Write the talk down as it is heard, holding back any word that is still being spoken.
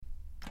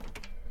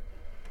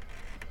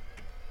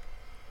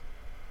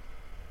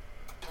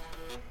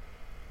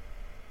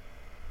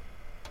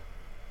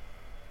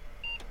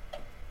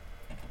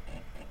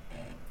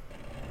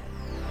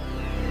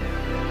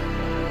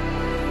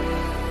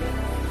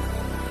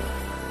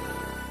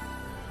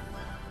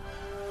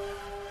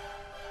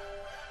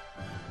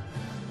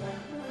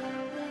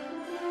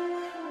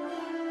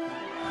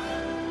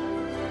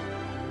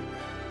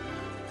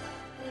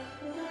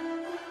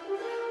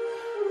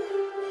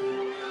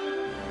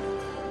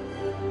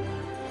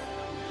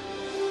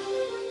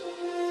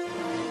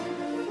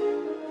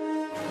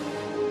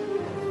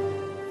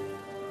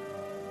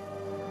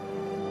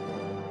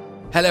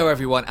Hello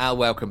everyone and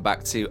welcome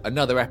back to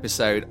another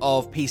episode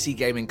of PC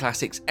Gaming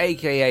Classics,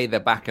 aka the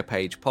Backer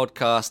Page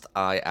podcast.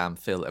 I am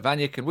Phil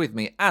Evaniuk, and with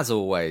me, as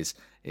always,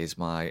 is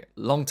my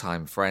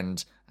longtime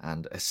friend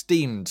and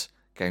esteemed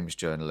games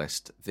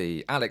journalist,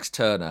 the Alex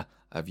Turner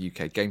of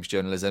UK games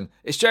journalism.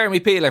 It's Jeremy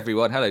Peel,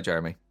 everyone. Hello,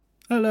 Jeremy.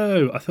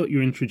 Hello. I thought you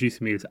were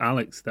introducing me as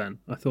Alex then.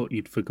 I thought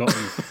you'd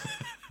forgotten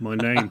my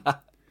name.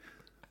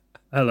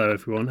 Hello,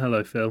 everyone.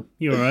 Hello, Phil.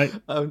 You all right?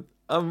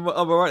 I'm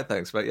all right,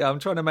 thanks, mate. Yeah, I'm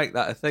trying to make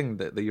that a thing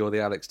that you're the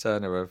Alex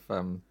Turner of.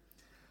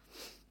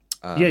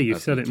 Yeah,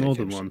 you've said it more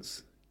than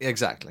once.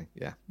 Exactly.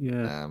 Yeah.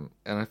 Yeah.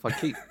 And if I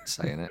keep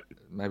saying it,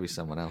 maybe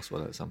someone else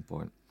will at some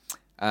point.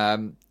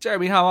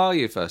 Jeremy, how are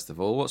you? First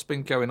of all, what's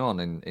been going on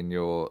in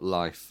your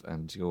life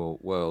and your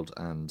world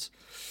and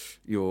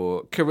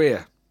your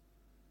career?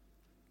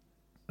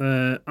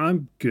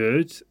 I'm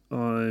good.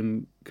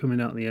 I'm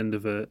coming out the end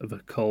of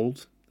a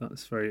cold.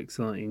 That's very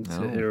exciting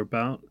to hear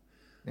about.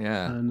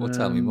 Yeah, and, well,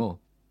 tell me more.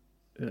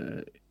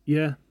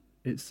 Yeah,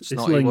 it's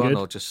Snotty lingered. one,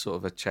 or just sort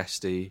of a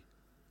chesty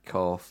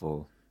cough,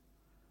 or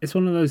it's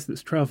one of those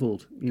that's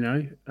travelled.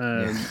 Yeah.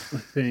 I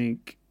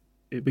think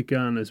it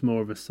began as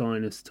more of a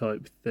sinus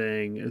type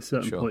thing. At a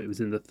certain point, it was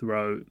in the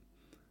throat.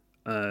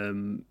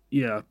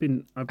 Yeah, I've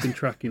been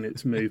tracking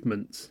its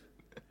movements.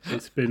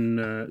 It's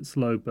been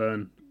slow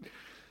burn.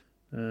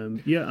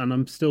 Yeah, and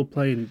I'm still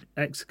playing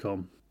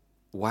XCOM.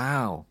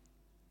 Wow.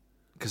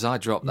 Because I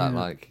dropped that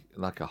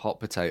like a hot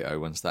potato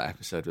once that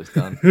episode was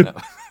done.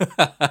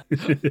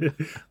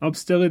 I'm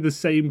still in the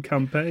same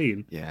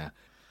campaign. Yeah.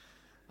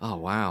 Oh,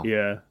 wow.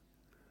 Yeah.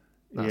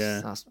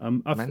 That's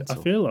mental. I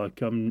feel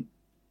like I'm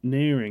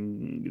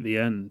nearing the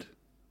end.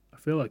 I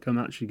feel like I'm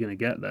actually going to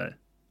get there.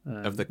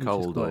 Of the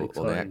cold or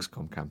the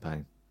XCOM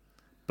campaign?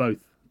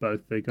 Both.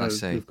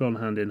 They've gone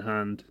hand in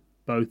hand.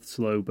 Both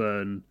slow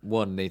burn.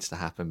 One needs to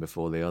happen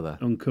before the other.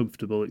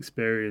 Uncomfortable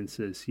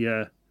experiences,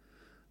 yeah.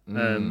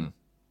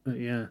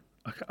 Yeah,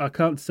 I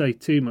can't say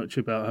too much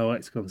about how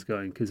XCOM's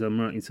going because I'm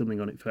writing something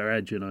on it for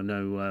Edge, and I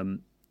know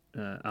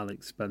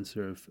Alex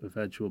Spencer of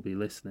Edge will be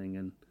listening,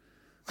 and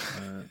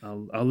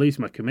I'll lose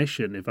my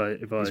commission if I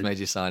He's made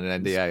you sign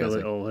an NDA. Spill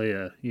it all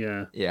here.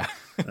 Yeah.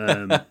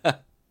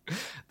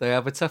 They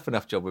have a tough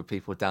enough job with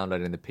people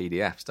downloading the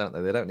PDFs, don't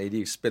they? They don't need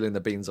you spilling the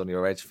beans on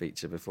your Edge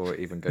feature before it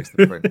even goes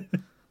to print.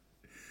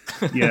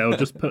 Yeah, or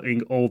just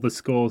putting all the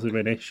scores of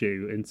an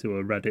issue into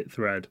a Reddit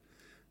thread.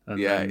 And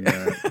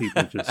then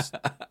people just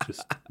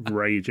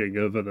raging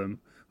over them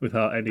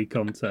without any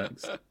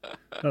context.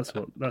 That's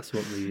what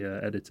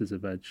the editors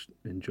of Edge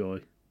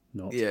enjoy.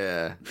 Not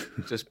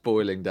just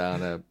boiling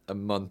down a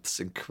month's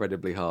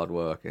incredibly hard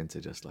work into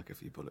just like a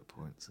few bullet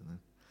points, and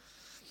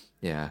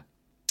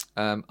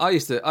then I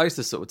used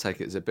to sort of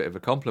take it as a bit of a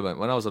compliment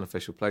when I was on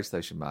Official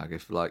PlayStation Mag.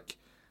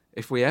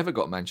 If we ever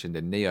got mentioned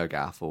in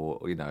NeoGAF or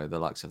the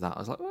likes of that, I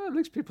was like, well, at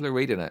least people are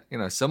reading it.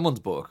 Someone's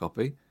bought a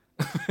copy.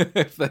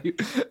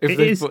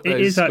 It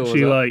is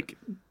actually like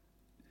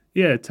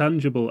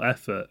tangible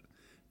effort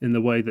in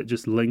the way that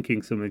just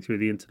linking something through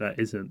the internet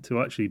isn't.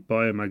 To actually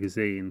buy a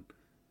magazine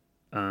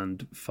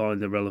and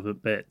find the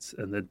relevant bits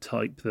and then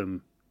type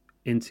them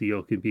into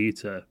your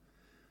computer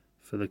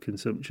for the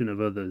consumption of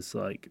others,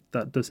 like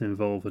that does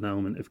involve an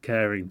element of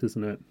caring,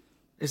 doesn't it?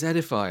 It's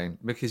edifying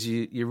because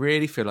you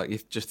really feel like you're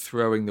just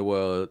throwing the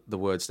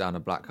words down a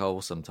black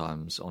hole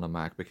sometimes on a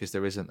mag because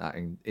there isn't that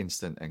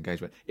instant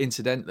engagement.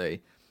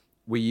 Incidentally,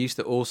 we used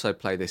to also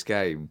play this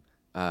game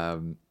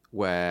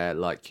where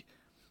like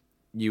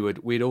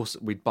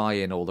we'd buy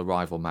in all the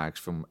rival mags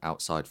from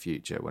outside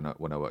Future when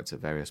I worked at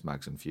various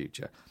mags in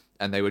Future,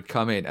 and they would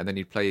come in, and then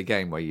you'd play a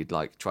game where you'd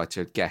like try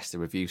to guess the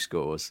review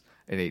scores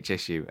in each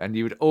issue, and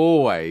you would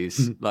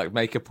always like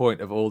make a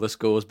point of all the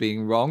scores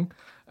being wrong.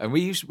 And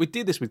we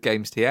did this with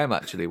Games TM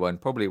actually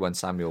when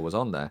Samuel was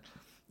on there.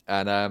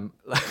 And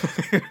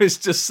it was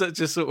just such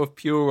a sort of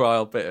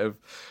puerile bit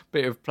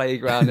of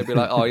playground. It'd be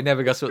like, oh, you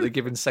never guess what they're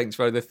giving Saints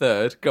Row the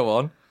Third. Go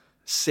on,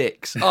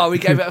 6. Oh, we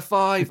gave it a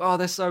 5. Oh,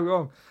 they're so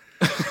wrong.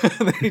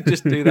 And then you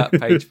just do that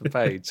page for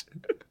page,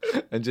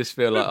 and just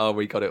feel like, oh,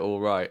 we got it all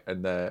right.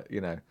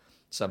 And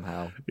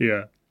somehow,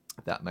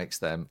 that makes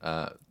them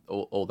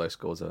all those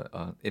scores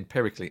are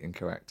empirically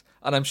incorrect.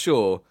 And I'm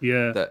sure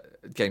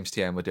that Games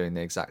TM were doing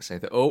the exact same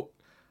thing. Oh,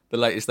 the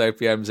latest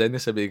OPM's in.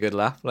 This will be a good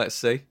laugh. Let's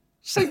see.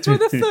 Saints Row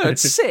the Third,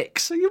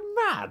 6? Are you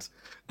mad?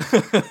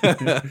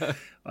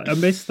 I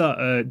missed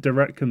that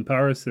direct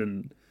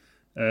comparison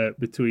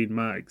between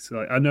mags.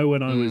 Like, I know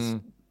when I was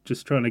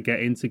just trying to get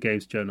into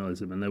games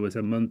journalism, and there was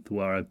a month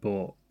where I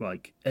bought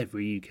like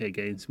every UK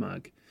games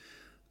mag,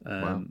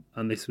 and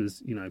this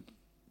was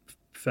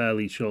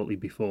fairly shortly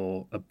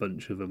before a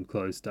bunch of them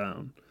closed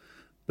down.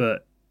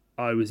 But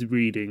I was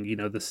reading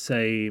the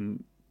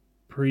same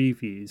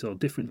previews or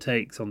different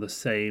takes on the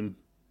same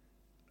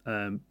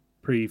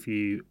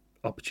preview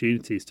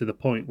opportunities to the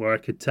point where I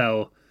could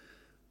tell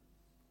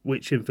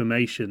which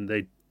information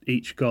they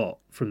each got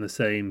from the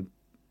same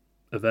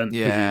event,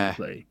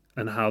 presumably,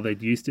 and how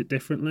they'd used it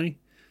differently,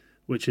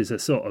 which is a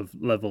sort of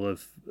level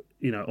of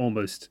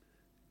almost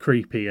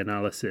creepy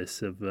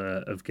analysis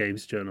of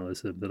games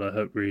journalism that I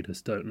hope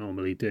readers don't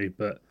normally do.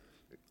 But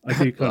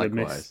I do kind of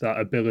miss that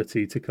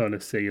ability to kind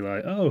of see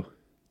like, oh,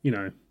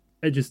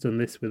 Edge has done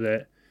this with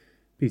it,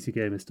 PC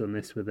Gamer's done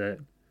this with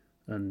it,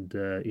 and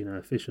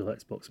official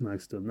Xbox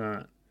Mag's done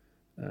that,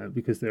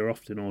 because they're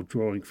often all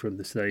drawing from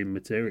the same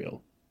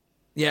material.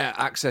 Yeah,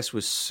 access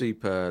was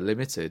super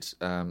limited.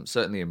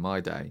 Certainly in my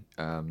day,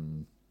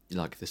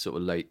 like the sort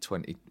of late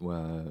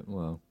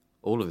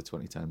all of the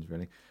 2010s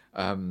really.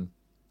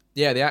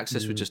 The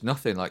access was just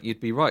nothing. Like you'd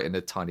be writing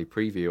a tiny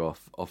preview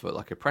off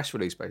like a press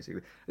release,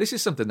 basically. This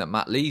is something that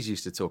Matt Lees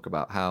used to talk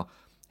about, how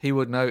he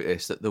would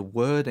notice that the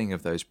wording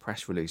of those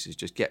press releases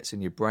just gets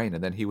in your brain,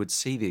 and then he would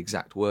see the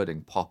exact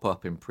wording pop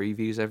up in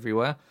previews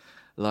everywhere.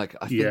 Like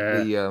I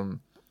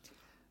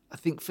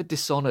think for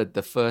Dishonored,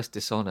 the first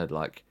Dishonored,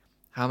 like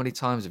how many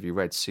times have you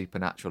read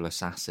Supernatural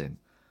Assassin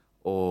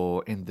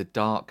or In the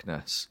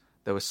Darkness?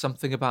 There was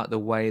something about the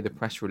way the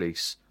press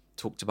release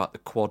talked about the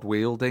quad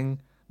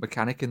wielding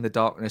mechanic in the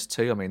Darkness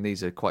too. I mean,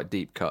 these are quite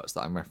deep cuts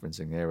that I'm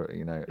referencing here,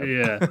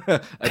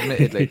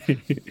 admittedly.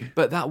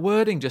 But that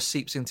wording just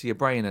seeps into your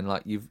brain, and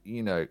like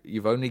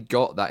you've only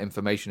got that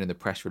information in the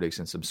press release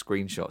and some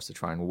screenshots to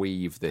try and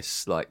weave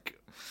this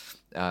like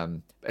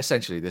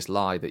essentially this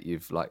lie that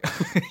you've like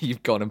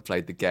you've gone and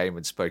played the game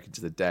and spoken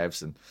to the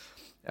devs,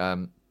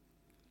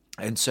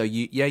 and so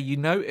you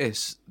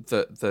notice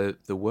that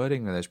the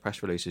wording in those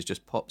press releases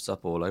just pops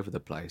up all over the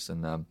place,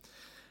 and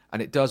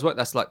it does work.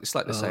 It's like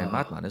the saying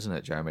Madman, isn't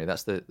it, Jeremy?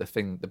 That's the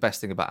thing. The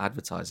best thing about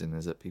advertising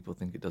is that people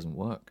think it doesn't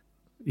work.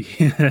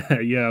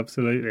 Yeah,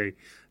 absolutely.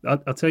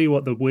 I'll tell you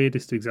what the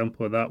weirdest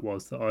example of that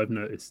was that I've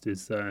noticed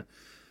is, can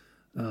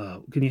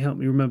you help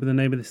me remember the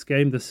name of this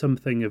game? The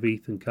something of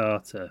Ethan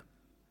Carter.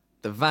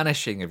 The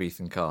Vanishing of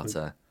Ethan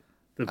Carter.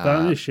 The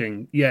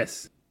Vanishing,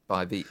 yes.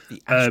 By the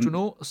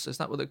astronauts, is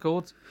that what they're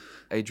called?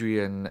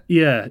 Adrian.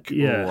 Yeah.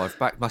 I've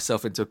backed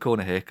myself into a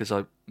corner here because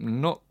I'm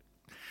not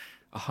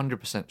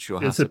 100% sure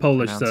how it's to a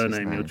Polish pronounce his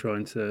surname name. you're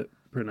trying to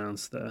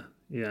pronounce there.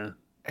 Yeah.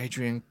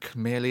 Adrian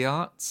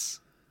Chmeliarts.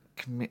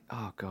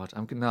 Oh God,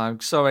 I'm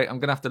sorry. I'm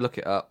gonna have to look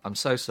it up. I'm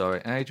so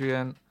sorry,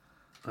 Adrian.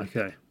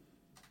 Okay.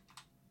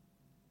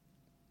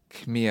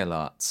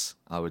 Chmielarts,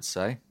 I would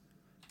say.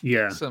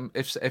 Yeah.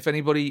 If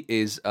anybody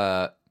is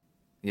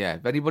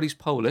if anybody's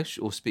Polish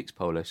or speaks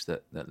Polish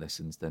that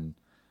listens, then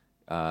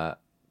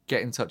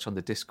get in touch on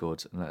the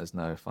Discord and let us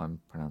know if I'm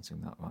pronouncing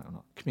that right or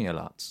not.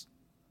 Chmielarts.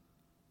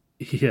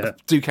 Yeah.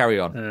 Do carry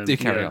on. On.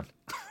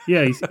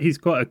 Yeah, he's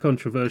quite a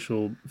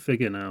controversial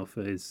figure now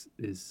for his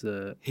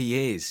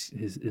he is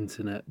his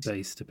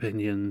internet-based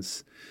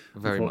opinions.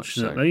 Very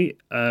unfortunately.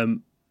 Much so.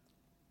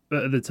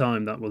 But at the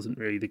time, that wasn't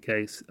really the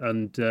case,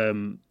 and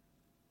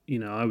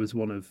I was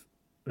one of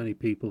many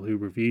people who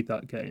reviewed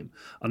that game,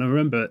 and I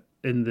remember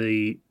in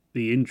the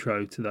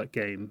intro to that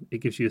game, it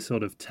gives you a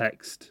sort of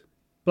text,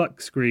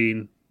 black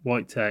screen,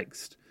 white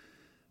text.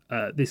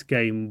 This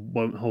game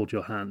won't hold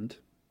your hand.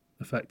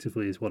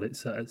 Effectively is what it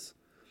says.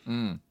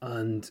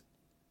 And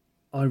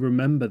I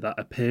remember that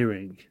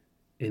appearing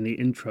in the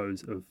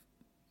intros of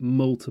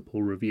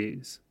multiple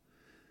reviews.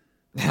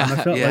 And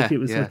I felt like it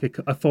was like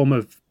a form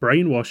of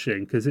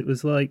brainwashing, because it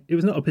was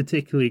not a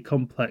particularly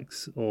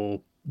complex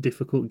or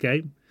difficult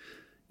game.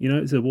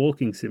 It's a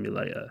walking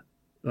simulator.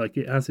 Like,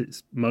 it has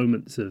its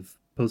moments of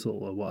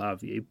puzzle or what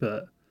have you,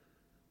 but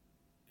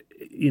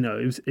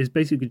it's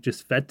basically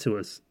just fed to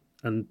us,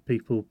 and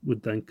people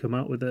would then come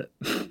out with it.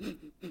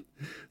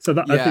 So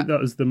I think that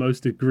was the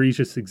most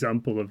egregious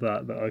example of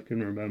that I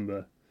can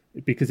remember,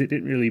 because it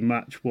didn't really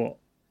match what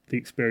the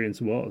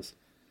experience was.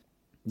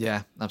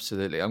 Yeah,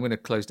 absolutely. I'm going to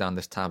close down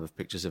this tab of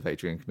pictures of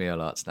Adrian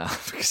Chmielarts now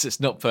because it's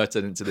not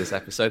pertinent to this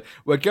episode.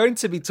 We're going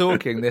to be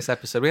talking this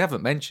episode, we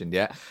haven't mentioned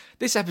yet.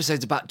 This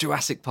episode's about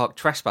Jurassic Park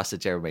Trespasser,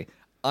 Jeremy.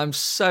 I'm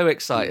so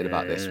excited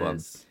about this one.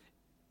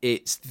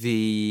 It's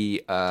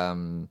the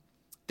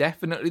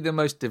definitely the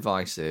most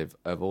divisive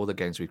of all the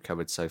games we've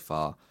covered so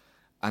far.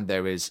 And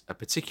there is a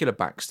particular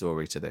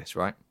backstory to this,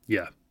 right?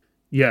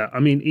 Yeah. I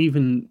mean,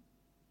 even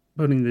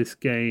putting this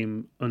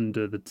game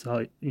under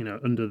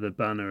under the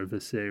banner of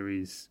a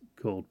series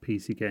called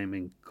PC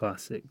Gaming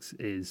Classics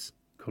is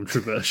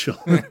controversial.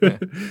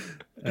 But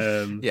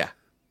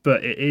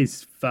it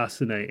is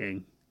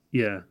fascinating.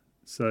 Yeah.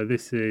 So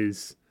this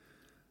is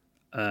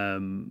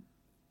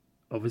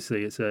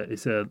obviously it's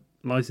a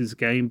licensed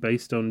game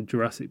based on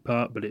Jurassic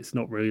Park, but it's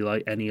not really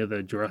like any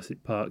other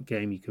Jurassic Park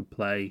game you could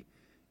play.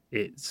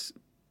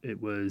 It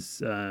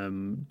was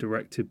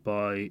directed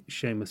by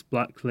Seamus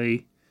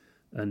Blackley,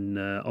 and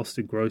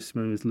Austin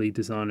Grossman was lead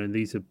designer, and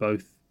these are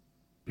both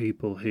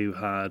people who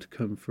had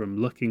come from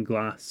Looking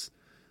Glass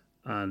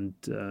and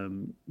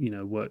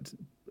worked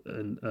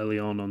early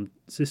on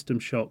System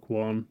Shock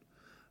 1,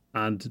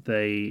 and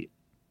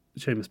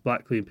Seamus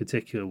Blackley in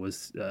particular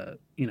was a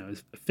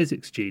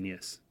physics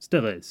genius,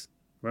 still is,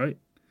 right?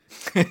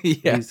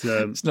 Yeah,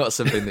 it's not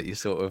something that you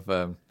sort of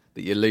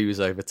that you lose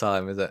over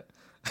time, is it?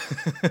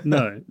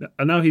 No,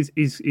 and now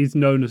he's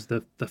known as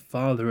the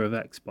father of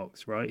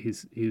Xbox, right? He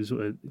was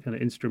kind of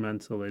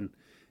instrumental in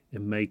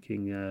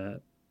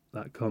making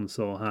that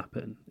console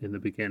happen in the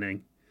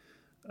beginning.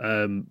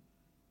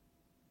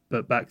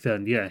 But back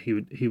then, yeah,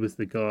 he was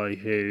the guy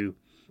who,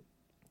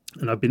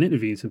 and I've been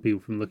interviewing some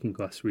people from Looking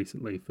Glass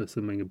recently for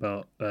something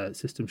about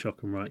System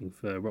Shock and writing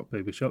for Rock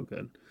Paper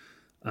Shotgun,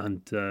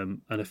 and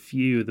a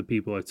few of the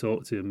people I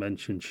talked to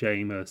mentioned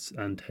Seamus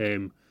and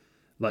him.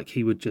 Like,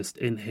 he would just,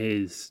 in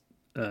his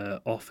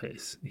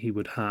office, he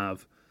would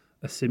have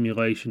a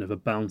simulation of a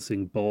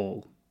bouncing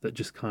ball that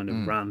just kind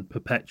of ran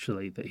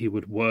perpetually, that he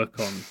would work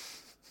on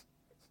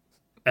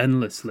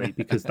endlessly,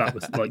 because that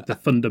was like the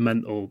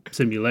fundamental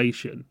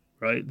simulation,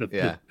 right?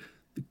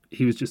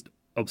 He was just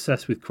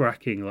obsessed with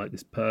cracking like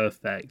this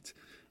perfect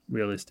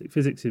realistic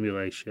physics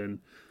simulation.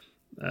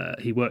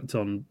 He worked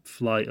on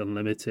Flight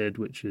Unlimited,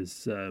 which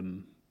is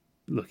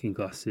Looking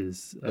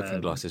Glass's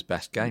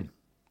best game.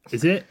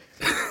 Is it?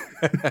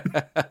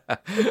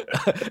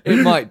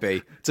 It might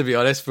be, to be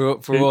honest,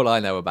 for all I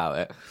know about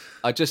it.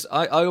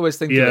 I always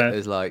think of it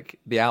as like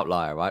the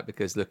outlier, right?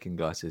 Because Looking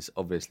Glass is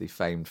obviously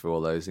famed for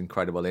all those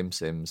incredible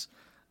sims,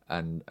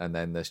 and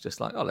then there's just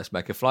like, oh, let's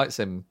make a flight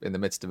sim in the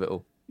midst of it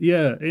all.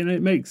 Yeah, and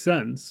it makes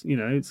sense. You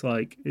know, it's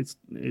like it's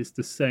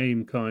the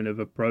same kind of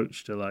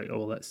approach to like,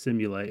 oh, let's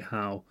simulate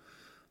how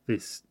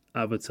this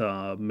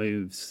avatar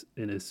moves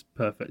in as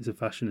perfect a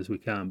fashion as we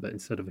can, but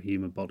instead of a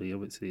human body,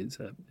 obviously it's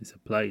a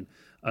plane.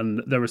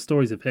 And there are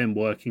stories of him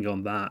working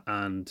on that,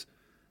 and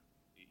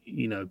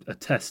you know, a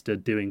tester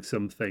doing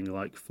something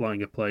like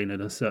flying a plane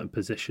in a certain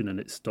position and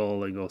it's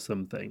stalling or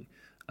something,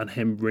 and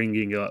him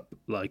ringing up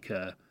like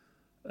a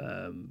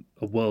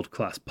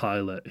world-class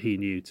pilot he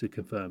knew to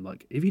confirm,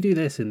 like, if you do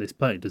this in this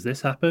plane, does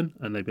this happen?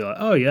 And they'd be like,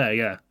 oh yeah.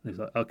 And he's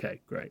like, okay,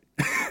 great.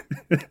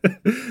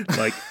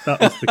 Like, that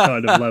was the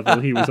kind of level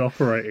he was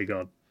operating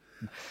on.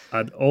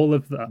 And all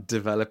of that,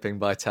 developing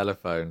by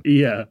telephone.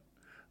 Yeah.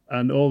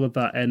 And all of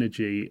that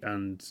energy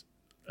and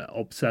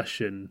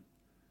obsession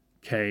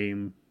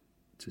came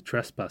to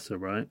Trespasser,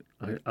 right?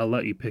 I'll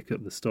let you pick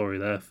up the story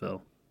there,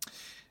 Phil.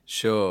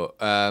 Sure.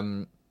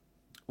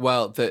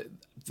 Well, the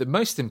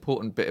most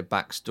important bit of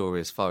backstory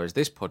as far as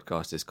this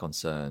podcast is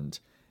concerned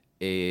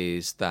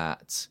is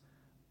that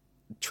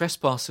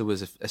Trespasser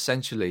was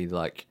essentially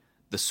like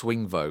the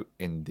swing vote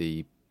in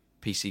the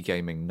PC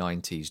Gaming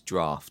 90s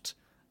draft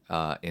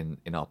in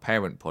our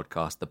parent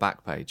podcast, The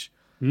Backpage.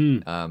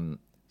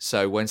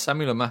 So when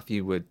Samuel and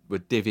Matthew were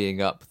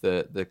divvying up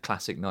the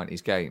classic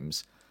 90s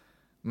games,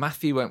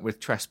 Matthew went with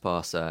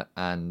Trespasser,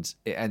 and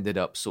it ended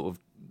up sort of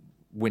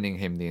winning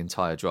him the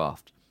entire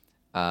draft.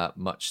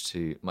 Much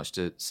to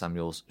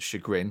Samuel's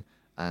chagrin,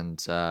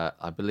 and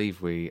I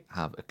believe we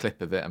have a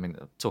clip of it. I mean,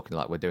 talking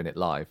like we're doing it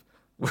live.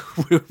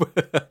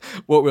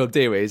 What we'll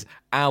do is,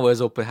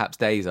 hours or perhaps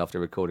days after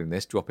recording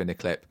this, drop in a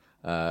clip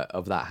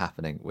of that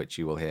happening, which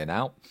you will hear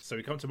now. So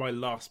we come to my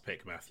last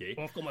pick, Matthew.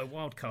 Well, I've got my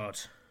wild card.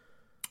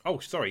 Oh,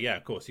 sorry, yeah,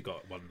 of course, you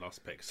got one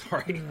last pick,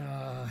 sorry.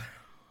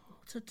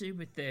 What to do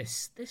with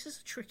this? This is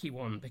a tricky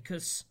one,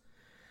 because,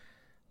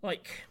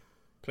 like...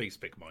 Please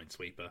pick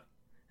Minesweeper.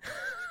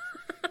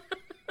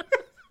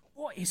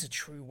 What is a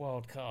true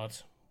wild card?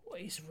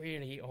 What is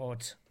really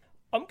odd?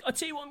 I'll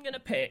tell you what I'm going to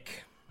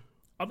pick.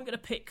 I'm going to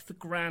pick the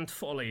Grand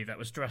Folly that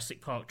was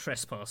Jurassic Park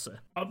Trespasser.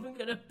 I'm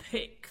going to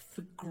pick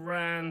the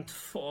Grand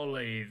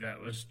Folly that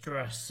was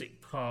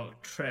Jurassic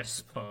Park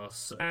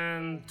Trespasser.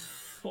 Grand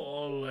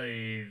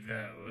Folly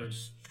that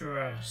was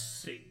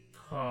Jurassic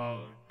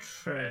Park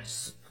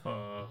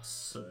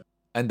Trespasser.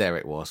 And there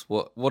it was.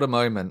 What a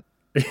moment.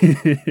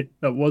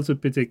 That was a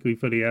particularly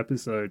funny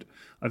episode.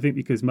 I think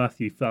because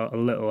Matthew felt a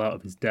little out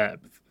of his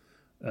depth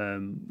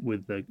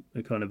with the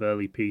kind of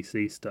early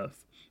PC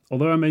stuff.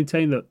 Although I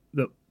maintain that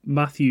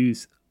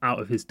Matthew's out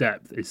of his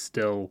depth is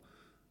still,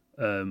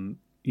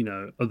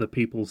 other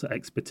people's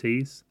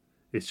expertise.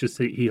 It's just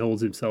he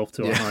holds himself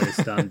to a higher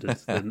standard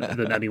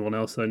than anyone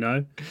else I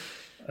know.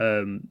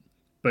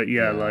 But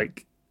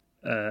it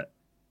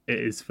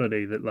is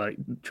funny that like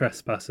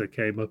Trespasser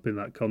came up in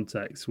that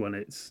context when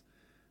it's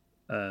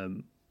more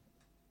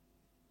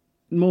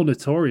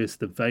notorious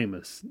than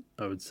famous,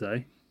 I would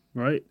say,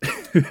 right?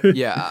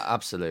 Yeah,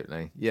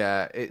 absolutely.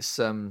 Yeah, it's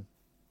and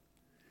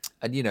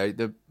you know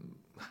the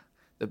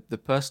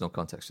personal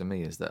context for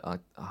me is that I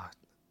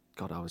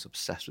was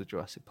obsessed with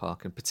Jurassic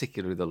Park, and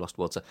particularly The Lost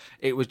World. So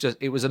it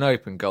was an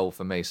open goal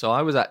for me. So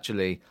I was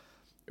actually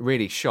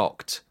really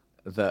shocked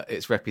that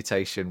its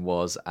reputation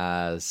was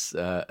as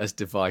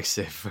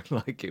divisive.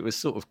 Like, it was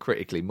sort of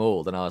critically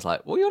mauled, and I was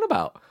like, what are you on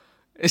about?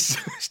 It's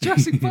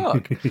Jurassic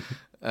Park.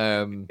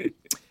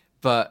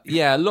 But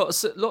yeah,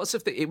 lots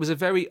of it was a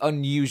very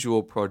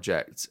unusual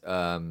project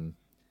from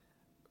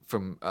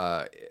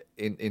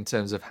in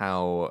terms of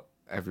how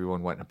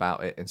everyone went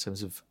about it, in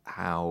terms of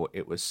how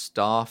it was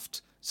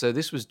staffed. So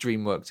this was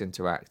DreamWorks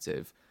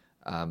Interactive,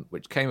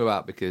 which came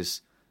about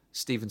because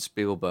Steven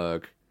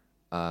Spielberg,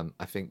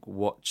 I think,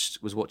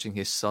 was watching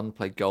his son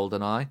play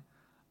GoldenEye,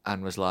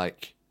 and was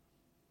like,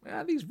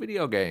 "Yeah, these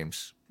video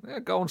games, they're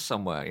going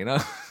somewhere, you know.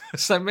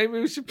 So maybe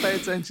we should pay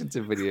attention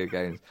to video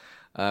games."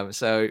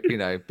 So, you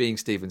know, being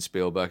Steven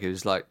Spielberg, he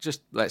was like,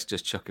 let's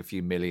just chuck a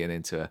few million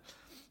into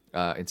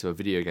into a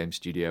video game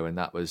studio, and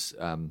that was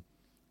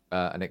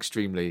an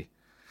extremely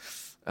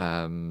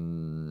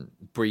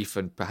brief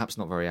and perhaps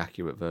not very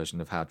accurate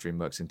version of how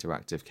DreamWorks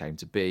Interactive came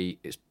to be.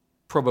 It's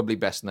probably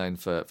best known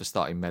for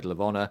starting Medal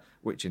of Honor,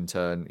 which in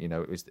turn,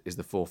 is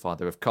the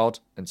forefather of COD,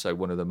 and so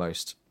one of the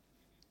most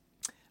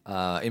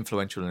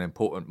influential and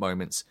important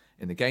moments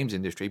in the games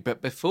industry.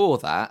 But before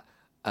that,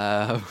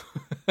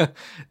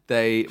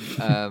 they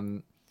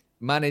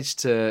managed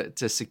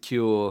to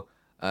secure,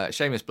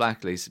 Seamus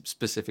Blackley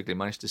specifically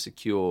managed to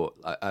secure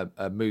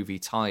a movie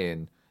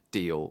tie-in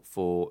deal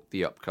for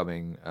the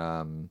upcoming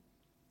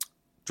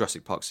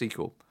Jurassic Park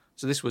sequel.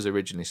 So this was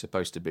originally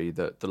supposed to be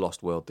the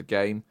Lost World, the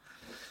game,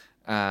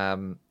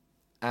 and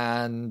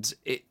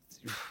it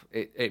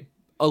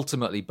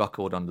ultimately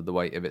buckled under the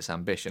weight of its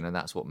ambition, and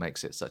that's what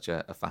makes it such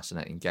a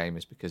fascinating game,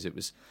 is because it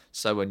was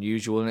so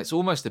unusual, and it's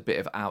almost a bit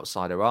of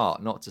outsider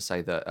art. Not to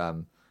say that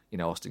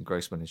Austin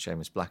Grossman and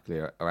Seamus Blackley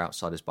are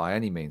outsiders by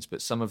any means,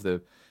 but some of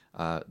the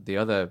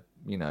other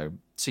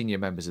senior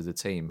members of the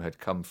team had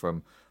come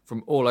from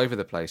all over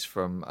the place,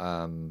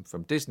 from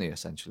Disney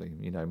essentially.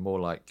 More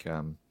like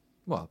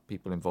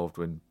people involved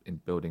in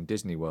building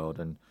Disney World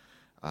and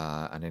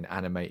in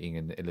animating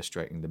and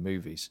illustrating the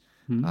movies.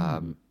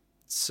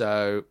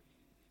 So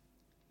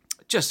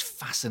just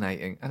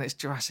fascinating, and it's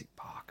Jurassic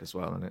Park as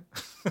well, isn't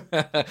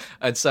it?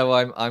 And so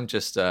I'm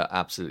just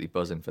absolutely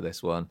buzzing for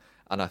this one,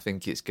 and I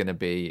think it's going to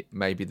be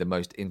maybe the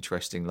most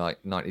interesting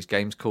 90s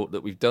games court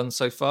that we've done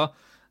so far,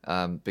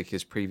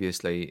 because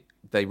previously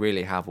they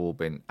really have all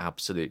been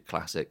absolute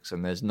classics,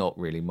 and there's not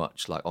really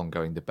much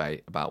ongoing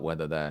debate about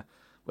whether they're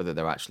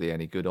actually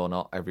any good or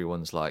not.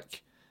 Everyone's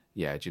like,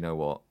 yeah, do you know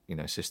what?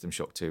 System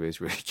Shock 2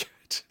 is really good.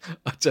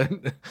 I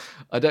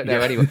don't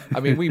know anyone. I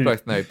mean, we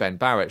both know Ben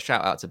Barrett.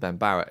 Shout out to Ben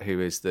Barrett, who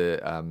is the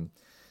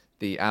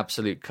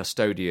absolute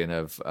custodian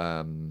of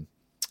I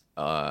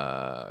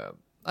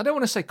don't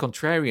want to say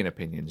contrarian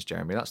opinions,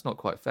 Jeremy. That's not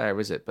quite fair,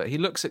 is it? But he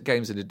looks at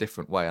games in a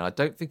different way, and I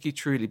don't think he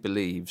truly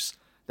believes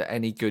that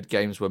any good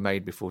games were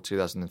made before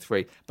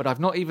 2003. But I've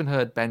not even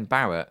heard Ben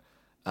Barrett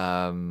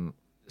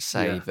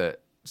say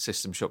that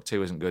System Shock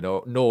 2 isn't good,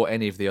 nor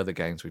any of the other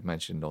games we've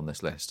mentioned on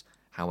this list.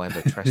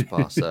 However,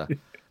 Trespasser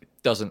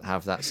doesn't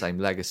have that same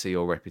legacy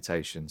or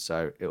reputation,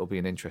 so it'll be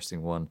an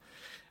interesting one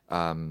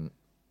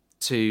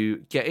to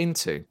get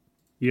into.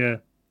 Yeah.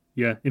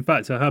 In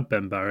fact, I had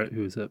Ben Barrett,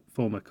 who was a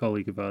former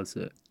colleague of ours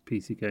at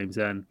PC Games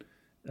N,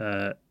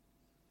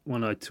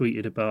 when I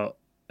tweeted about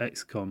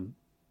XCOM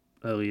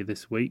earlier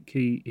this week.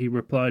 He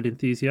replied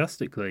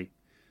enthusiastically.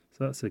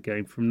 So that's a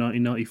game from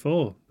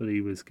 1994 that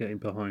he was getting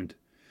behind.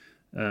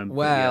 I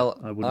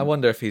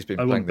wonder if he's been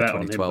playing the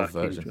 2012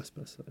 version.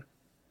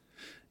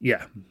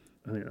 Yeah,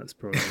 I think that's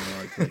probably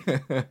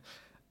unlikely.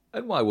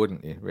 And why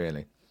wouldn't you,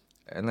 really?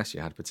 Unless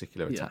you had a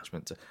particular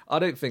attachment to... I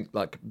don't think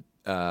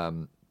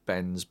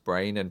Ben's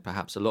brain, and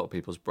perhaps a lot of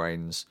people's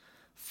brains,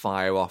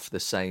 fire off the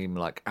same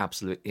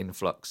absolute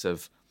influx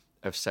of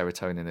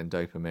serotonin and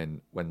dopamine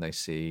when they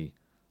see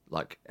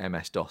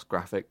MS-DOS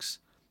graphics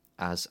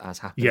as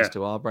happens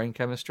to our brain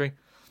chemistry.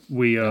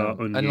 We are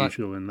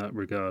unusual in that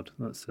regard.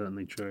 That's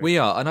certainly true. We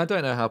are, and I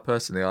don't know how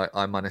personally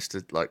I managed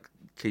to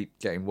keep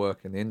getting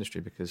work in the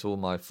industry, because all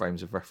my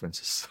frames of reference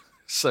is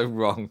so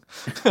wrong.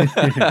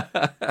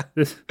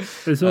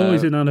 There's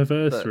always an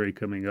anniversary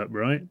coming up,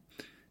 right?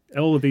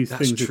 All of these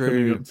things are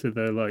coming up to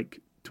their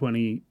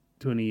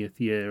 20th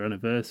year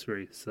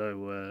anniversary,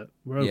 so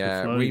we're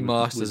overflowing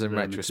remasters with and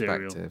retrospectives.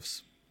 Material.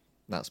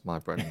 That's my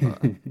bread and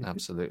butter.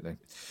 Absolutely.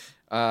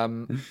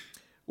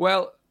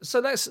 Well, so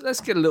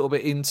let's get a little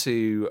bit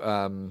into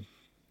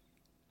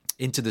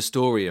the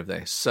story of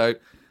this. So,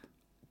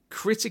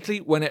 critically,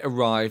 when it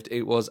arrived,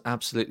 it was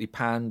absolutely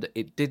panned.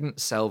 It didn't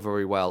sell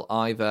very well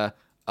either,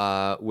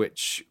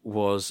 which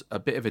was a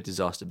bit of a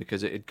disaster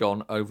because it had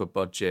gone over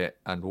budget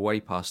and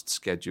way past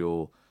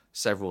schedule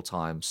several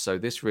times. So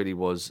this really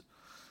was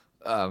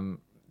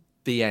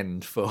the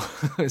end for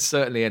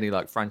certainly any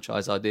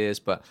franchise ideas.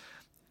 But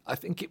I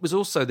think it was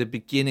also the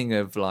beginning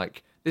of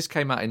this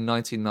came out in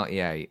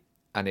 1998,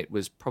 and it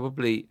was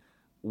probably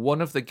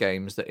one of the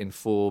games that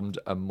informed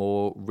a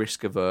more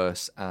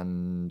risk-averse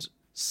and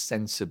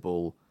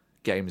sensible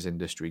games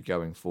industry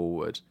going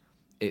forward.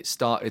 It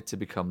started to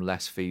become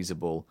less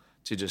feasible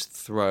to just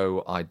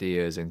throw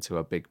ideas into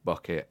a big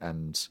bucket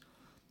and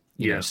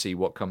see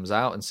what comes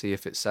out and see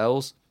if it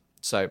sells.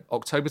 So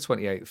October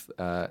 28th,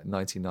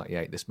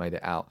 1998, this made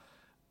it out.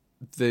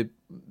 The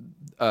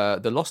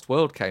Lost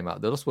World came out.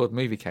 The Lost World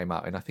movie came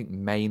out in, I think,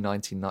 May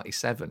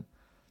 1997.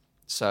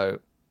 So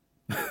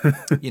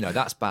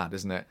that's bad,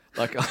 isn't it?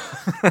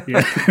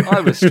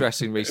 I was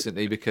stressing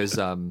recently because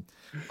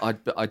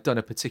I'd done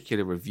a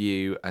particular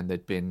review, and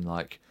there'd been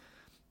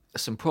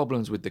some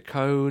problems with the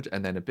code,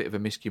 and then a bit of a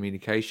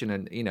miscommunication,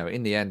 and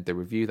in the end, the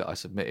review that I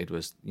submitted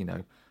was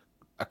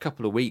a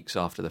couple of weeks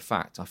after the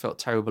fact. I felt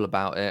terrible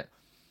about it,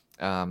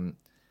 but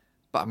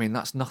I mean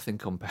that's nothing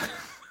compared.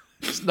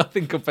 It's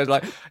nothing compared.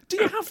 Do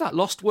you have that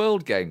Lost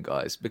World game,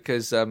 guys?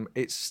 Because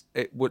it's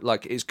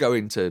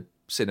going to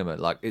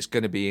cinema. It's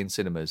going to be in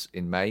cinemas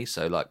in May.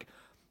 So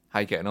how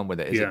you getting on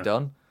with it? Is it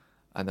done?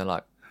 and they're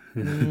like,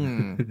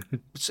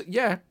 so,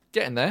 yeah,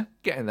 getting there.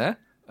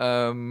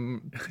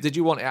 Did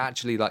you want it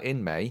actually like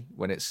in May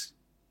when it's?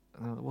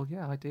 Well,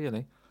 yeah,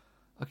 ideally.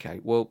 Okay,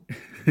 well,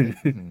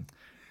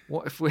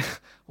 what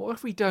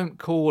if we don't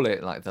call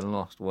it like The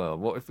Lost World?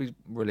 What if we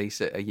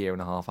release it a year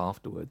and a half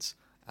afterwards?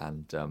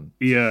 And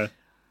yeah,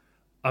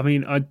 I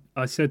mean,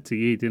 I said to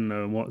you, didn't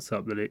I, on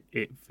WhatsApp that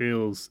it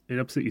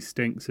absolutely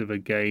stinks of a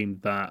game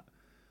that,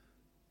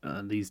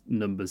 and these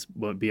numbers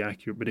won't be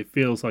accurate, but it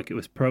feels like it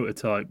was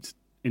prototyped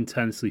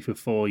intensely for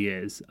 4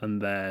 years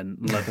and then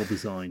level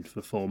designed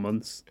for 4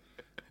 months.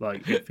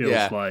 Like, it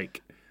feels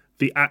like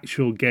the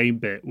actual game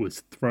bit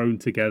was thrown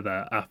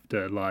together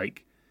after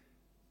like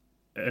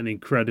an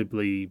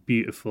incredibly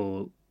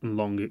beautiful and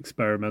long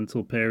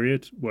experimental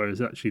period, whereas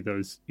actually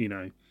those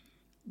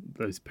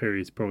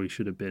periods probably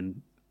should have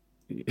been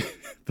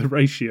the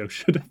ratio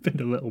should have been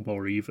a little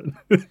more even.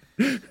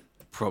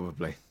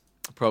 Probably.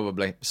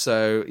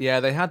 So yeah,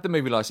 they had the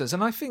movie license,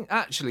 and I think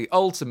actually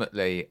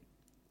ultimately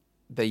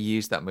they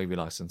used that movie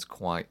license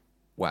quite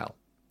well,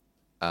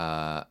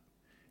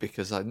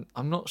 because I'm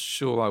not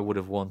sure I would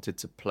have wanted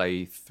to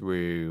play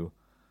through,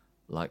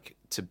 like,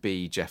 to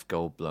be Jeff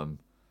Goldblum,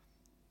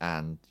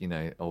 and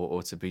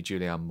or to be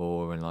Julianne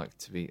Moore, and like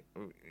to be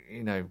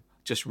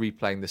just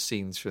replaying the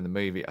scenes from the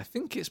movie. I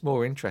think it's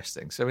more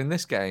interesting. So in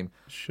this game,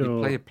 you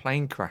play a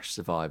plane crash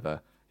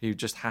survivor who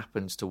just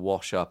happens to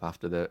wash up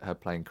after her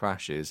plane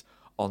crashes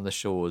on the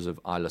shores of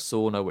Isla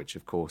Sorna, which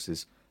of course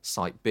is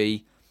Site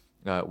B,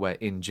 where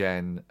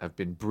InGen have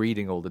been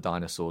breeding all the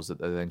dinosaurs that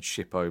they then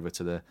ship over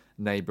to the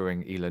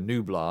neighbouring Isla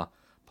Nublar,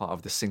 part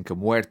of the Cinco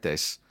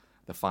Muertes,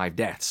 the 5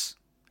 deaths,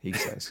 he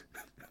says.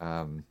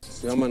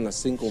 Se llaman las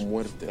cinco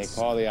muertes. They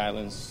call the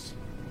islands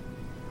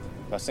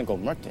las cinco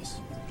muertes.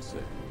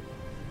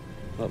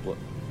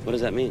 What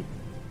does that mean?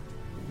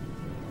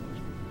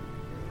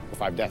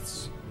 5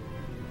 deaths,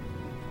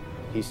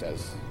 he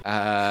says.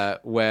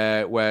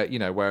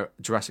 Where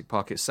Jurassic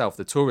Park itself,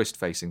 the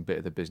tourist-facing bit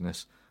of the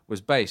business,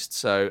 was based.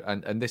 So,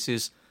 and this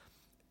is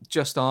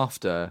just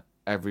after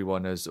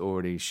everyone has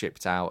already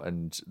shipped out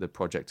and the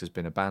project has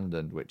been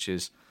abandoned, which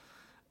is,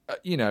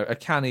 a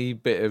canny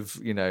bit of,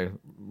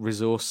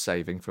 resource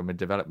saving from a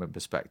development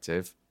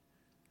perspective,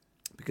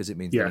 because it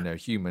means there are no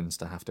humans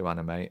to have to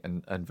animate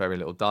and very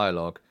little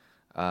dialogue.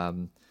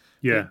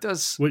 It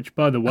does, which,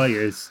 by the way,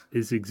 is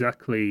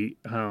exactly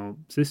how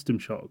System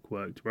Shock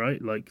worked,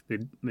 right? Like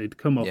they'd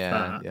come off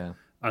that,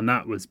 and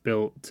that was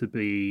built to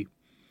be,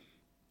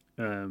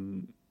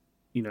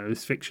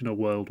 this fictional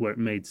world where it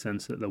made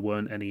sense that there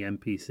weren't any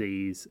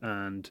NPCs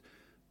and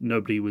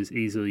nobody was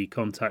easily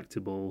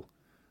contactable,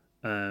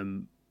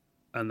 and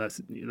that's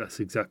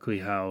exactly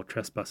how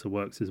Trespasser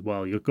works as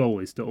well. Your goal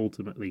is to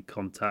ultimately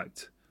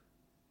contact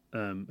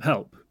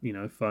help,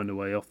 find a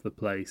way off the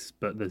place,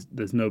 but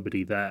there's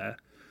nobody there,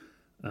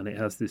 and it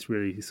has this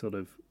really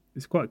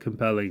it's quite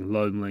compelling,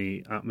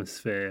 lonely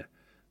atmosphere.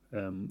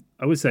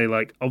 I would say,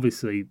 like,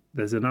 obviously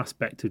there's an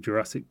aspect to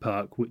Jurassic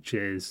Park which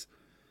is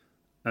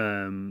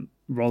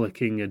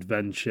rollicking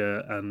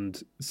adventure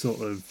and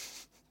sort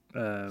of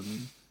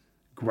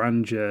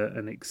grandeur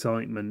and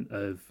excitement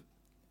of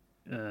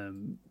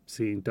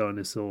seeing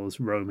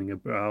dinosaurs roaming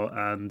about,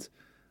 and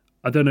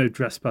I don't know if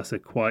Trespasser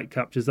quite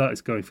captures that.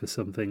 It's going for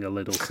something a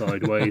little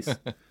sideways.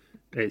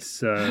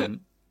 It's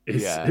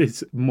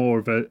more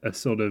of a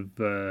sort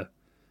of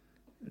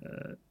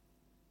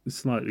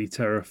slightly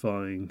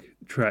terrifying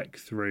trek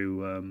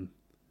through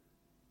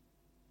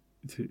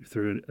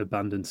through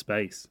abandoned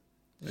space.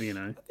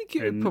 I think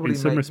it would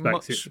probably make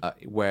much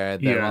where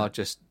there are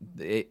just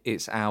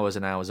it's hours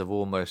and hours of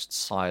almost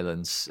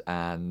silence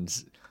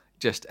and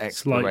just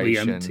exploration,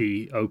 slightly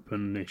empty,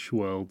 open-ish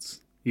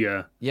worlds.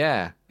 Yeah.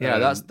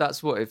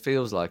 That's what it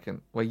feels like,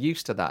 and we're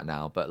used to that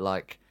now. But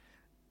like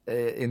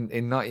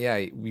in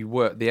 '98,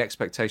 the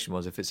expectation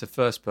was if it's a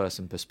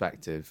first-person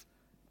perspective,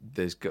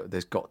 there's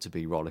got to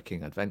be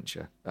rollicking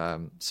adventure.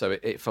 So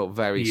it felt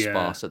very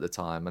sparse at the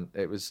time, and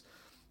it was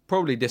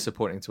probably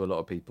disappointing to a lot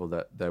of people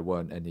that there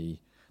weren't any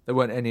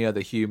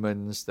other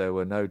humans. There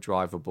were no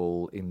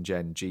drivable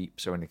InGen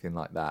Jeeps or anything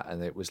like that,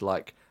 and it was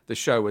like the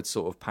show had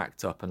sort of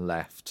packed up and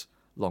left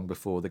long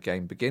before the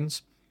game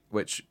begins.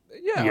 Which,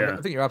 I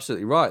think you're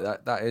absolutely right.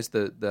 That is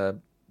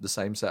the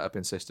same setup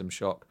in System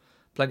Shock.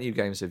 Plenty of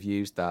games have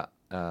used that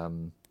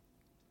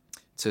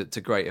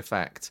to great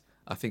effect.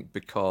 I think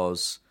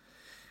because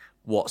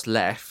what's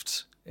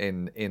left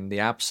in the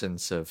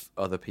absence of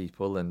other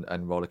people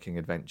and rollicking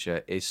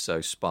adventure is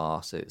so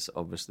sparse, it's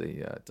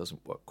obviously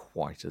doesn't work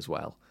quite as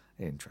well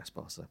in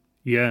Trespasser.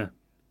 Yeah,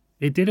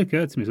 it did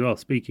occur to me as well,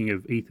 speaking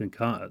of Ethan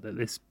Carter, that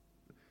this,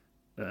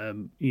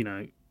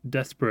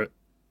 desperate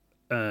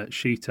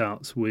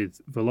shootouts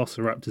with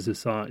velociraptors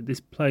aside, this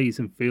plays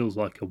and feels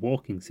like a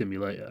walking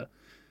simulator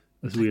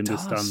as we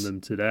understand them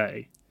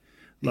today.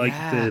 Like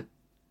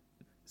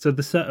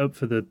the setup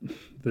for the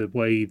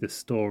way the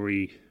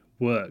story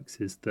works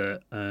is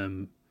that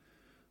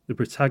the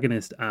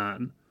protagonist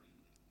Anne,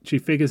 she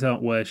figures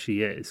out where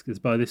she is, because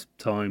by this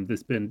time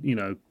there's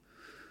been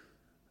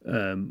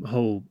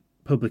whole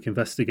public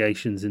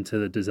investigations into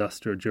the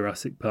disaster at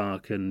Jurassic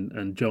Park,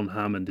 and John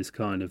Hammond is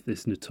kind of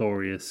this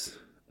notorious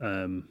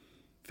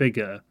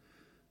figure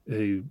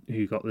who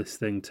got this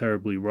thing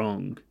terribly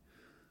wrong.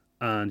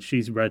 And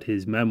she's read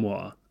his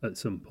memoir at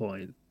some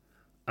point,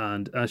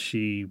 and as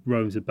she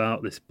roams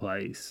about this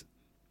place,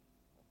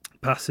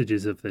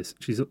 passages of this,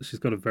 she's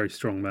got a very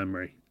strong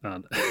memory,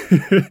 and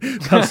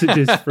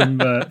passages from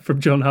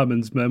John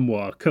Hammond's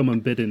memoir come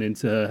unbidden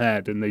into her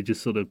head, and they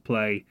just sort of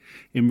play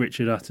in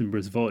Richard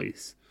Attenborough's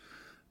voice.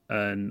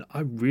 And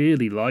I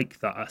really like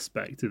that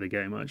aspect of the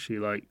game, actually.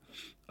 Like,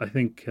 I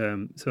think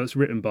so. It's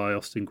written by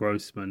Austin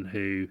Grossman,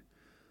 who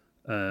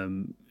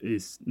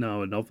is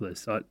now a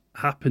novelist. I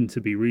happen to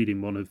be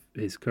reading one of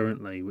his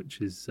currently, which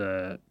is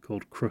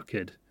called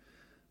Crooked,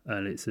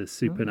 and it's a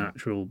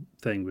supernatural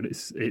thing, but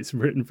it's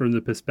written from the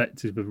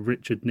perspective of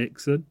Richard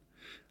Nixon,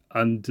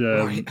 and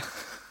Right.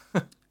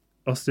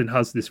 Austin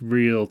has this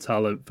real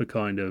talent for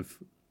kind of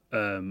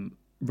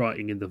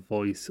writing in the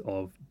voice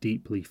of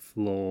deeply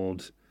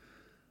flawed,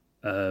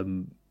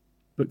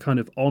 but kind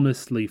of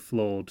honestly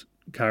flawed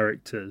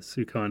characters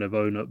who kind of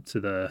own up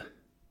to their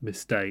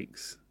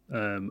mistakes.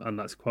 And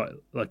that's quite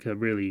like a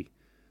really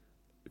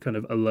kind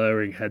of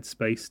alluring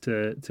headspace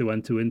to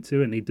enter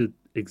into. And he did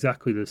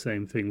exactly the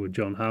same thing with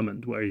John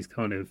Hammond, where he's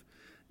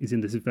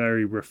in this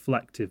very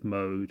reflective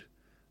mode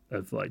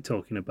of like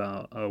talking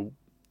about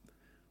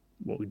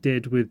what we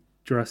did with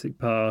Jurassic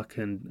Park,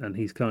 and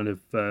he's kind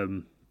of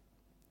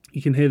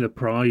you can hear the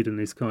pride in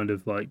his kind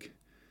of like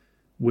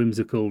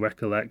whimsical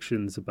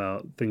recollections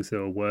about things they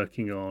were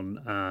working on,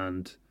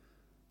 and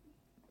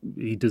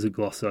he doesn't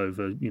gloss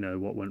over,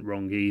 what went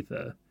wrong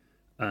either.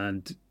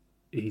 And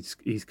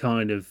he's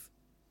kind of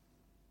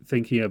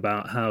thinking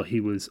about how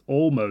he was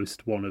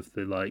almost one of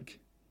the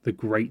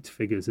great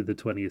figures of the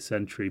 20th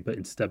century, but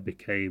instead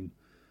became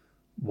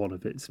one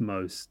of its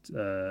most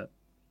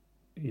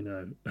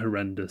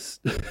horrendous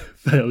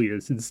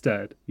failures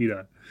instead.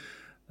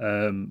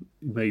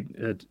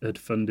 Had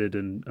funded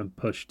and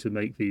pushed to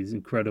make these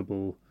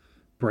incredible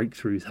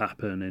breakthroughs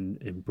happen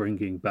in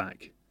bringing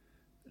back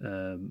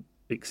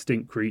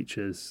extinct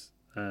creatures,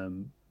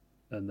 and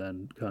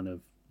then kind of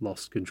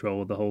lost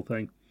control of the whole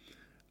thing.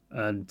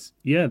 And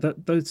yeah,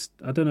 those,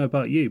 I don't know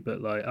about you,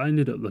 but like I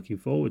ended up looking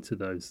forward to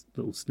those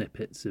little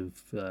snippets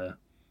of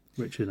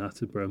Richard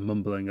Attenborough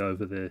mumbling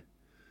over the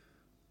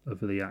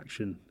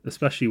action,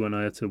 especially when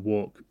I had to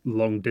walk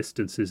long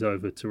distances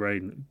over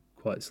terrain at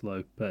quite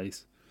slow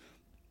pace.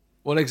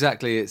 Well,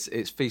 exactly.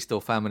 It's feast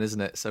or famine,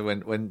 isn't it? So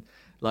when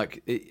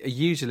like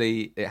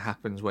usually it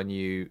happens when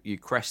you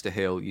crest a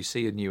hill, you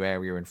see a new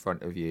area in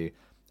front of you,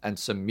 and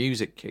some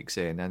music kicks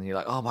in, and you're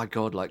like, oh my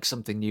god, like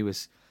something new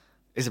is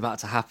about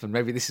to happen.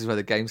 Maybe this is where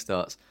the game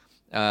starts.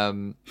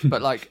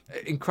 But like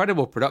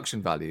incredible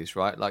production values,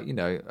 right? Like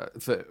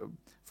for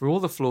all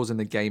the flaws in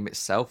the game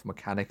itself,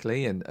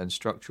 mechanically and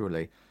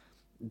structurally,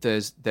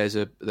 there's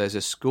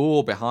a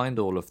score behind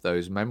all of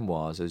those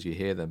memoirs as you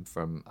hear them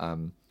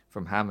from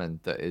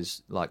Hammond that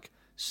is like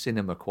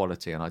cinema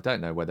quality. And I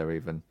don't know whether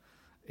even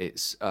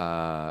it's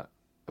a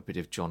bit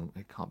of John.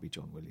 It can't be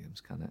John Williams,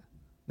 can it?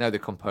 No, the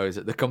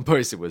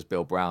composer was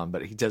Bill Brown,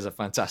 but he does a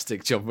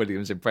fantastic John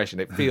Williams impression.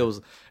 It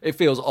feels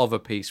of a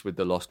piece with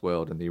the Lost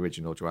World and the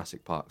original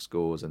Jurassic Park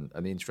scores, and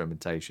the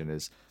instrumentation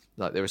is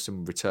like there are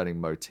some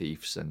returning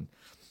motifs and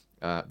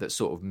that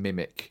sort of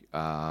mimic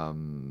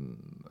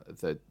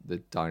the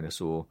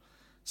dinosaur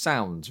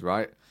sounds,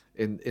 right?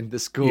 In the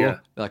score, yeah.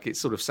 Like it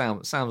sort of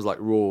sounds like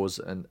roars,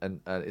 and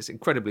it's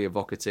incredibly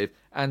evocative.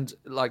 And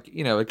like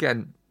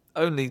again,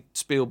 only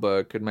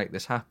Spielberg could make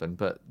this happen.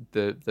 But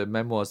the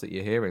memoirs that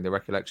you're hearing, the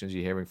recollections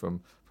you're hearing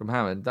from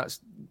Hammond, that's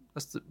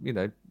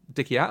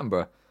Dickie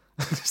Attenborough,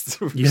 just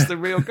the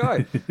real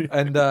guy.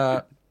 And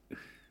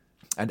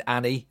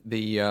Annie,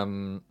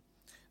 the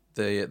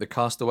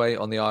castaway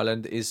on the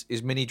island,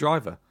 is Minnie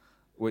Driver,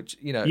 which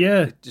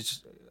it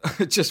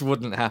just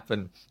wouldn't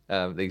happen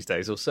these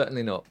days, or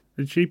certainly not.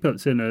 And she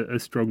puts in a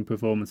strong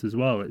performance as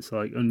well. It's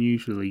like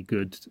unusually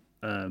good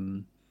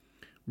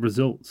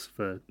results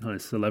for kind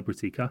of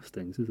celebrity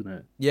castings, isn't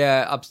it?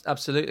 Yeah,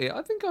 absolutely.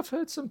 I think I've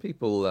heard some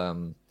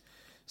people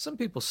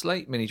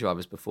slate Minnie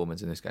Driver's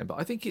performance in this game, but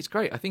I think it's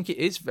great. I think it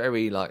is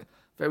very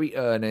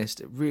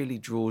earnest. It really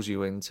draws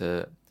you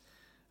into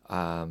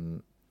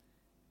to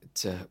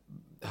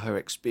her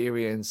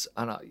experience,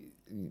 and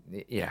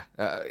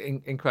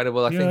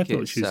incredible. I think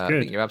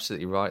you're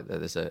absolutely right that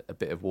there's a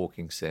bit of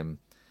walking sim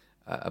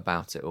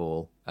about it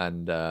all,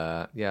 and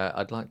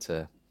I'd like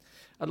to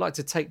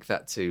take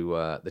that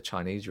to the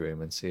Chinese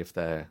room and see if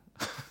they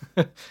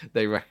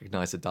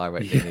recognise a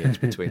direct lineage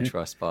between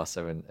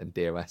Trespasser and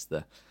Dear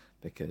Esther,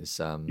 because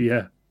certainly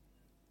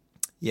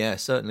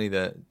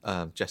the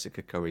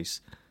Jessica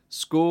Curry's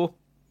score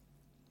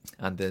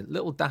and the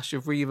little dash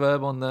of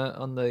reverb on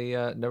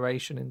the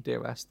narration in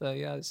Dear Esther,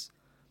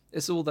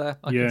 it's all there.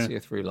 I can see a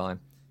through line.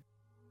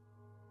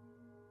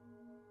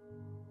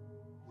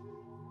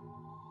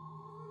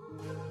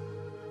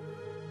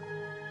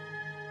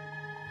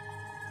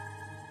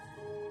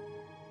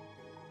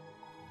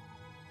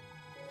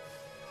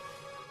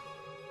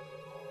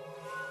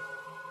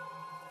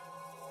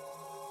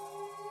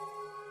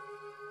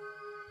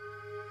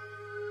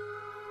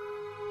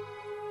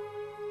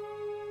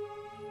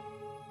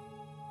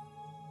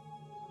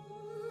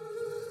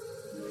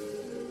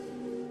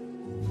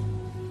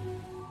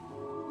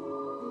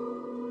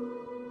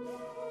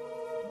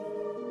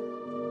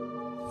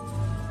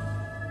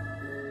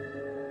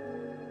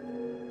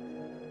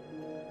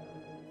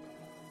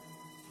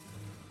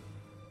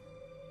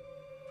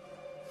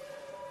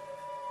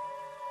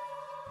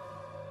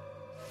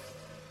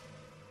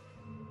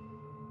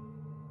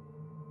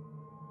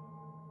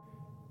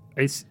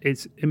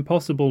 it's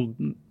impossible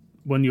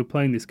when you're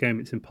playing this game.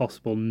 It's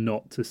impossible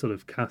not to sort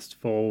of cast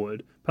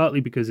forward, partly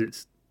because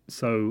it's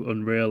so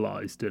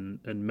unrealized and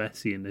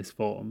messy in this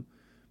form,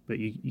 but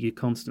you're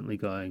constantly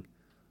going,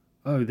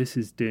 oh, this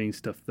is doing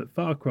stuff that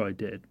Far Cry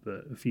did,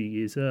 but a few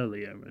years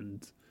earlier,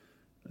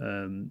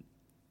 and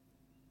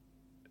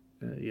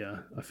yeah,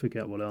 I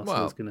forget what else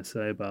I was going to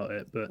say about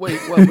it. But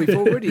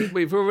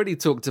we've already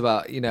talked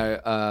about, you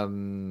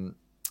know,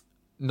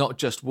 not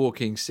just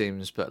walking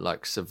sims, but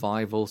like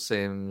survival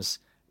sims.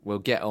 We'll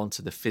get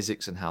onto the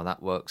physics and how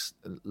that works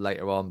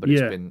later on, but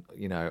it's been,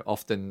 you know,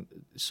 often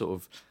sort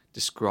of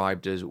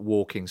described as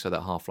walking so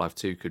that Half-Life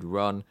 2 could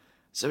run.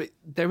 So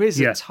there is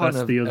a ton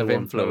of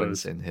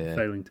influence in here.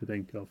 Failing to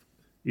think of.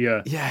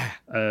 Yeah. Yeah.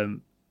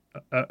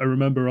 I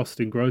remember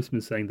Austin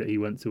Grossman saying that he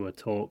went to a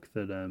talk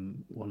that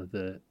one of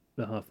the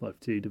Half-Life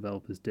 2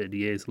 developers did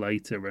years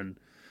later, and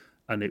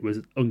it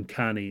was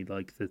uncanny,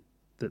 like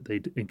that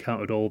they'd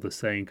encountered all the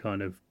same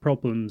kind of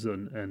problems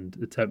and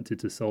attempted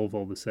to solve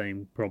all the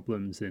same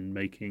problems in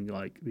making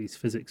like these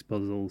physics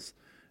puzzles,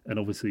 and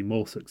obviously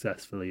more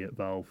successfully at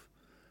Valve.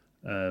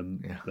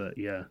 But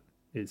yeah,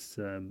 it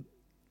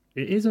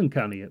is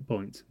uncanny at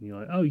points. And you're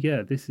like, oh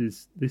yeah, this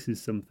is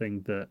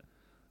something that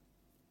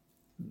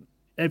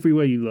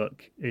everywhere you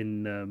look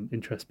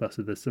in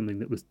Trespasser, there's something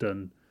that was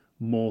done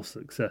more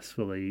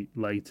successfully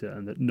later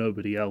and that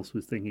nobody else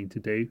was thinking to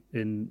do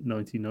in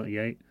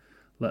 1998,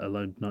 let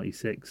alone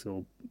 96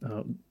 or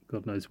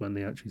God knows when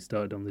they actually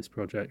started on this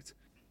project.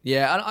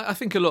 Yeah, and I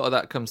think a lot of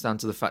that comes down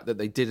to the fact that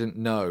they didn't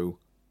know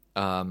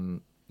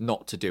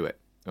not to do it.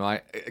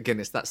 Right? Again,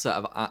 it's that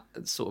sort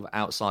of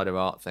outsider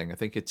art thing. I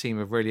think a team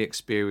of really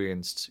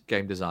experienced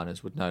game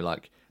designers would know,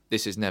 like,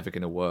 this is never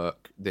going to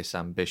work. This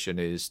ambition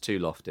is too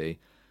lofty.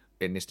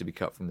 It needs to be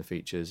cut from the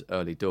features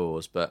early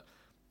doors. But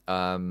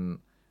I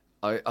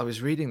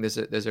was reading there's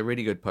a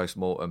really good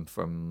post-mortem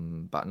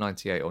from about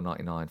 98 or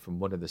 99 from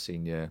one of the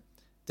senior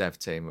dev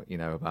team, you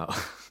know, about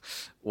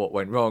what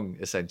went wrong,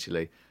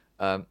 essentially.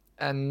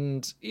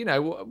 And, you know,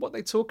 what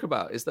they talk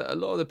about is that a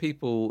lot of the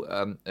people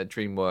at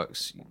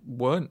DreamWorks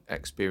weren't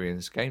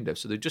experienced game devs,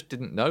 so they just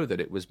didn't know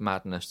that it was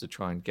madness to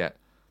try and get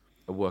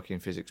a working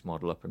physics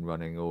model up and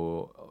running,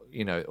 or,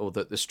 you know, or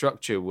that the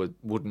structure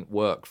wouldn't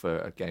work for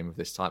a game of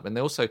this type. And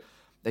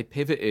they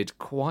pivoted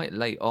quite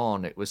late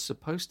on. It was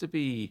supposed to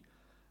be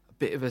a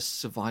bit of a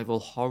survival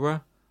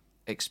horror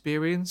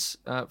experience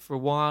for a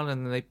while,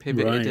 and then they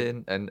pivoted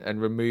in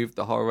and removed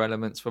the horror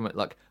elements from it,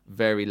 like,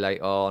 very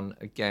late on.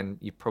 Again,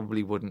 you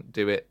probably wouldn't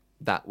do it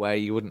that way.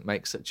 You wouldn't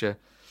make such a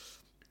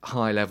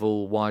high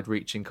level, wide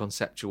reaching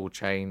conceptual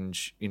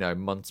change, you know,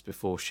 months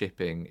before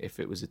shipping, if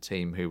it was a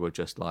team who were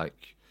just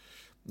like,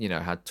 you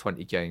know, had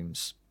 20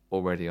 games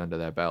already under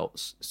their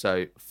belts.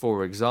 So,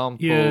 for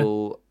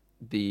example,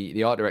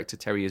 the art director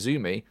Terry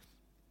Izumi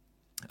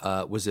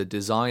was a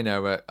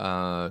designer at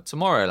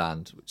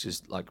Tomorrowland, which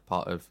is like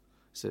part of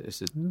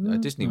it's a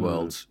Disney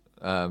World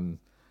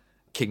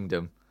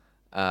kingdom,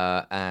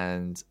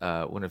 and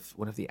one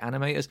of the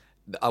animators.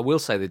 I will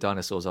say the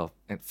dinosaurs are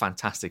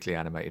fantastically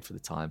animated for the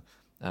time,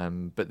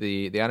 but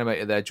the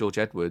animator there, George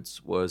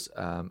Edwards, was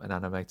an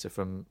animator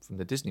from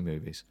the Disney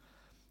movies.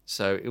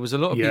 So it was a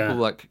lot of people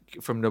like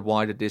from the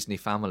wider Disney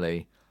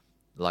family,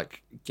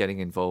 like getting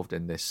involved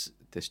in this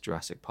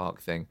Jurassic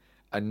Park thing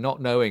and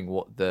not knowing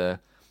what the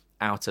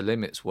outer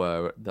limits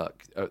were,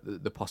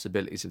 the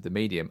possibilities of the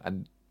medium.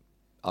 And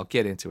I'll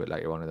get into it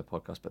later on in the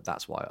podcast, but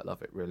that's why I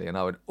love it, really. And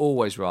I would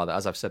always rather,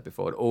 as I've said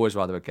before, I'd always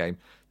rather a game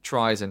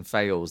tries and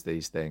fails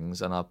these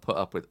things, and I'll put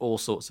up with all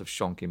sorts of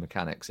shonky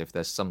mechanics if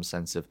there's some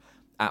sense of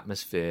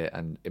atmosphere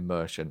and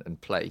immersion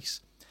and place.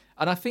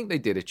 And I think they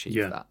did achieve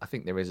that. I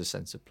think there is a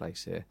sense of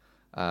place here.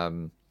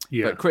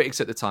 But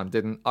critics at the time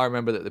didn't. I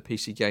remember that the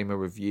PC Gamer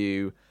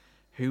review,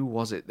 who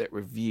was it that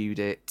reviewed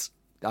it?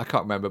 I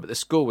can't remember, but the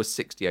score was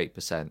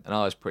 68%, and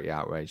I was pretty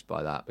outraged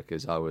by that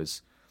because I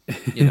was,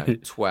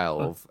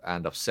 12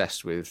 and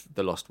obsessed with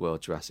the Lost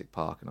World Jurassic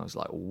Park, and I was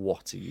like,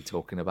 what are you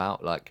talking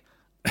about? Like,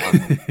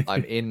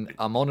 I'm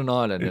on an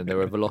island and there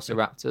are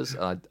velociraptors,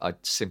 and I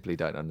simply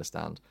don't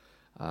understand.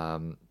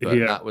 But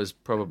that was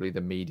probably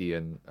the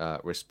median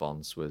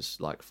response, was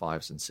like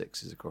 5s and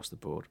 6s across the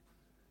board.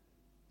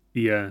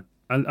 Yeah,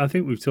 I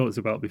think we've talked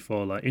about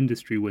before, like,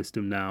 industry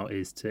wisdom now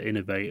is to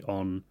innovate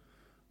on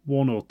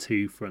one or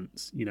two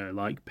fronts,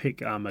 like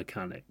pick a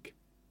mechanic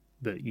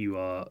that you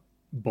are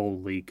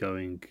boldly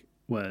going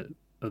where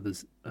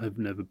others have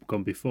never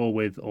gone before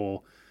with,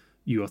 or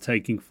you are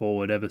taking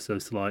forward ever so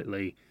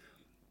slightly,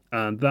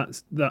 and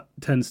that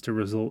tends to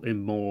result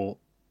in more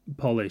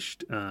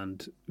polished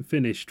and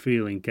finished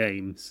feeling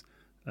games.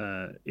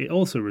 It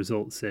also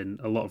results in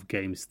a lot of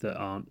games that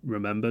aren't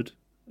remembered,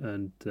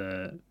 and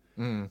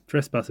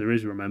Trespasser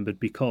is remembered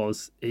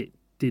because it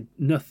did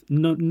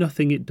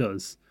nothing it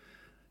does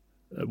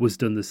was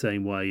done the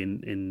same way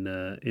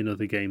in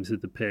other games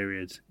of the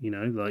period.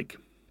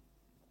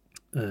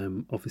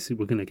 Obviously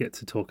we're going to get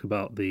to talk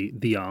about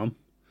the arm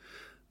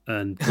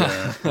and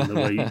the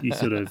way you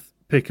sort of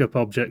pick up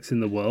objects in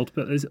the world,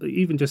 but there's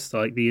even just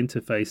like the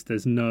interface.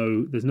 There's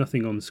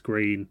nothing on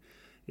screen.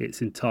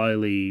 it's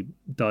entirely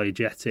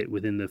diegetic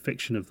within the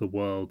fiction of the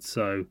world.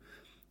 So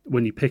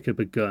when you pick up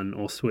a gun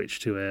or switch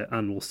to it,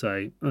 Anne will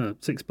say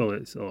 6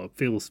 bullets or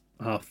feels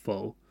half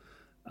full,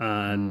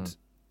 and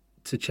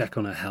to check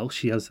on her health,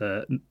 she has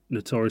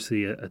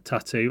notoriously a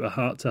tattoo, a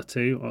heart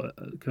tattoo,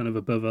 kind of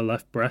above her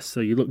left breast. So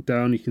you look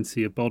down, you can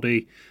see a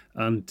body,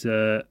 and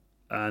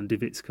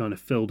if it's kind of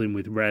filled in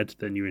with red,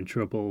 then you're in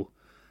trouble.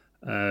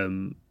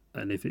 And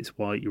if it's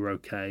white, you're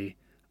okay.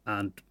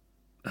 And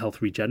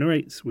health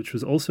regenerates, which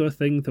was also a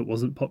thing that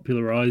wasn't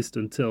popularized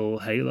until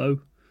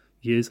Halo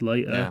years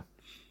later.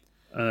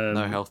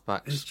 No health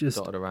packs it's just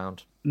dotted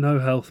around. No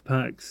health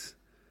packs.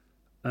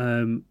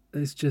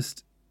 It's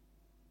just,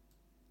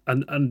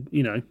 and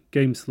you know,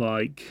 games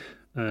like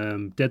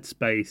Dead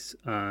Space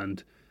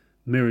and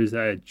Mirror's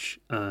Edge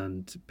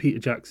and Peter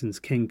Jackson's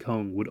King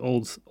Kong would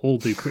all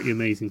do pretty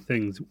amazing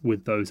things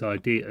with those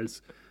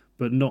ideas,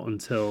 but not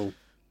until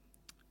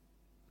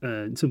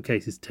in some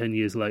cases 10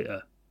 years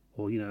later,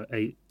 or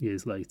 8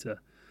 years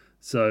later.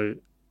 So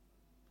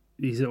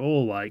these are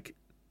all, like,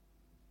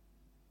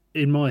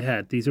 in my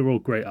head, these are all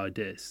great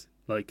ideas.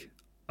 Like,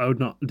 I would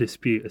not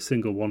dispute a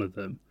single one of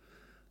them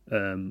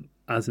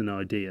as an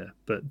idea,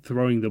 but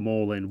throwing them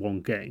all in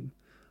one game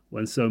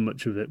when so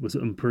much of it was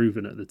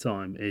unproven at the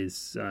time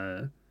is,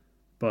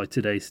 by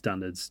today's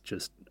standards,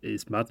 just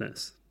is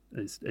madness.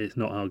 It's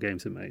not how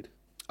games are made.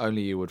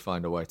 Only you would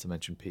find a way to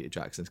mention Peter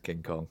Jackson's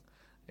King Kong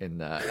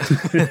in,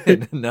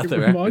 in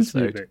another it reminds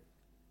episode. Me of it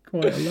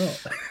quite a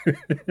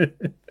lot.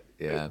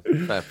 Yeah,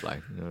 fair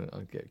play.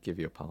 I'll give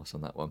you a pass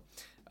on that one.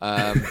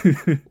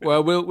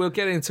 Well, we'll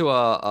get into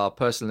our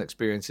personal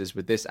experiences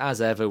with this.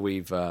 As ever,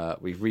 we've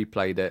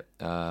replayed it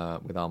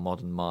with our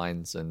modern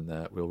minds, and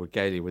we'll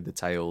regale you with the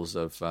tales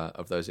of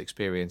those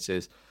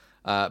experiences.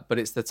 But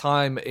it's the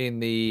time in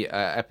the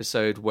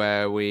episode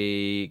where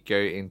we go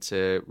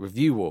into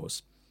review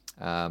wars.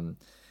 I'm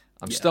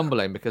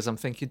stumbling because I'm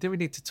thinking, do we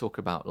need to talk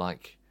about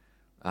like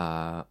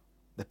the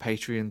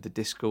Patreon, the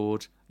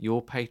Discord,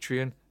 your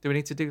Patreon? Do we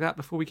need to do that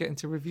before we get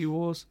into review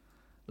wars?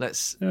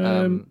 Let's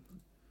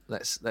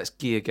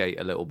geargate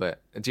a little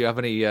bit. Do you have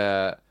any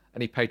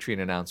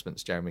Patreon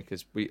announcements, Jeremy?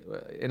 Because we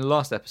in the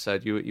last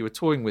episode you were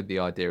toying with the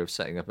idea of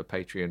setting up a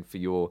Patreon for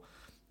your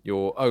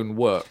own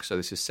work. So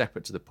this is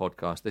separate to the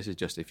podcast. This is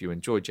just if you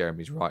enjoy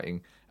Jeremy's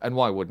writing, and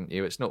why wouldn't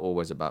you? It's not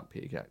always about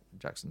Peter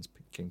Jackson's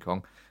King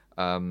Kong.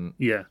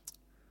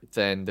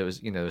 Then there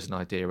was an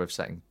idea of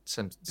setting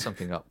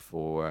something up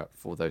for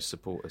those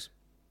supporters.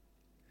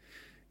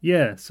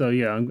 Yeah, so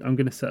I'm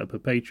going to set up a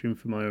Patreon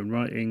for my own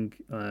writing.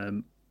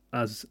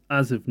 As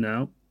of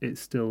now, it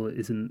still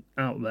isn't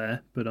out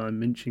there, but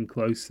I'm inching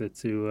closer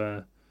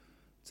to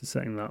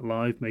setting that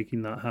live,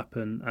 making that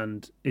happen.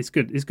 And it's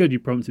good. It's good you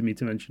prompted me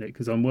to mention it,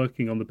 because I'm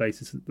working on the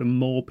basis that the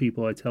more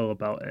people I tell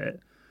about it,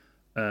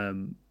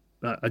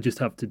 I just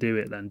have to do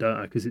it then, don't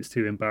I? Because it's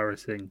too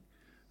embarrassing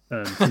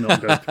to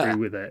not go through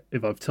with it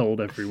if I've told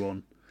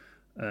everyone.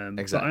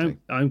 Exactly.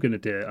 But I'm going to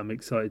do it. I'm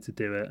excited to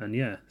do it. And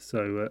yeah,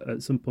 so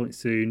at some point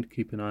soon,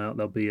 keep an eye out.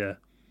 There'll be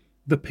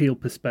the Peel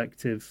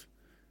Perspective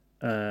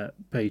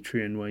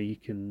Patreon where you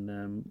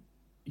can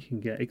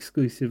get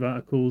exclusive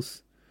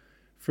articles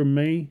from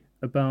me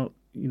about,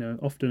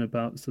 often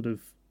about sort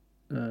of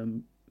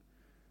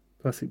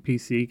classic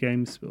PC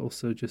games, but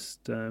also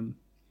just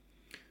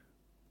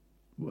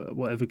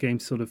whatever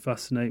games sort of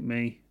fascinate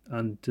me.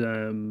 And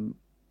I'm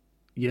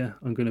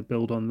going to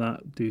build on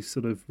that, do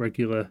sort of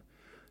regular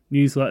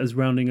newsletters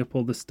rounding up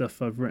all the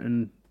stuff I've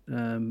written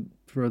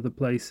for other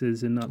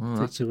places in that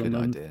particular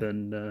month. Idea.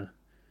 And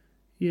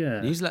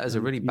newsletters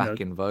are really back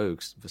in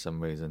vogue for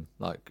some reason.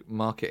 Like,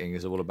 marketing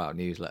is all about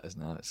newsletters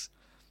now.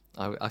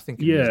 I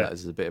think newsletters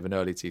is a bit of an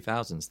early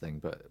 2000s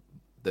thing, but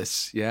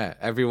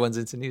everyone's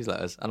into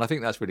newsletters, and I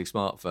think that's really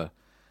smart for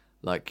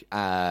like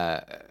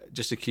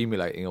just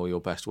accumulating all your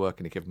best work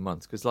in a given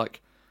month. Because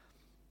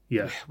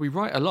we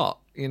write a lot,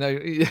 in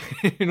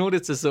order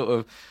to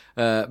sort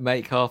of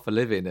make half a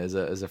living as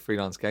a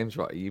freelance games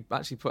writer. You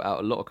actually put out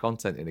a lot of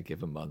content in a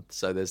given month,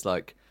 so there's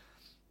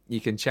you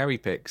can cherry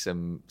pick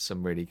some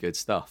really good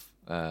stuff.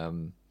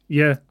 In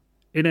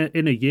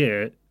a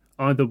year,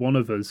 either one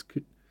of us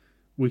could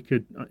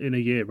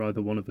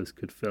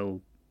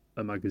fill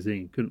a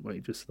magazine, couldn't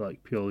we? Just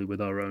like purely with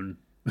our own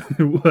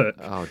work.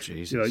 Oh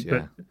Jesus,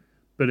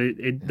 But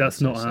that's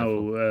not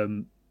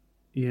how.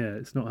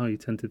 It's not how you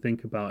tend to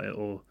think about it,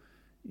 or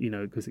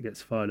because it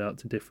gets fired out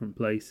to different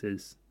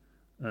places.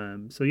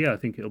 I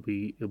think it'll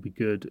be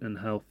good and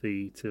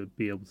healthy to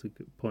be able to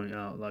point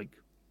out like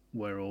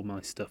where all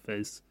my stuff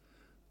is,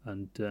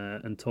 and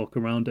talk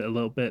around it a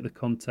little bit, the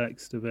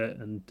context of it,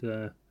 and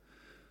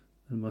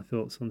my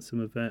thoughts on some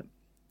of it.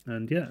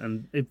 And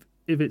if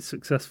it's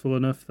successful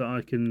enough that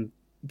I can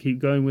keep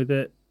going with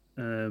it,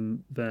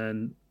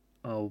 then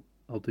I'll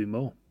do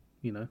more.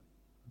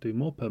 Do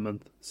more per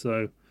month.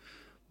 So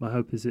my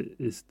hope is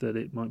that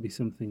it might be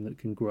something that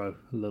can grow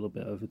a little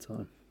bit over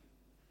time.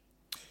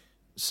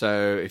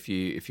 So if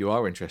you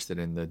are interested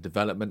in the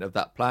development of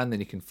that plan, then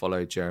you can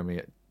follow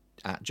Jeremy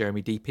at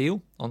Jeremy D.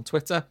 Peel on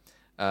Twitter.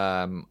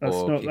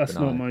 That's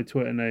not my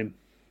Twitter name.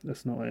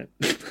 That's not it.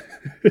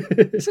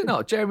 Is it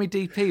not? Jeremy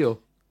D.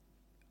 Peel.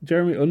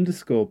 Jeremy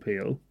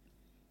 _Peel.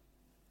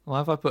 Why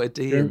have I put a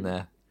D in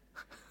there?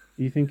 Are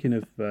you thinking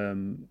of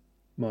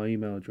my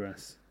email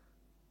address?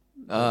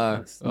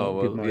 Let's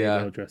not give my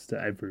email address to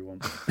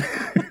everyone.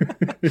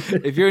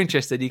 If you're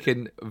interested, you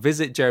can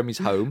visit Jeremy's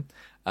home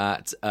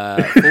at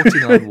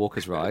 49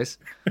 Walker's Rise.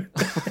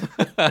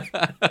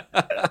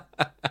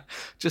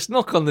 Just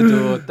knock on the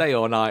door day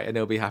or night and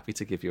he'll be happy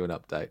to give you an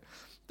update.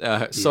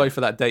 Sorry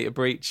for that data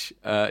breach.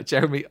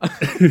 Jeremy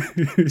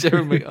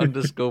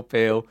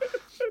 _Peel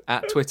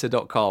at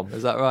twitter.com.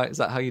 Is that right? Is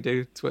that how you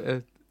do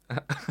Twitter?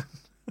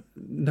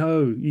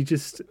 No, you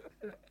just...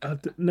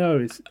 No,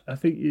 it's. I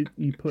think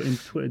you put in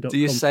twitter.com. Do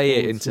you say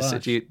it into...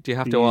 Do you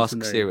have to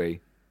ask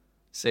Siri?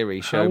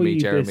 Siri, show me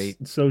Jeremy...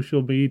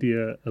 social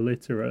media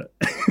illiterate.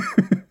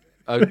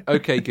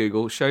 Okay,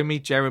 Google, show me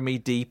Jeremy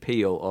D.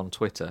 Peel on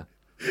Twitter.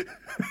 See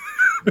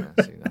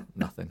that?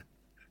 Nothing.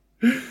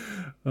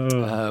 I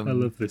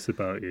love this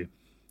about you.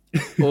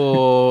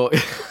 Or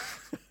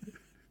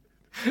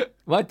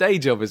my day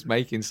job is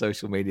making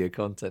social media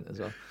content as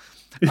well.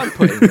 I'm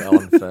putting it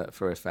on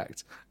for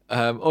effect.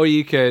 Or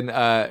you can,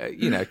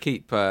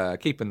 keep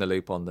in the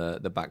loop on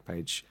the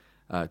Backpage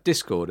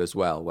Discord as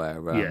well,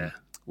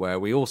 where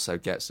we also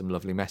get some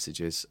lovely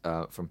messages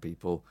from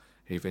people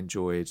who've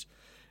enjoyed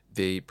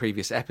the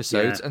previous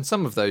episodes, and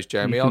some of those,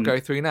 Jeremy, I'll go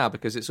through now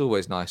because it's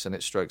always nice and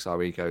it strokes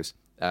our egos.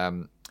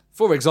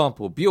 For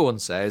example, Bjorn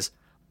says,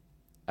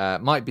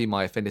 might be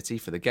my affinity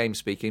for the game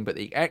speaking, but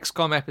the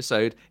XCOM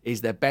episode is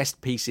the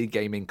best PC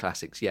gaming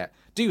classics yet.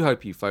 Do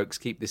hope you folks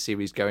keep this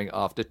series going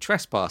after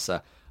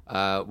Trespasser.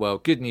 Well,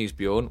 good news,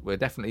 Bjorn. We're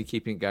definitely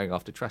keeping it going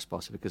after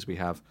Trespasser because we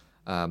have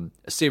a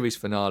series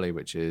finale,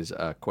 which is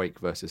Quake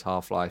versus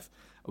Half-Life.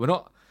 We're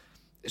not...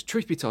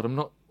 Truth be told, I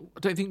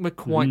don't think we're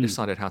quite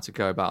decided how to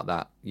go about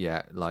that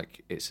yet.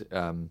 Like, it's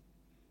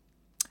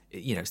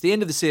it's the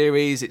end of the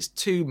series. It's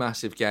 2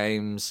 massive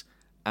games,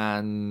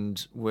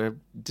 and we're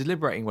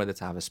deliberating whether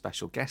to have a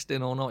special guest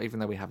in or not, even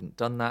though we haven't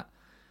done that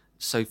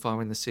so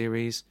far in the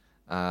series.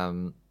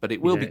 But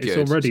it will be good.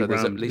 It's already so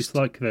rammed.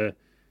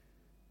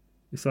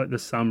 It's like the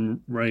Sam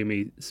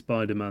Raimi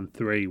Spider-Man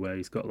 3 where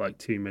he's got like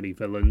too many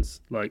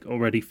villains, like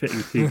already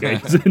fitting 2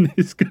 games and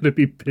it's going to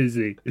be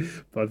busy.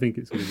 But I think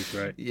it's going to be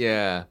great.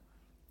 Yeah.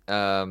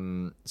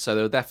 So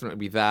there'll definitely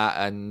be that.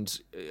 And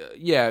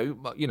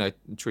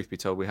truth be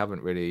told, we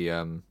haven't really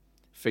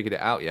figured it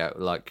out yet.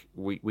 Like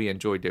we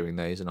enjoy doing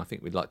these and I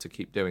think we'd like to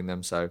keep doing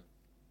them. So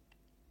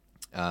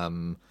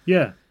we'll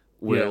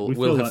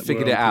have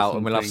figured it out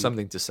and we'll have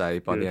something to say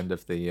by the end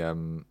of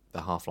the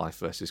Half-Life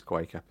versus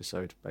Quake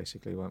episode,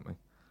 basically, won't we?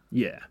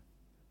 Yeah,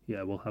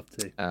 we'll have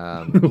to.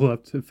 We'll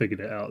have to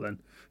figure it out then.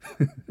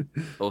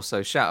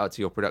 Also, shout out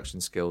to your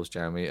production skills,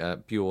 Jeremy.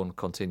 Bjorn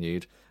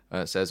continued.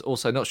 Says,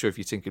 also, not sure if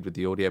you tinkered with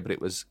the audio, but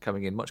it was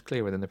coming in much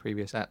clearer than the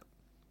previous app.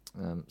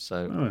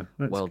 So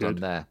well done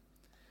there.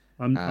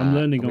 I'm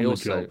learning on the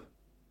job.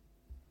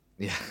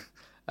 Yeah.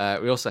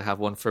 We also have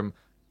one from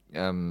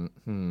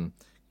Soig,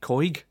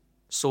 Coyg,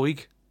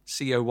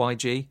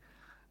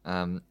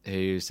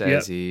 who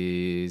says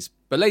he's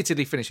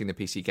belatedly finishing the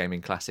PC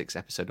Gaming Classics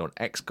episode on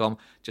XCOM.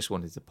 Just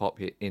wanted to pop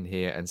in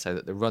here and say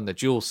that the Run the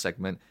Jewels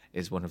segment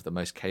is one of the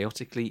most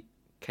chaotic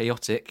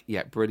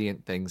yet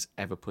brilliant things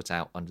ever put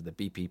out under the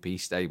BPP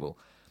stable.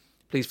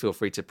 Please feel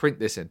free to print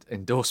this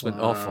endorsement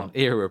off on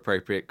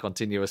era-appropriate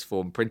continuous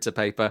form printer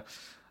paper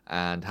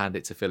and hand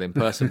it to Phil in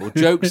person. Well,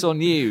 joke's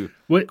on you.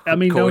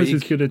 Now's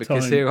as good a time.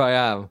 Because here I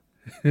am.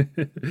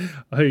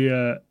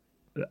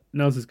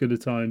 Now's as good a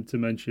time to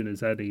mention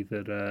as any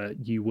that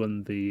you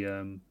won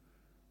the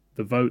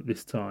vote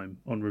this time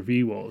on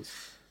Review Wars,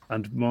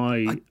 and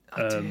my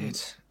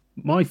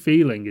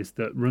feeling is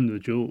that Run the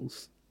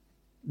Jewels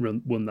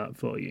won that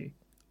for you.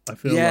 I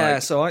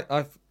feel so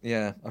I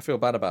feel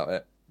bad about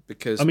it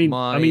because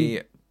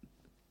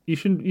you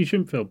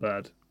shouldn't feel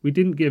bad. We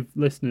didn't give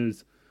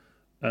listeners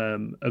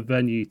a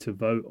venue to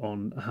vote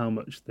on how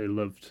much they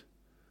loved.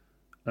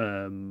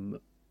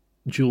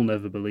 You'll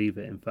Never Believe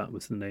It, in fact,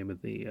 was the name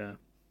of the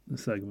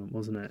segment,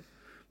 wasn't it?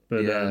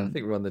 But I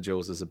think Run the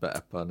Jewels is a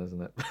better pun,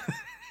 isn't it?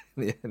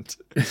 In the end.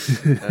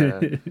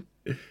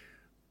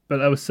 But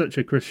there was such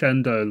a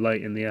crescendo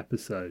late in the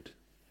episode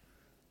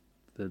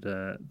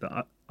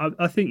that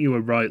I think you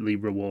were rightly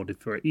rewarded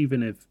for it,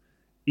 even if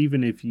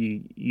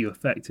you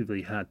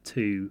effectively had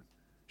 2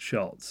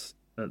 shots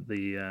at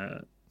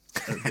the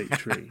at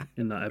victory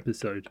in that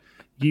episode.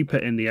 You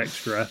put in the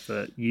extra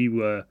effort.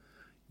 You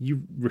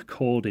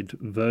recorded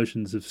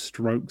versions of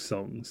Stroke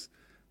songs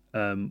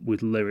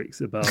with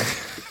lyrics about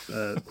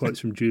quotes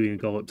from Julian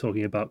Gollop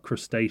talking about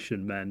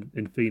crustacean men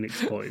in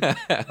Phoenix Point.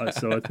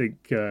 So I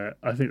think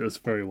that's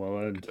very well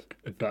earned.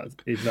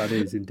 If that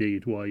is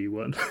indeed why you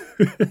won.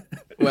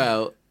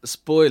 Well,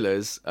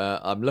 spoilers.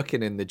 I'm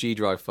looking in the G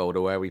Drive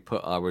folder where we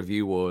put our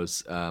Review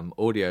Wars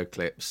audio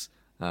clips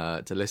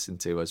to listen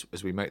to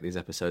as we make these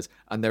episodes,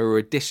 and there are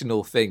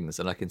additional things,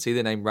 and I can see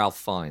the name Ralph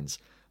Fiennes.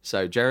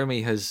 So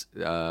Jeremy has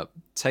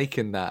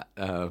taken that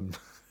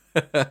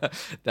that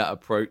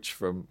approach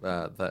from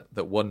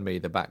that won me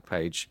the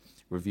Backpage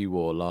Review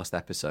War last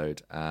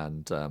episode,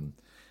 and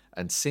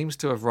seems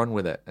to have run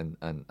with it,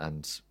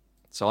 and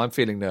so I'm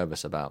feeling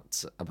nervous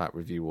about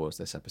Review Wars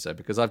this episode,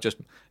 because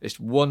it's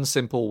one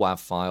simple WAV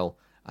file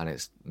and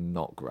it's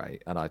not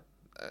great. And I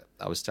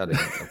was telling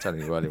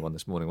you earlier on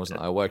this morning,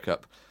 wasn't I? I woke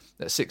up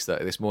at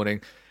 6:30 this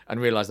morning and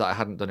realised that I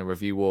hadn't done a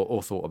Review War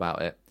or thought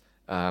about it,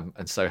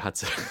 and so had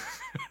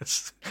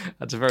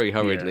to very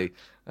hurriedly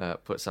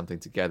put something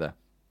together.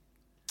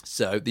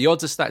 So the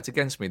odds are stacked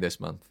against me this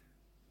month.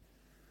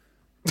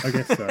 I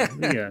guess so.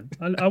 Yeah,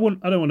 I don't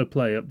want to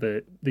play up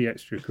the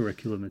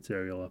extracurricular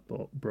material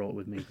I brought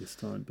with me this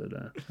time, but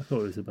I thought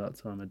it was about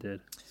time I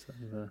did. So,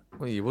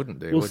 well, you wouldn't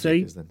do. We'll would see.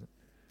 You? 'Cause then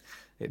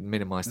it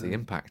minimised the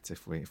impact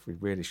if we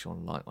really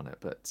shone light on it.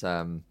 But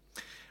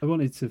I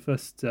wanted to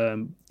first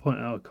point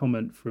out a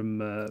comment from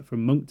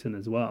Moncton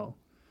as well,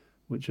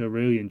 which I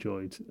really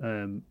enjoyed.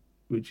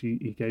 Which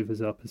he gave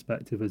us our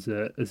perspective as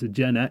a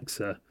Gen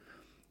Xer.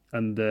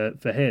 And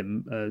for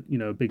him,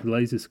 a big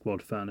Laser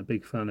Squad fan, a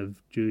big fan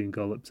of Julian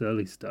Gollop's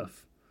early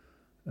stuff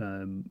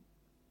in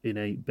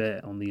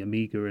 8-bit on the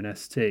Amiga and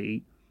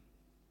ST,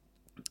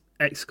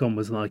 XCOM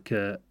was like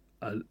a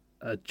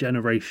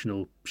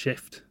generational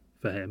shift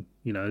for him.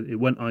 It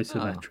went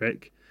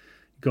isometric,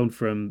 gone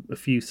from a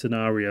few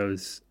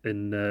scenarios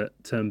in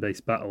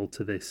turn-based battle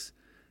to this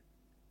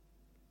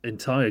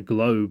entire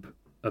globe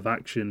of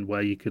action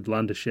where you could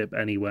land a ship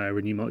anywhere,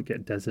 and you might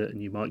get desert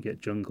and you might get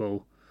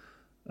jungle,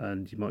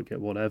 and you might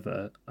get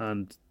whatever,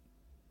 and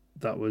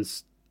that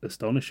was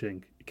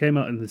astonishing. It came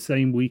out in the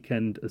same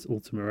weekend as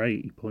Ultima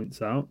 8, he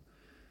points out,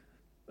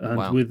 and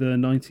wow. with a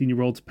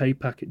 19-year-old's pay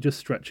packet just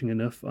stretching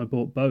enough, I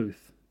bought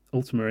both.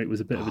 Ultima 8 was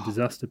a bit of a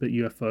disaster, but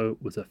UFO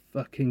was a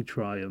fucking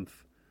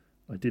triumph.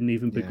 I didn't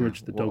even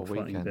begrudge the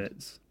dogfighting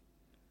bits.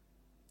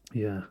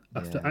 Yeah,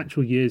 after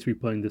actual years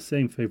replaying the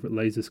same favourite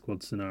Laser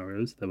Squad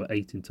scenarios, there were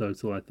 8 in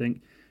total, I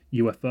think,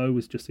 UFO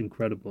was just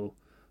incredible.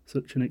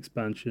 Such an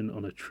expansion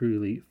on a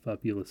truly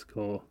fabulous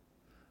core.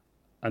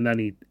 And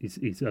then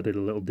he's added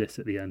a little diss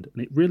at the end.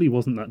 And it really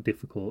wasn't that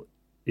difficult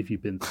if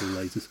you've been through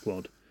Laser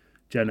Squad.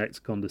 Gen X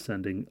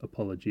condescending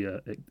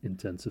apologia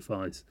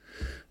intensifies.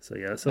 So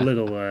yeah, it's a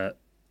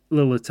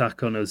little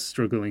attack on us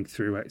struggling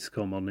through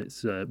XCOM on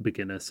its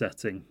beginner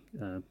setting.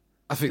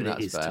 I think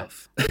that's fair.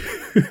 Tough.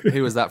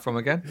 Who was that from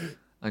again?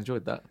 I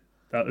enjoyed that.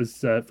 That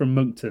was from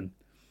Moncton.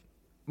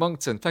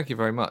 Moncton, thank you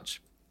very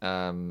much.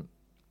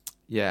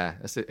 Yeah,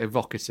 it's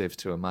evocative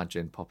to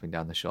imagine popping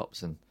down the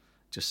shops and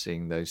just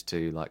seeing those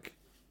two like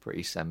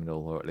pretty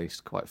seminal, or at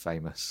least quite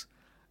famous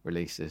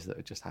releases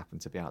that just happen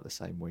to be out the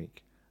same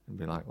week, and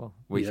be like, well,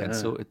 weekend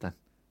sorted then.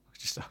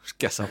 I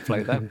guess I'll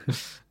play them.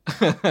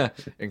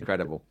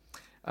 Incredible.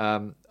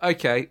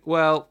 Okay,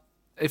 well,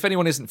 if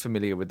anyone isn't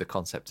familiar with the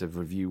concept of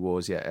Review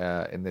Wars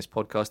yet in this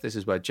podcast, this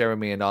is where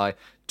Jeremy and I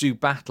do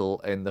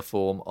battle in the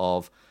form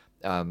of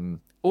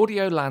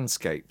audio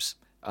landscapes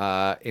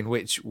in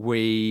which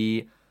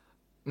we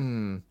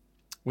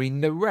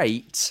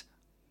narrate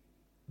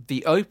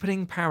the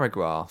opening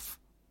paragraph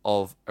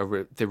of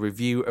the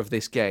review of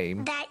this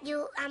game that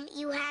you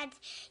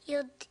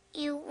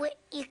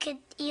could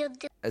do.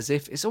 As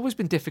if it's always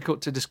been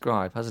difficult to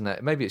describe, hasn't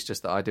it? Maybe it's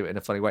just that I do it in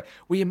a funny way.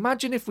 We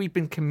imagine if we'd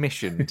been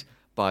commissioned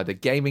by the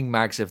gaming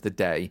mags of the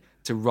day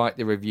to write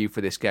the review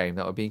for this game,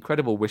 that would be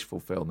incredible wish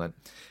fulfillment.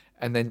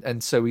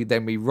 And so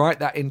we write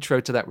that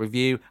intro to that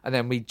review, and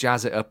then we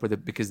jazz it up with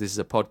it, because this is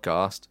a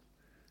podcast,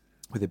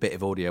 with a bit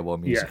of audio or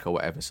music or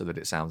whatever, so that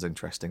it sounds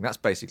interesting. That's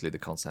basically the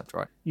concept,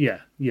 right? Yeah.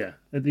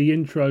 At the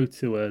intro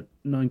to a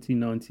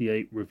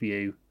 1998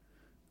 review,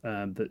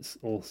 that's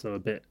also a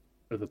bit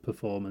of a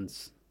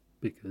performance,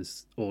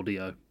 because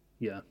audio.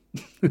 Yeah.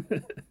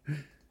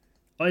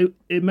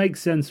 It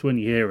makes sense when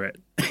you hear it.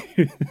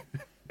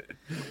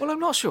 Well, I'm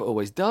not sure it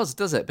always does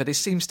it? But it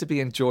seems to be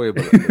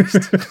enjoyable at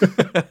least.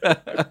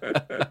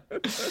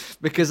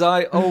 Because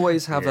I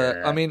always have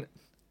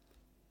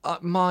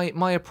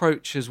my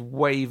approach has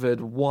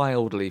wavered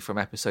wildly from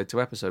episode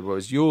to episode,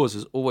 whereas yours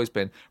has always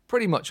been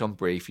pretty much on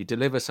brief. You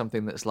deliver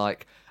something that's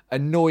like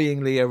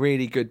annoyingly a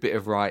really good bit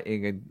of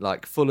writing and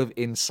like full of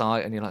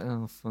insight, and you're like,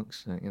 oh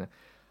fuck's sake,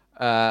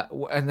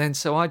 and then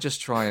so I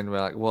just try and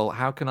like, well,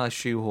 how can I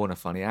shoehorn a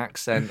funny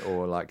accent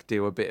or like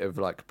do a bit of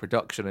like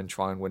production and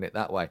try and win it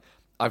that way?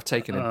 I've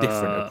taken a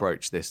different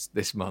approach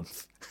this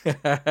month.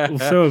 Well,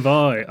 so have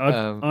I.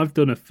 I've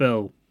done a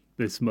fill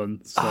this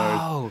month. So.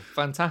 Oh,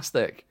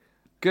 fantastic!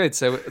 Good.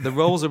 So the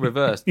roles are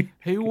reversed.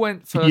 Who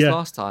went first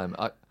last time?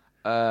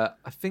 I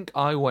think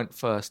I went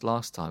first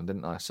last time,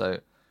 didn't I? So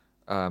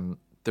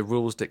the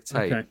rules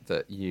dictate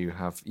that you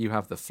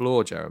have the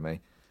floor,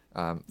 Jeremy,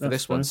 for That's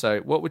this one. fine.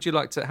 So how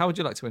would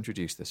you like to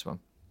introduce this one?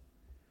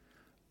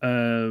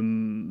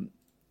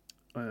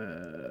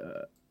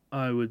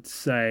 I would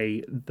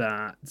say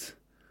that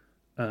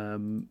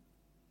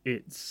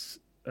it's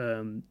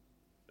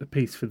a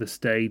piece for the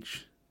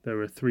stage. There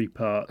are 3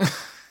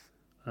 parts,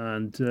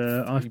 and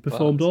I've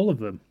performed parts. all of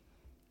them.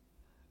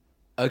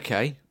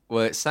 Okay.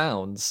 Well, it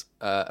sounds,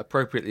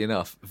 appropriately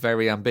enough,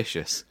 very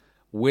ambitious.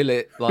 Will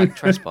it, like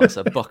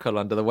Trespasser, buckle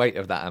under the weight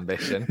of that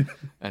ambition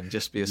and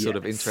just be a sort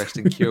of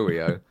interesting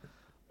curio?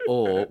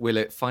 or will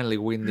it finally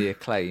win the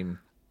acclaim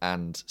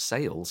and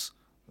sales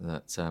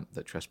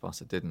that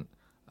Trespasser didn't?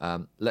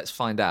 Let's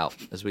find out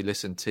as we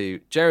listen to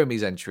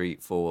Jeremy's entry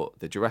for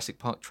the Jurassic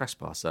Park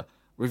Trespasser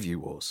Review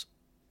Wars.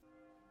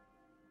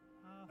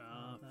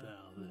 Our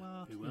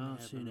Father, who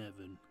art in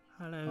heaven,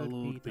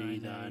 hallowed be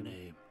thy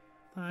name.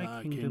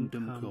 Thy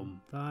kingdom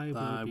come,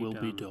 thy will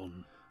be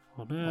done,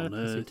 on earth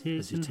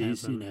as it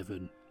is in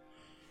heaven.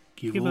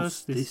 Give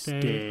us this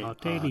day our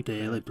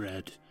daily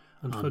bread,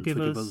 and forgive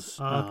us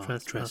our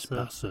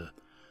trespasser,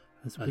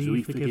 as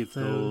we forgive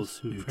those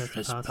who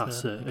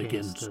trespass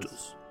against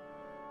us.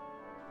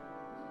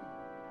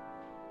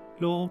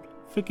 Lord,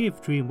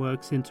 forgive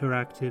DreamWorks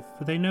Interactive,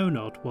 for they know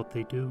not what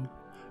they do.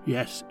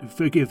 Yes,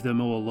 forgive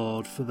them, O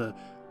Lord, for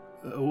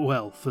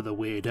the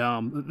weird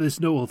arm. There's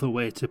no other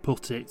way to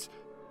put it.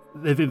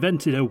 They've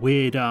invented a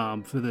weird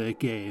arm for their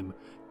game,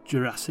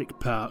 Jurassic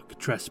Park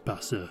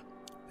Trespasser.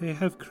 They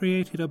have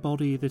created a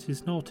body that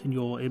is not in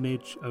your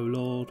image, O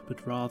Lord,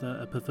 but rather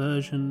a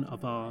perversion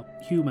of our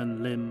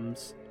human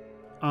limbs.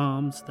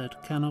 Arms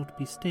that cannot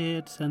be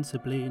steered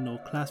sensibly nor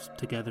clasped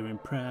together in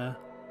prayer.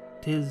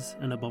 'Tis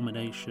an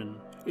abomination.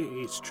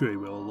 It's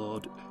true, O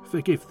Lord.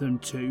 Forgive them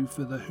too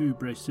for the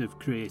hubris of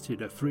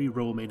creating a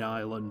free-roaming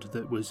island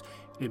that was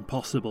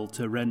impossible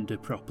to render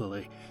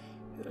properly.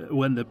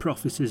 When the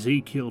prophet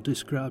Ezekiel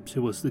described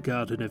to us the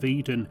Garden of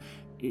Eden,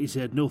 he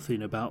said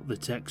nothing about the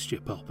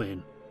texture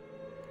popping.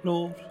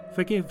 Lord,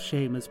 forgive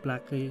Seamus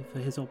Blackley for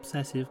his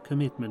obsessive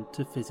commitment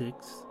to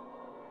physics.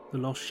 The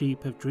lost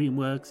sheep of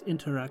DreamWorks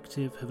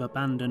Interactive have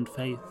abandoned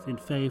faith in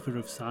favour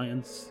of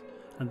science,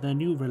 and their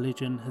new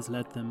religion has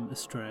led them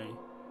astray.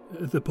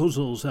 The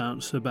puzzles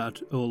aren't so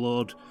bad, O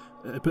Lord,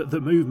 but the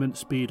movement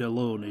speed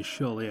alone is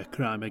surely a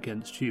crime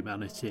against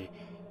humanity.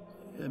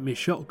 My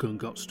shotgun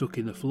got stuck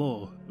in the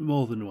floor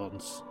more than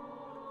once.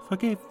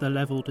 Forgive the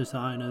level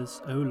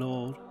designers, O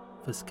Lord,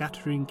 for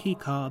scattering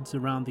keycards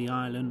around the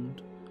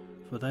island,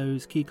 for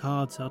those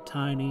keycards are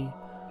tiny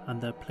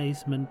and their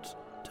placement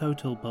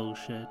total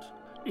bullshit.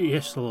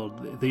 Yes,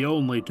 Lord, the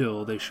only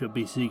door they should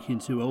be seeking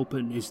to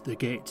open is the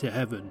gate to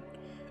heaven.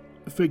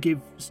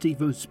 Forgive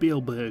Steven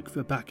Spielberg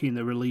for backing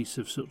the release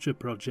of such a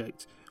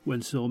project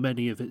when so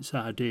many of its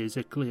ideas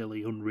are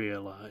clearly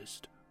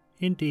unrealised.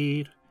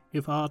 Indeed,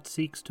 if art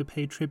seeks to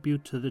pay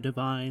tribute to the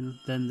divine,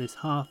 then this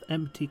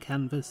half-empty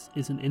canvas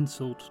is an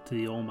insult to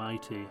the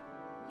Almighty.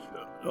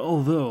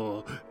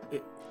 Although,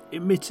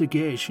 in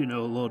mitigation,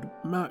 O Lord,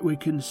 might we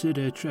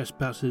consider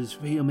Trespasser's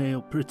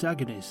female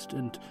protagonist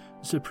and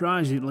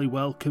surprisingly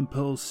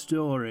well-composed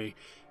story?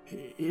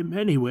 In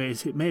many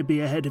ways it may be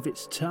ahead of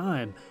its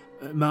time,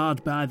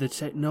 marred by the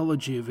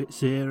technology of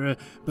its era,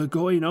 but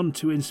going on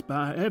to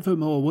inspire ever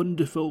more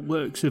wonderful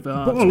works of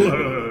art.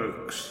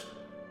 Bollocks!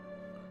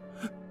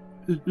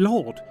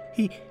 Lord,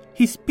 he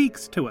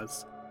speaks to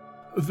us.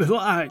 The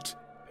light,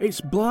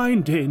 it's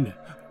blinding.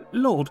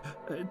 Lord,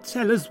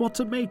 tell us what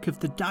to make of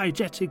the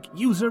diegetic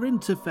user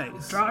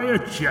interface.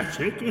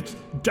 Diegetic? It's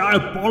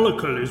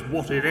diabolical is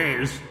what it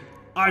is.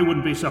 I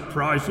wouldn't be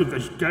surprised if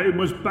this game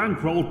was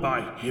bankrolled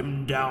by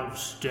him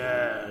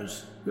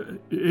downstairs.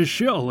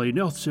 Surely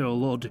not, O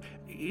Lord.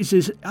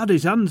 He's had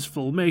his hands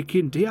full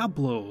making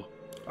Diablo.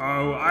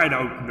 Oh, I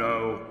don't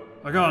know.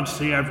 I can't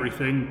see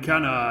everything,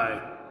 can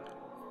I?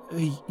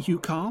 You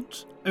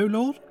can't, O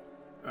Lord?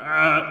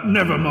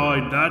 Never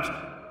mind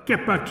that.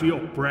 Get back to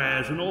your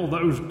prayers and all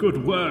those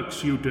good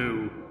works you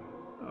do.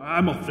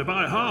 I'm off to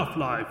buy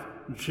Half-Life.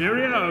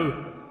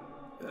 Cheerio.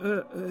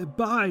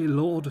 Bye,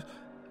 Lord.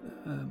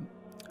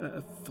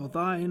 For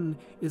thine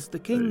is the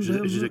kingdom,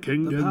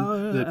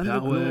 the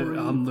power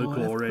and the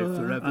glory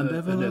forever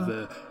and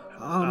ever.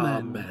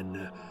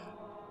 Amen.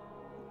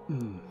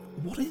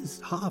 What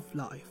is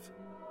Half-Life?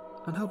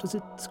 And how does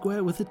it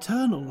square with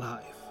eternal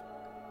life?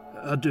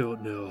 I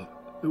don't know.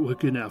 We're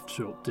going to have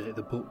to update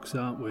the books,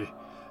 aren't we?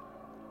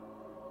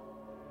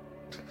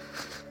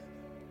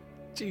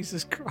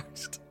 Jesus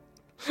Christ.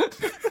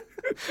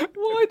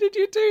 Why did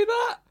you do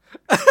that?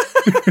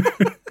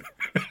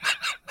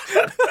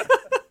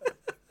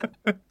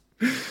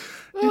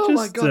 Oh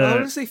my god! I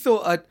honestly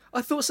thought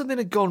I thought something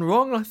had gone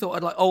wrong. I thought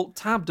I'd like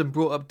alt-tabbed and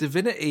brought up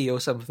Divinity or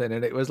something,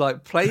 and it was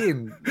like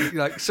playing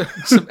like some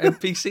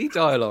NPC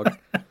dialogue.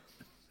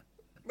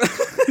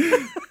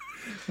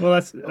 Well,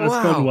 that's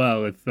gone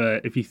well.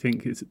 If you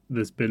think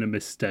there's been a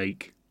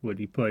mistake when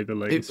you play the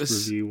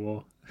latest review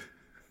war.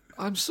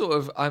 I'm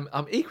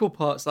equal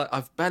parts like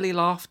I've belly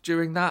laughed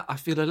during that. I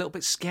feel a little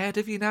bit scared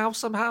of you now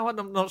somehow, and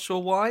I'm not sure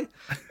why.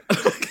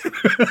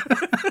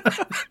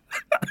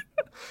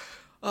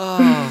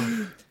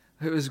 Oh,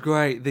 it was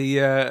great.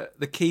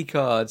 The key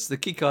cards,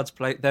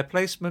 their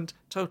placement,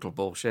 total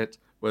bullshit,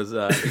 was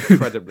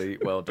incredibly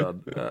well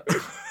done.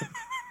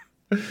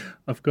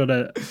 I've got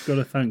to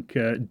thank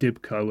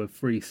Dibco of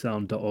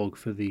freesound.org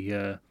for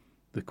the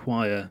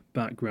choir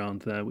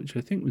background there, which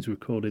I think was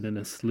recorded in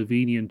a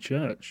Slovenian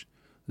church,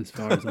 as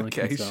far as I can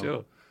tell. Okay,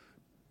 sure.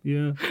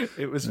 Yeah,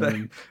 it was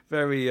very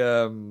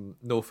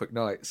Norfolk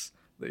Knights.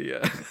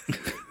 The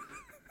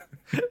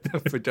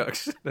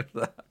production of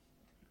that.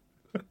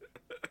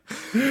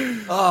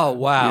 Oh,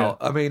 wow.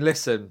 Yeah. I mean,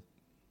 listen,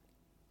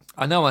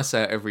 I know I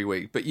say it every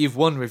week, but you've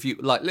won review.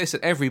 Like, listen,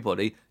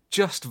 everybody,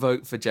 just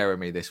vote for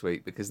Jeremy this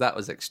week because that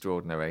was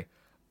extraordinary.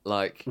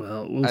 Like,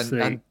 Well, we'll see.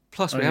 And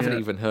plus, we haven't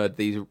even heard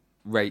these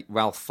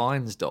Ralph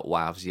Fiennes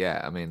 .wavs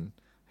yet. I mean,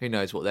 who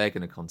knows what they're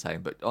going to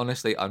contain? But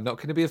honestly, I'm not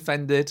going to be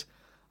offended.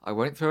 I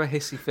won't throw a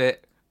hissy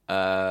fit.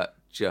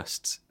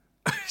 Just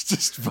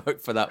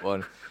vote for that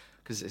one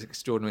because it's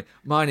extraordinary.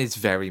 Mine is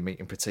very meat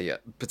and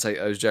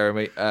potatoes,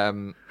 Jeremy.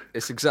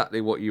 It's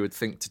exactly what you would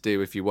think to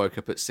do if you woke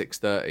up at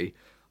 6:30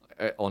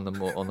 on the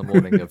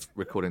morning of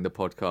recording the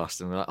podcast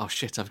and were like, oh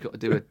shit, I've got to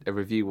do a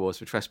review wars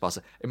for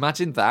Trespasser.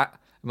 Imagine that.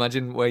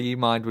 Imagine where your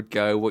mind would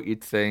go, what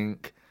you'd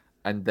think,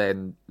 and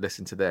then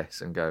listen to this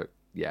and go,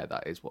 yeah,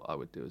 that is what I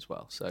would do as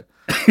well. So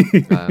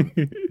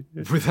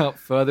without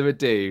further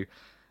ado,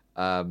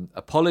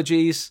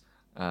 apologies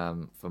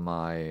for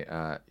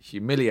my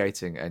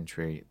humiliating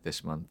entry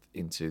this month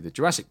into the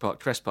Jurassic Park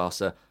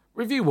Trespasser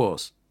Review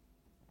Wars.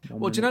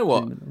 Well, do you know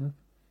what?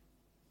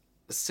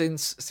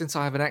 Since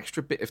I have an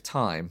extra bit of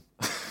time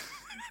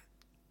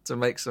to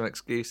make some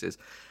excuses,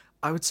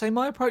 I would say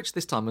my approach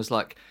this time was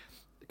like,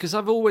 because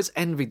I've always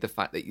envied the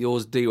fact that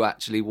yours do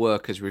actually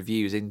work as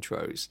reviews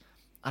intros.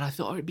 And I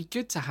thought, it'd be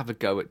good to have a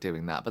go at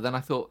doing that. But then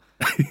I thought,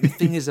 the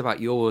thing is about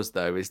yours,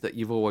 though, is that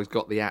you've always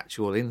got the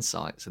actual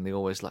insights. And they're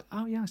always like,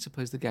 oh, yeah, I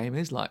suppose the game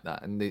is like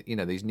that. And,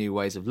 these new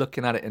ways of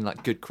looking at it and,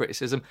 like, good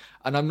criticism.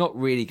 And I'm not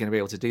really going to be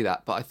able to do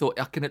that. But I thought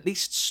I can at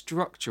least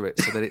structure it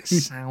so that it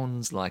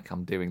sounds like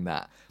I'm doing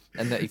that.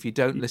 And that if you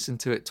don't listen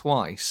to it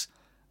twice,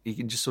 you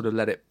can just sort of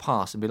let it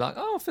pass and be like,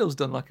 oh, Phil's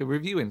done, like, a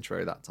review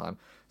intro that time.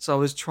 So I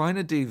was trying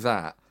to do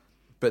that.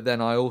 But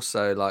then I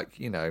also, like,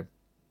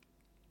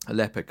 a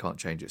leopard can't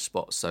change its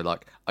spots, so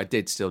like I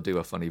did still do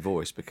a funny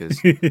voice because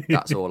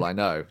that's all I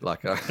know.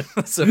 Like,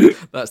 so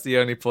that's the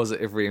only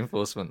positive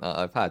reinforcement that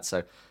I've had.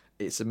 So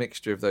it's a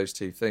mixture of those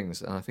two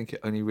things, and I think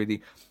it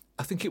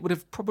would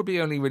have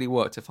probably only really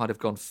worked if I'd have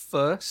gone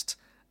first,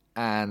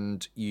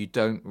 and you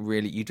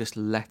just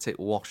let it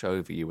wash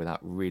over you without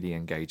really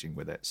engaging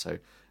with it. So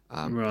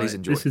please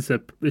enjoy.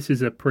 This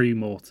is a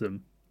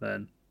pre-mortem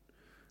then.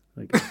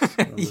 I guess,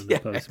 rather than yeah,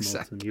 post-mortem.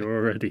 exactly. You're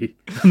already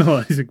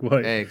analysing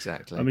quite.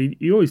 Exactly. I mean,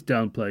 you always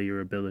downplay your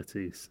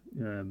abilities.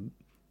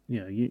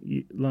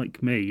 You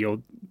like me.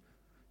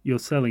 You're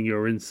selling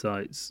your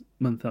insights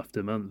month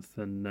after month,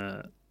 and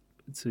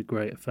it's a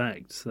great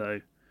effect.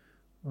 So,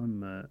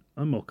 I'm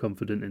more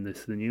confident in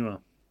this than you are.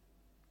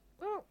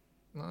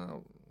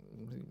 Well,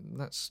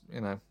 let's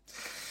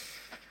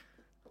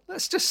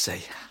just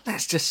see.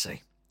 Let's just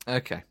see.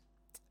 Okay.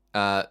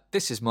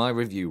 This is my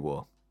review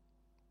war.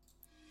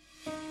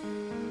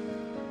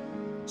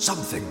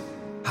 Something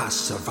has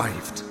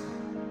survived.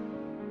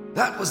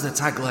 That was the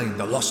tagline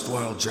the Lost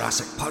World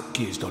Jurassic Park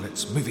used on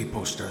its movie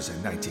posters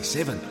in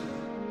 '97,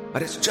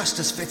 but it's just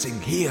as fitting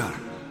here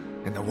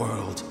in the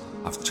world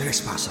of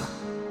Trespasser,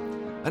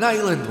 an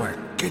island where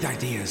good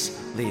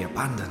ideas lay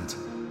abandoned,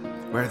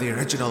 where the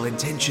original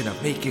intention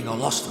of making a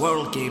Lost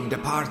World game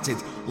departed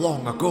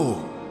long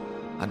ago,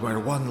 and where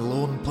one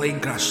lone plane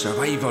crash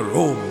survivor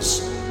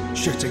roams,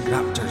 shooting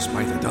raptors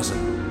by the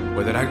dozen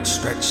with an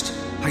outstretched,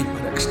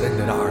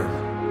 hyper-extended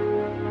arm.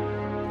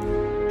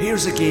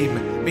 Here's a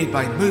game made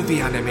by movie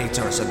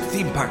animators and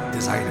theme park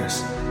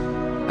designers.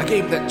 A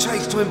game that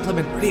tries to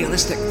implement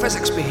realistic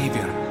physics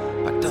behaviour,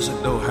 but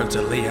doesn't know how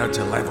to lay out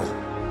a level.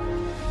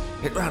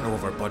 It ran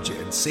over budget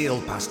and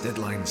sailed past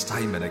deadlines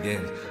time and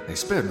again. They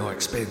spared no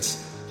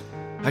expense.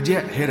 And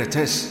yet, here it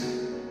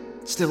is,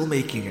 still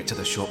making it to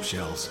the shop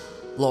shelves,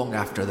 long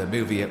after the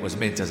movie it was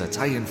meant as a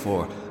tie-in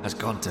for has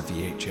gone to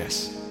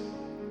VHS.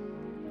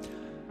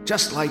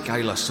 Just like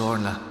Isla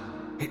Sorna,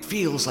 it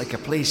feels like a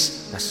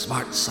place the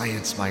smart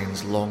science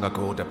minds long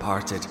ago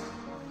departed,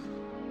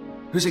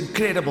 whose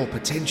incredible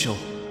potential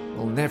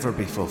will never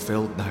be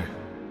fulfilled now.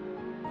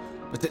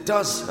 But it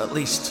does, at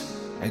least,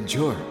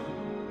 endure.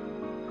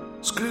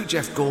 Screw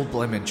Jeff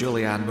Goldblum and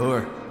Julianne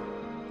Moore.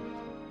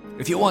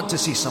 If you want to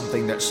see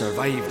something that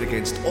survived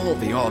against all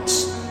the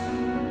odds,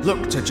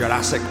 look to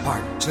Jurassic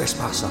Park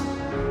Trespasser.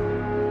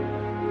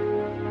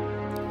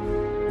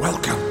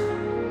 Welcome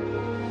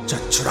to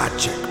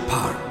Tragic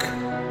Park.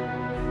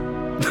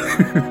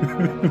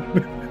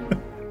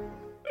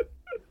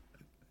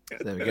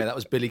 There we go. That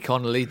was Billy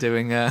Connolly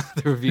doing the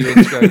review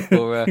intro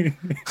for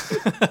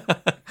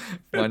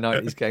my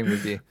 90s game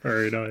review.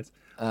 Very nice.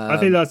 I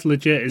think that's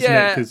legit, isn't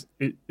it? Because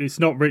it's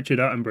not Richard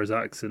Attenborough's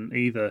accent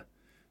either.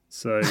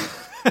 So,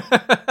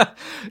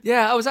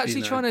 yeah, I was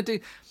actually trying to do.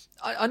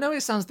 I know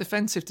it sounds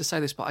defensive to say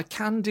this, but I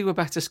can do a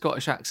better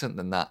Scottish accent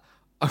than that.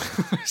 I'm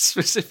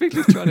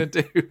specifically trying to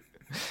do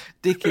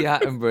Dickie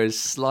Attenborough's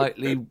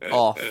slightly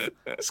off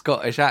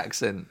Scottish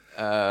accent.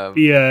 I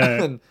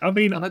mean,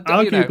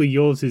 arguably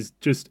yours is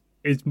just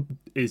in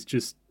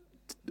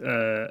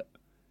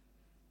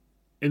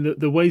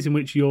the ways in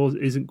which yours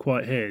isn't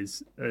quite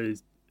his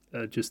is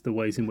just the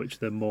ways in which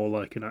they're more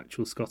like an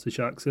actual Scottish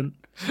accent.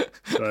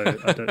 So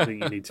I don't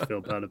think you need to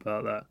feel bad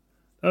about that.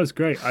 That was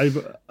great.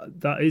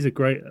 That is a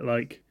great,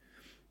 like,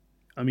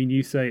 I mean,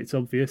 you say it's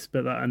obvious,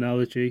 but that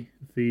analogy,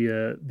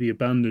 the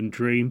abandoned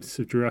dreams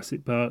of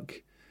Jurassic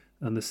Park,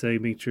 and the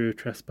same being true of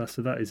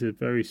Trespasser, that is a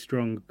very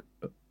strong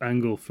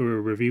angle for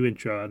a review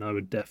intro, and I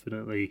would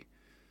definitely,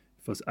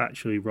 if I was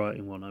actually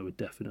writing one, I would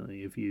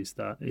definitely have used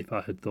that if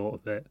I had thought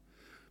of it,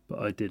 but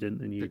I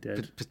didn't, and you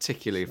did.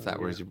 Particularly if that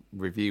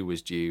review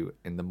was due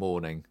in the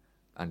morning,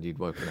 and you'd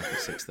woken up at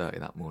 6:30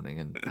 that morning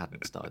and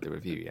hadn't started the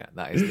review yet.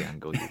 That is the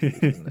angle you'd use,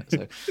 isn't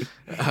it?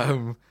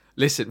 So,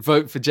 listen,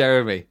 vote for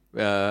Jeremy.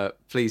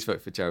 Please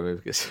vote for Jeremy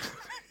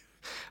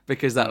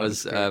because that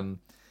was.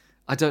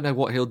 I don't know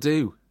what he'll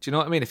do. Do you know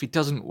what I mean? If he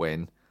doesn't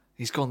win,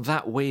 he's gone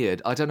that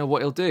weird. I don't know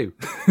what he'll do.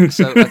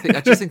 So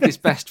I just think it's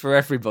best for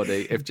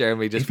everybody if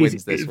Jeremy just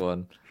wins this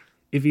one.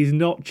 If he's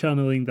not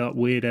channeling that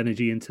weird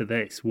energy into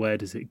this, where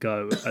does it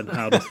go, and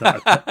how does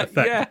that affect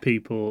the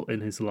people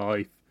in his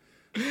life?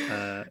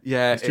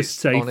 It's just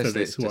safer honestly,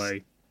 this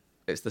way.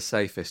 It's the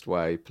safest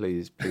way.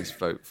 Please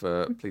vote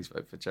for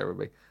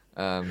Jeremy.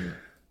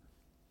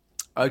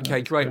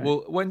 Okay, great.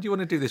 Well, when do you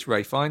want to do this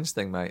Ray Fiennes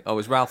thing, mate? Oh,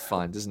 it's Ralph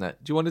Fiennes, isn't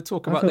it? Do you want to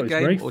talk about the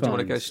game, or do you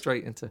want to go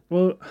straight into?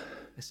 Well,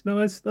 no,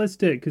 let's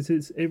do it because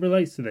it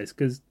relates to this.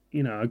 Because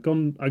I've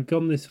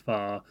gone this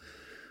far.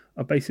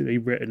 I've basically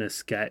written a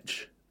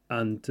sketch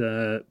and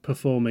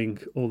performing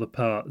all the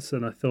parts,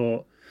 and I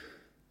thought,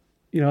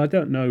 I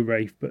don't know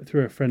Rafe, but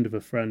through a friend of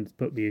a friend,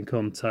 put me in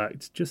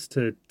contact just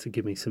to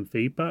give me some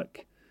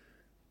feedback.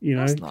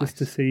 That's nice. Just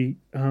to see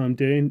how I'm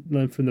doing,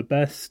 learn from the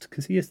best,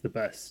 because he is the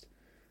best.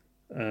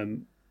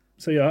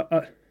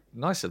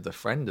 Nice of the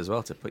friend as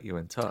well to put you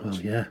in touch. Oh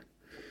yeah,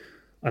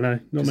 I know.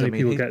 Not many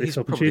people get this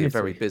opportunity. He's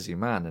probably a very busy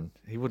man, and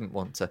he wouldn't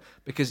want to.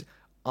 Because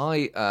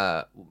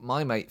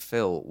my mate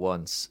Phil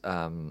once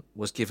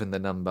was given the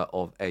number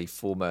of a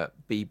former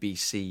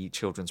BBC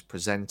children's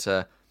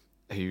presenter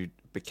who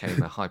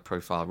became a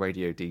high-profile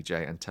radio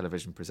DJ and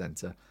television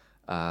presenter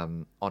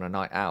on a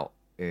night out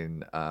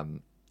in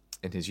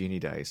his uni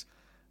days,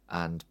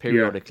 and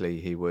periodically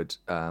he would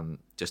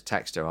just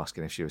text her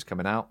asking if she was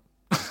coming out.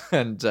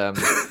 And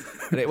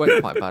it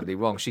went quite badly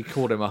wrong. She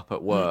called him up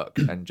at work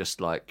and just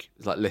like,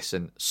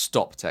 listen,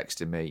 stop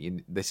texting me.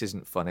 This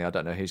isn't funny. I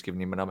don't know who's giving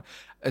you my number.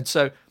 And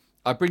so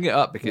I bring it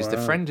up because the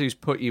friend who's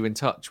put you in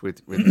touch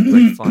with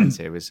Ray Fiennes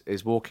here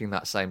is walking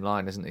that same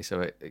line, isn't he?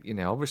 So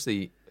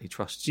obviously he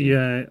trusts you.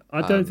 Yeah,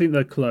 I don't think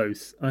they're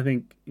close. I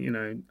think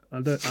I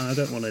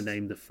don't want to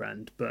name the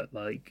friend, but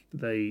like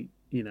they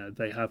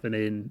have an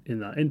in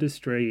that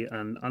industry,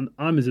 and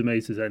I'm as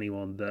amazed as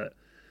anyone that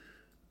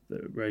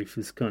Rafe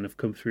has kind of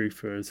come through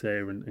for us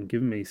here and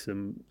given me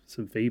some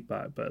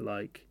feedback. But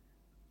like,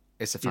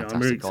 it's a fantastic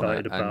I'm really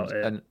excited about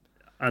it.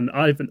 And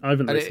I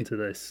haven't listened to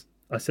this.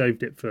 I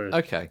saved it for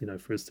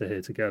for us to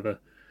hear together.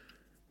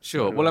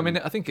 Sure. So, well, I mean,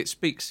 I think it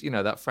speaks.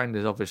 That friend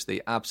is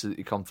obviously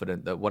absolutely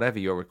confident that whatever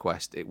your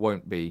request, it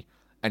won't be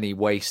any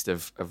waste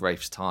of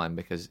Rafe's time,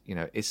 because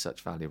it's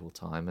such valuable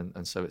time,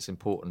 and so it's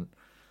important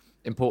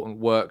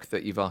work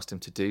that you've asked him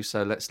to do.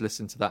 So let's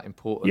listen to that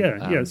important,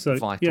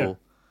 vital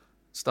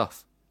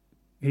stuff.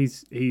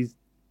 He's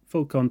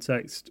full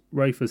context.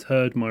 Rafe has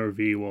heard my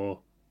review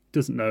or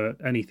doesn't know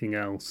anything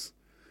else,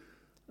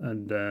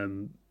 and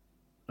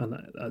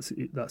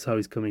that's how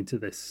he's coming to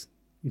this.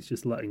 He's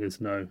just letting us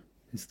know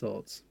his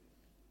thoughts.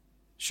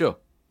 Sure.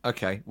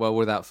 Okay. Well,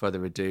 without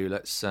further ado,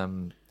 let's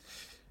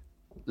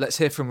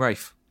hear from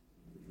Rafe.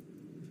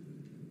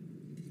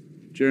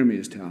 Jeremy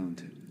is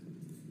talented.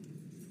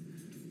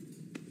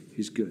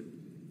 He's good.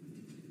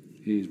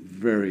 He's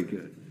very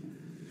good.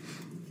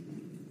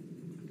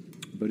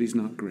 But he's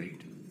not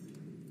great.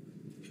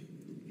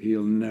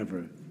 He'll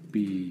never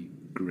be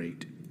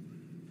great.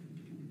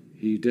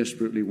 He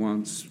desperately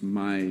wants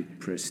my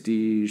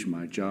prestige,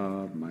 my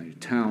job, my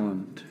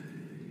talent.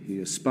 He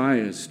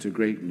aspires to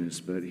greatness,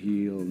 but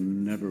he'll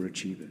never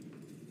achieve it.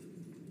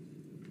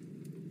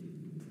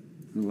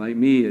 And like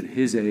me at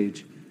his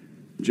age,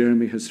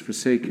 Jeremy has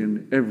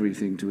forsaken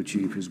everything to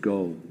achieve his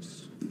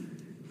goals.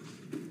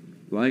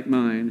 Like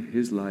mine,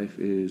 his life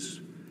is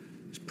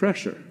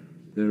pressure.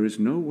 There is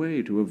no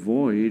way to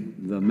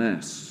avoid the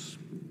mess.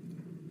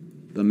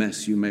 The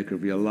mess you make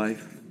of your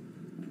life,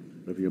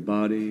 of your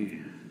body,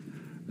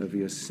 of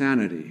your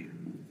sanity,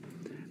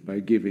 by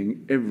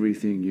giving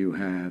everything you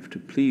have to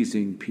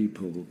pleasing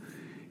people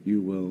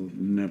you will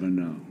never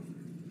know.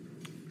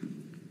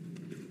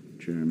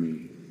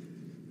 Jeremy,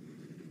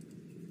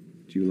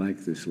 do you like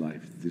this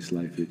life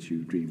that you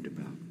dreamed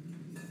about?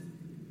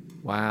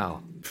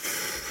 Wow.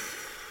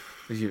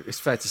 It's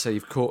fair to say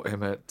you've caught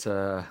him at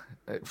a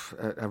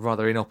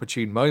rather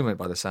inopportune moment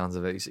by the sounds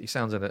of it. He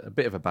sounds in a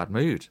bit of a bad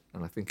mood,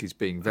 and I think he's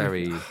being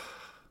very...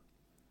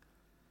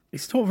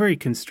 It's not very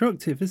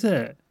constructive, is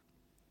it?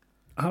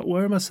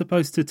 Where am I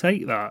supposed to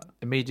take that?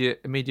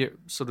 Immediate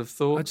sort of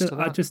thoughts to that?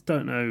 I just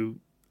don't know.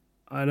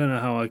 I don't know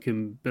how I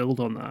can build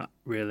on that,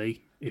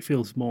 really. It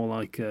feels more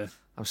like a...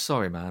 I'm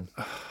sorry, man.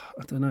 I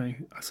don't know.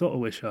 I sort of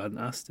wish I hadn't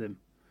asked him.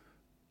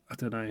 I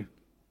don't know.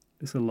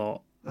 It's a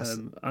lot.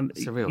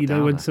 It's a real you know,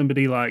 downer. when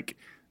somebody like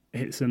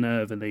hits a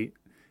nerve and they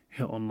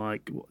hit on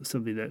like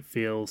something that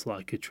feels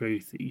like a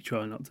truth that you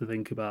try not to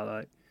think about,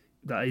 like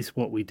that is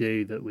what we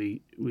do. That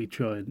we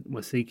try and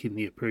we're seeking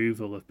the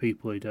approval of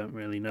people who don't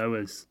really know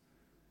us.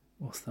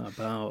 What's that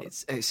about?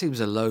 It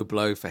seems a low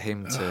blow for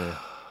him to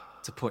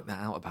point that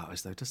out about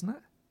us, though, doesn't it?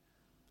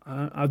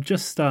 I'm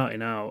just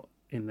starting out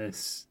in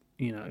this,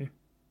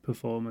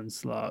 performance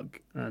slog,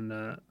 and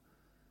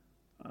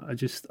I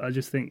just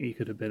think he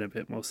could have been a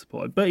bit more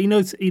supportive. But he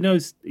knows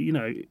this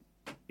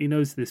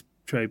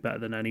trade better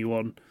than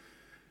anyone.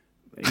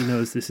 He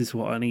knows this is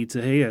what I need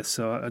to hear,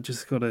 so I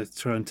just got to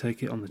try and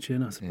take it on the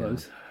chin, I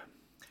suppose. Yeah.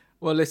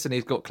 Well, listen,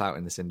 he's got clout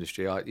in this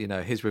industry.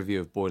 His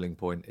review of Boiling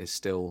Point is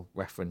still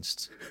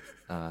referenced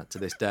to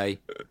this day.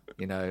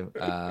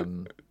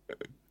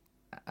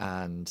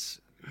 And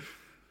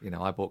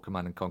I bought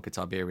Command and Conquer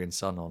Tiberian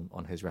Sun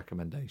on his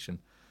recommendation.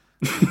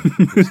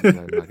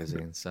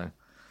 Magazine. So,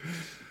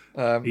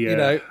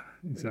 exactly.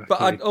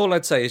 But all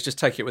I'd say is just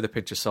take it with a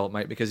pinch of salt,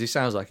 mate, because he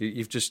sounds like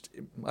you've just,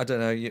 I don't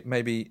know,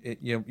 maybe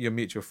your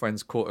mutual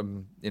friends caught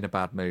him in a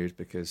bad mood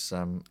because,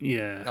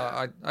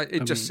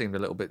 it just seemed a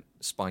little bit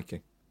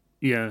spiky.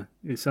 Yeah,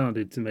 it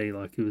sounded to me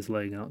like he was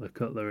laying out the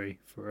cutlery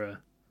for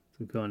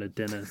some kind of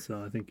dinner,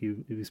 so I think he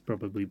was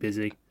probably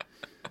busy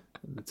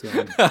at the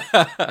time.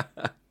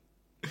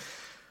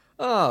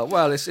 Oh,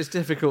 well, it's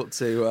difficult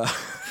to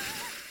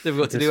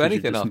do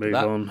anything after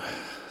that. On.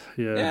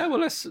 Yeah. Well,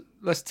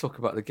 let's talk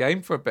about the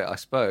game for a bit, I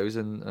suppose,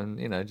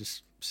 and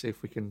just see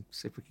if we can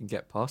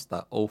get past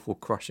that awful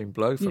crushing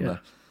blow from a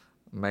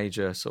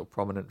major sort of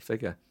prominent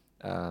figure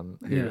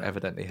who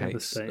evidently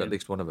hates at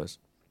least one of us.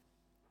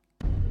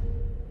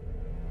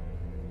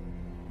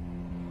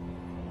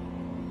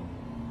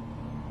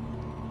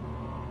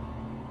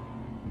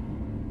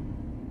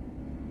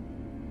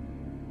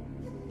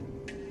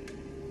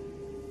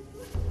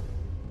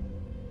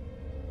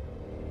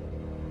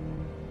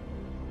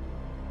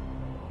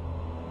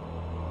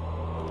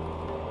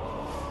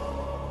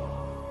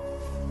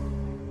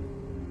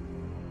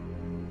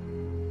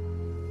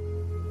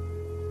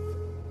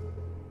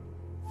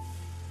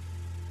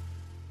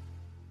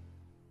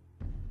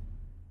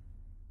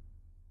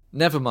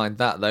 Never mind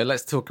that, though.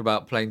 Let's talk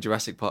about playing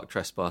Jurassic Park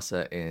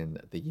Trespasser in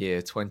the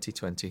year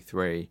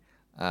 2023.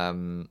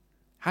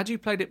 Had you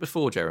played it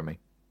before, Jeremy?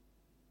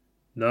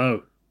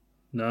 No.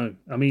 I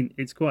mean,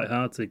 it's quite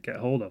hard to get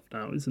hold of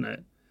now, isn't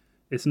it?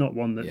 It's not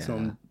one that's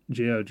on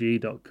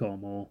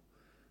GOG.com or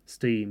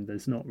Steam.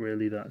 There's not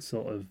really that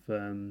sort of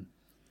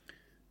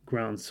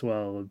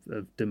groundswell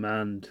of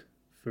demand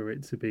for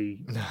it to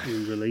be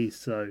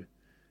released. So,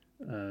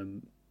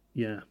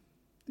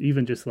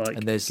 even just like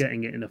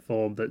getting it in a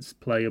form that's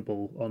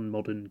playable on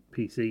modern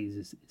PCs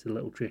is a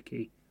little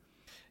tricky.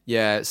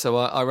 Yeah, so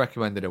I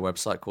recommended a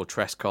website called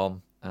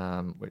Trescom,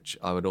 which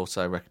I would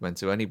also recommend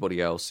to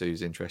anybody else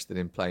who's interested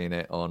in playing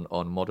it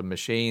on modern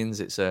machines.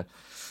 It's a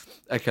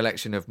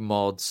collection of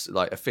mods,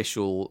 like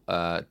official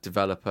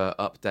developer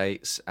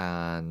updates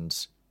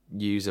and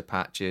user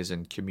patches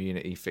and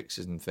community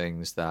fixes and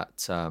things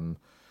that,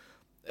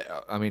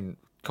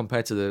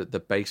 compared to the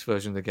base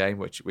version of the game,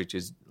 which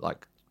is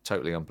like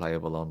totally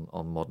unplayable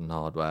on modern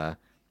hardware,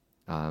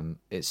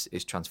 it's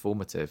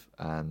transformative,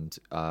 and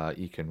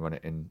you can run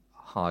it in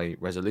high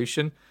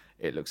resolution.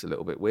 It looks a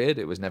little bit weird.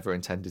 It was never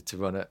intended to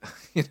run at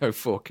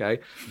 4K,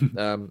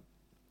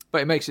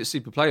 but it makes it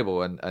super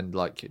playable, and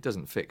like it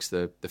doesn't fix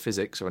the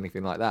physics or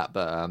anything like that,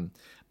 but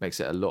makes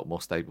it a lot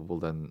more stable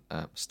than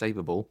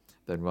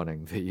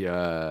running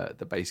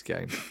the base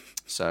game.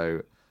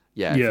 So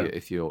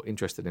if you're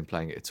interested in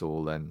playing it at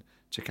all, then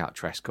check out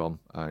Trescom.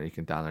 You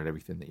can download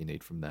everything that you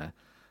need from there.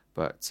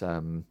 But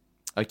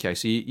okay,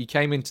 so you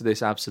came into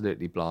this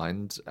absolutely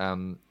blind.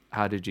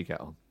 How did you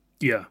get on?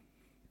 Yeah.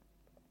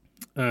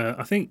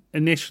 I think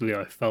initially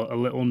I felt a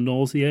little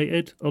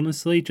nauseated,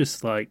 honestly,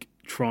 just like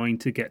trying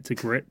to get to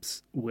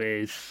grips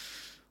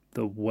with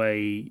the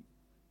way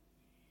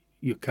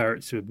your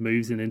character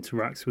moves and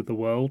interacts with the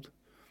world.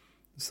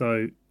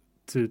 So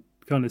to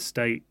kind of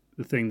state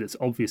the thing that's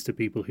obvious to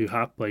people who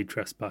have played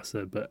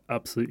Trespasser but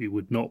absolutely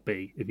would not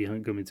be if you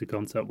hadn't come into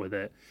contact with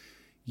it,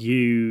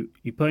 you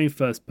play in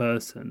first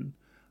person,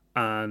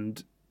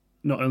 and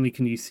not only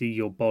can you see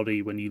your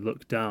body when you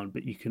look down,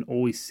 but you can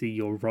always see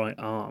your right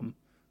arm.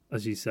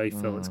 As you say,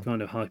 Phil, it's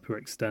kind of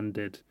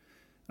hyperextended.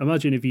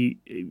 Imagine if you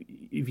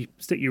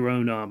stick your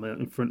own arm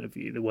in front of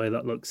you, the way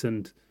that looks,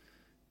 and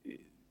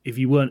if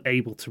you weren't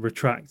able to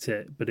retract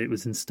it, but it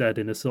was instead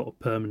in a sort of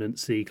permanent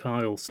Sieg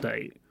Heil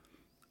state,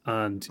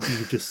 and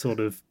you just sort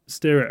of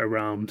steer it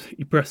around.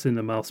 You press in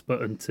the mouse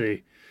button to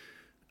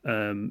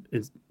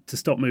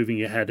stop moving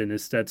your head and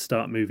instead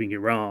start moving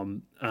your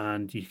arm,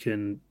 and you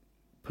can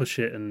push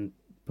it and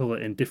pull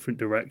it in different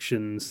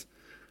directions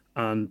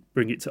and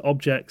bring it to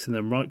objects, and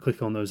then right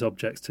click on those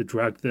objects to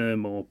drag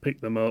them or pick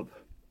them up.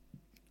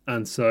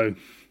 And so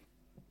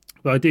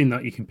by doing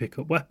that, you can pick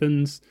up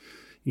weapons.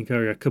 You can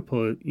carry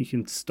you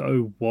can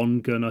stow one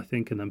gun, I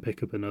think, and then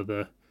pick up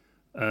another.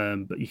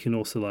 But you can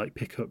also like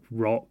pick up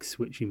rocks,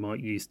 which you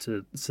might use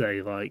to,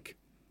 say, like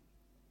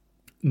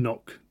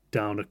knock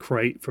down a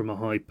crate from a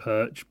high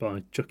perch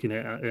by chucking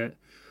it at it,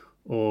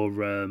 or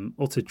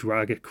to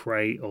drag a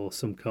crate or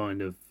some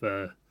kind of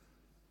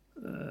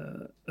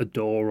a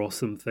door or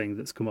something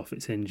that's come off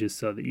its hinges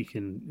so that you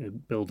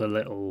can build a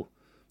little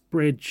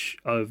bridge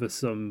over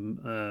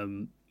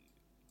some,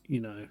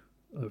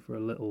 over a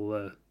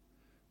little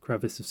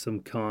crevice of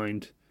some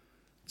kind.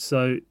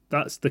 So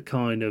that's the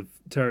kind of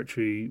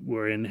territory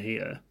we're in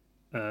here,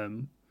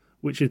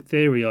 which in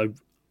theory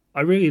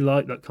I really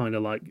like that kind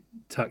of like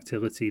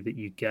tactility that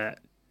you get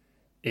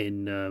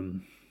in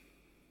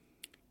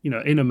in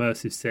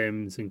immersive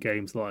sims and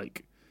games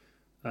like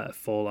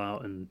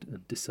Fallout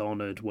and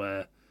Dishonored,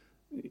 where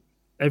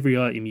every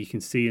item you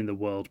can see in the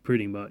world,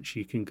 pretty much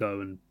you can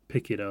go and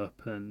pick it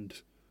up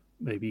and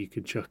maybe you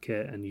can chuck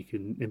it and you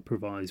can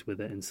improvise with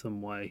it in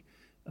some way.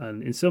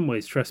 And in some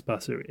ways,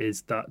 Trespasser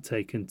is that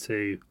taken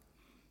to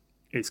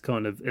its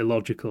kind of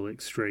illogical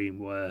extreme,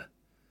 where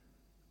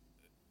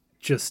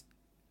just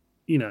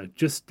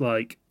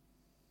like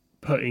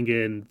putting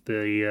in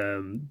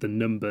the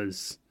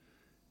numbers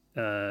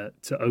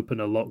to open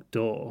a locked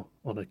door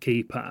on a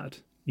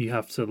keypad, you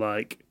have to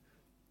like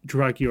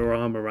drag your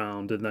arm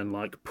around and then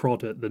like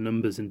prod at the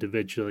numbers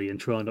individually and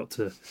try not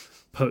to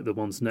poke the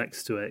ones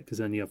next to it, because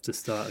then you have to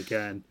start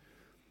again.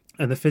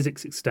 And the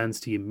physics extends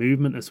to your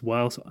movement as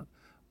well. So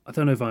I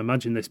don't know if I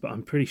imagine this, but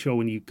I'm pretty sure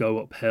when you go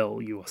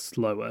uphill, you are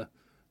slower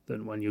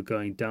than when you're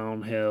going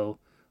downhill.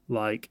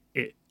 Like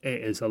it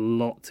is a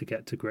lot to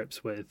get to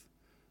grips with.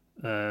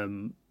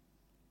 And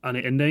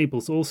it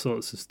enables all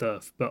sorts of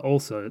stuff, but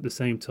also at the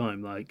same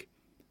time, like,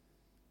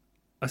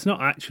 that's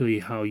not actually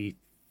how you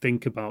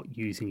think about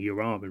using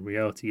your arm in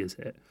reality, is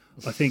it?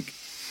 I think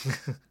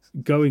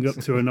going up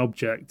to an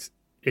object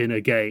in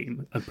a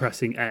game and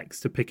pressing X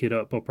to pick it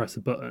up or press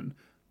a button,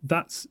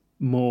 that's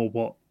more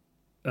what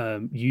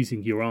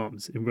using your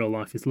arms in real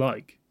life is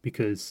like,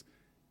 because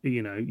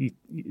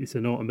it's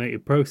an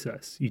automated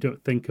process. You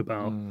don't think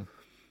about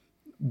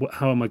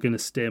how am I going to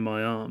steer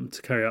my arm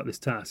to carry out this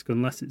task,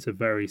 unless it's a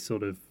very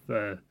sort of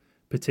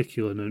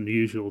particular and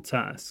unusual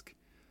task.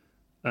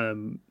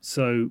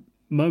 So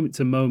moment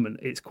to moment,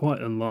 it's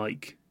quite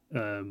unlike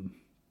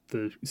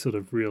the sort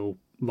of real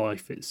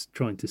life it's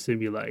trying to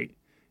simulate,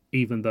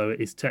 even though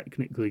it is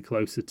technically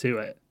closer to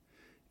it.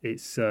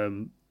 It's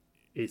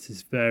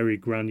this very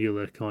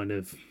granular kind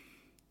of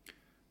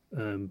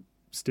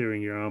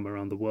steering your arm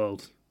around the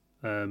world.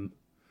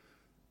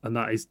 And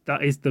that is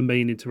the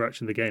main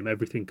interaction of the game.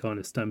 Everything kind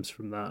of stems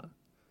from that.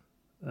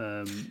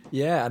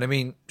 Yeah, and I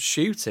mean,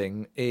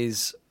 shooting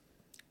is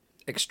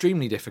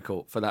extremely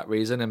difficult for that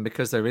reason, and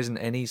because there isn't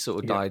any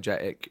sort of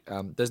diegetic,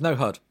 there's no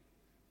HUD,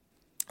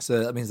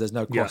 so that means there's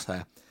no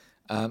crosshair,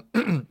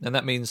 and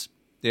that means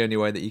the only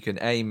way that you can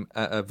aim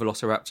at a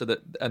velociraptor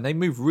and they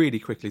move really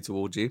quickly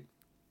towards you,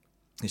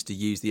 is to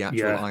use the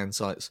actual iron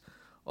sights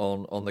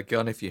on the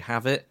gun if you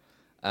have it,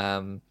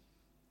 and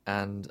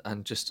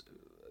just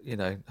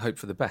hope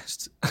for the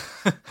best.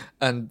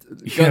 And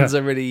guns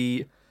are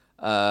really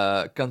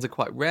guns are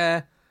quite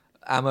rare.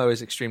 Ammo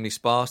is extremely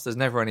sparse. There's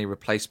never any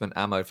replacement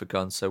ammo for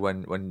guns, so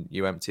when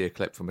you empty a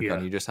clip from a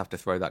gun, you just have to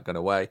throw that gun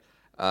away.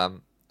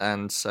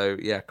 And so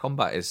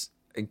combat is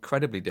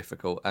incredibly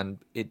difficult, and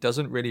it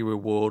doesn't really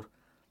reward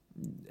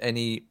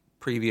any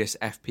previous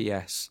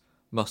FPS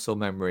muscle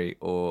memory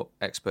or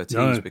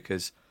expertise,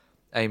 because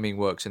aiming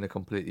works in a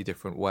completely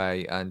different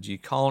way, and you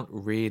can't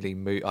really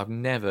move. I've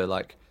never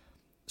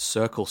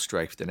circle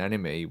strafed an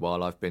enemy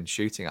while I've been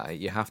shooting at it.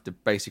 You have to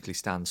basically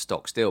stand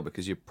stock still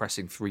because you're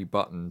pressing 3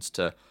 buttons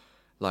to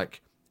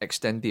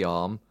extend the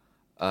arm,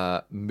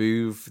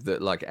 move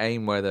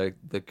aim where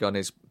the gun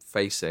is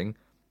facing,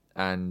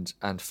 and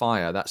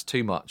fire. That's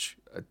too much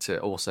to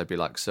also be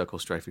circle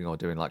strafing or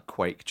doing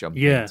Quake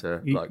jumping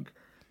to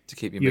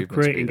keep your movement. You're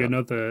creating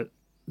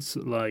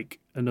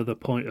another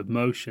point of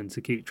motion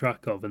to keep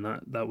track of, and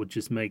that would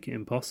just make it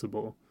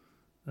impossible.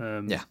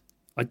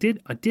 I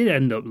did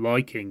end up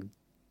liking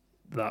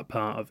that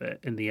part of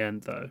it in the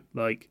end, though.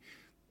 That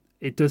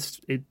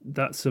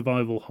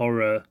survival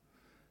horror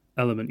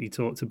element you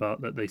talked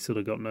about that they sort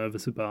of got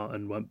nervous about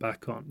and went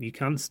back on, you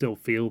can still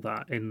feel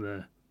that in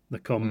the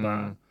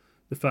combat.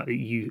 The fact that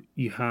you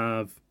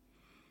have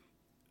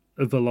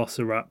a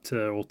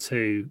velociraptor or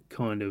two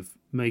kind of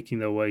making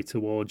their way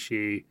towards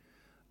you,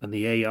 and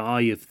the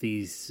AI of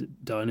these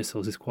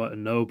dinosaurs is quite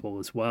noble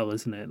as well,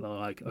 isn't it?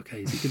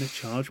 Okay, is he going to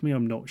charge me?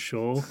 I'm not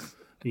sure.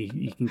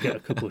 You can get a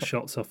couple of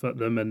shots off at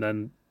them, and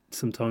then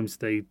sometimes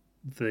they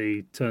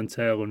turn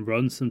tail and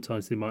run.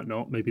 Sometimes they might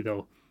not. Maybe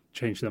they'll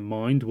change their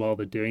mind while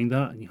they're doing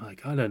that, and you're I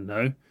don't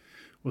know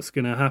what's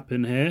going to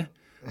happen here.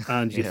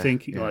 And you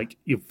think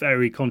you're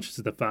very conscious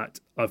of the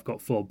fact I've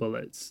got 4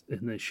 bullets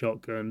in this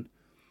shotgun,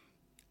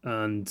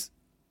 and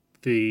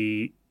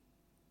you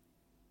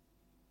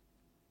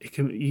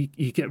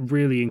get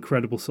really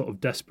incredible sort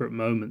of desperate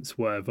moments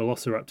where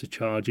Velociraptor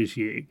charges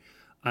you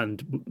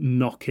and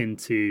knock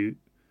into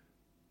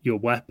your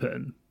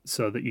weapon,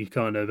 so that you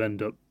kind of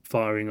end up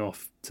firing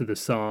off to the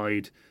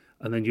side,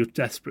 and then you're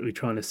desperately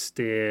trying to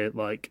steer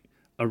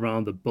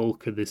around the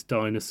bulk of this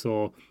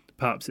dinosaur.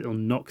 Perhaps it'll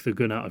knock the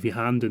gun out of your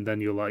hand, and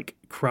then you're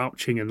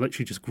crouching and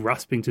literally just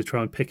grasping to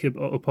try and pick it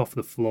up off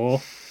the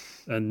floor.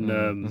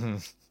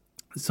 And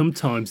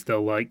sometimes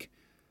they'll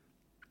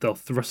they'll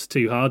thrust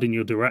too hard in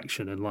your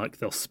direction and like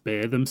they'll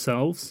spear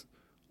themselves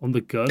on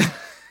the gun.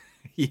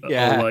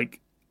 Yeah. Or like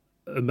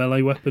a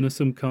melee weapon of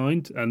some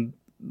kind. And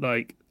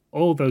like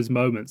all those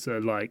moments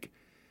are like,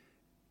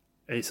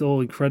 it's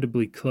all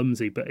incredibly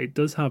clumsy, but it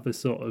does have a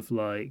sort of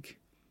like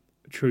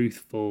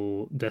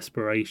truthful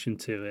desperation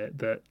to it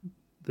that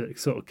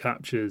sort of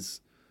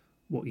captures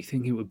what you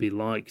think it would be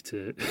like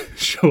to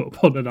show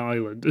up on an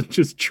island and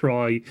just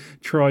try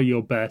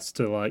your best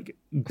to like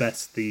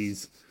best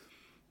these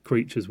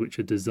creatures which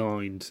are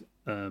designed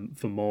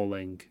for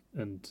mauling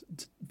and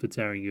for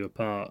tearing you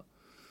apart.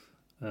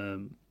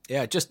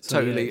 Yeah, just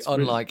so, totally yeah,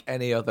 unlike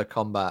any other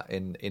combat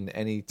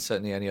in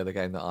certainly any other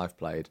game that I've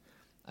played,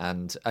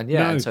 and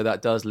so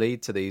that does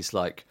lead to these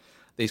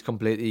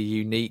completely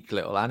unique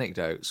little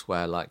anecdotes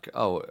where like,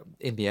 oh,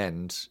 in the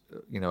end,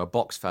 a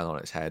box fell on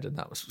its head and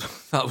that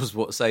was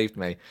what saved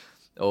me,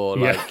 or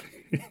like,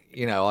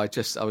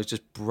 I was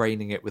just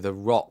braining it with a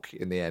rock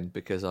in the end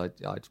because I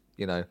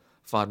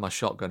fired my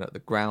shotgun at the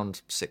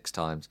ground 6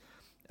 times.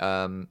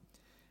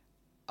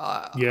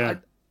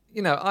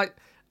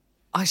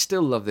 I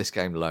still love this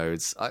game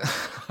loads.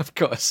 I've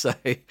got to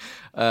say,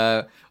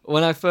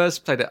 when I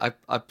first played it,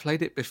 I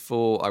played it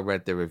before I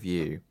read the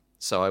review,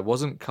 so I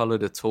wasn't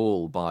coloured at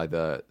all by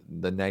the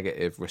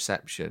negative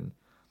reception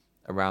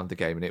around the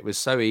game, and it was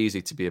so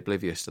easy to be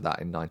oblivious to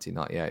that in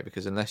 1998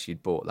 because unless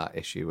you'd bought that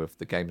issue of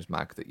the Games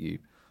Mag that you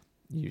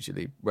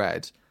usually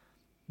read,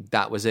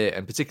 that was it.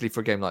 And particularly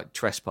for a game like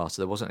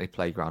Trespasser, there wasn't any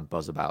playground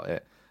buzz about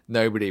it.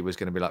 Nobody was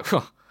going to be like,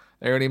 oh,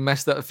 they already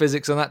messed up the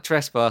physics on that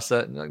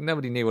Trespasser.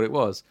 Nobody knew what it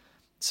was.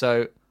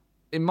 So,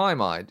 in my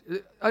mind,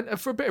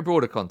 for a bit of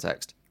broader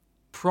context,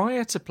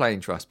 prior to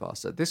playing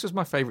Trespasser, this was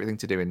my favourite thing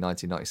to do in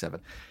 1997.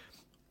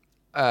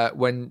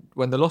 When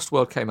The Lost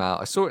World came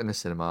out, I saw it in the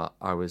cinema.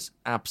 I was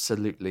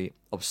absolutely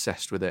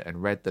obsessed with it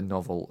and read the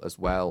novel as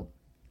well.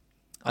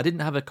 I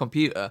didn't have a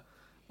computer.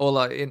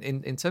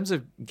 In terms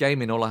of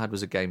gaming, all I had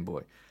was a Game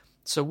Boy.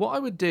 So what I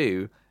would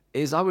do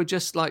is I would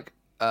just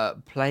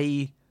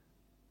play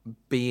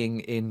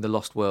being in The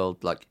Lost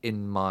World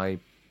in my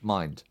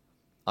mind.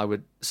 I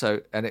would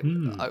just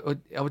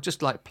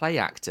play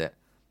act it.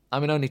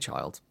 I'm an only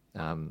child,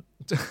 for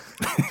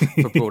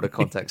broader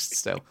context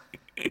still.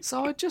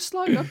 So I'd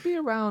be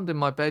around in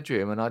my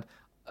bedroom and I'd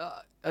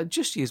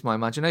just use my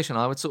imagination.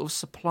 I would sort of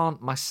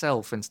supplant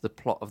myself into the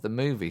plot of the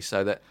movie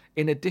so that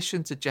in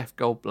addition to Jeff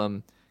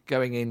Goldblum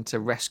going in to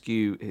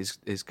rescue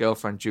his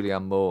girlfriend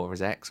Julianne Moore, or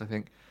his ex, I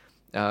think,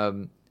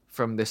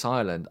 from this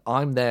island,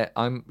 I'm there.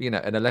 I'm an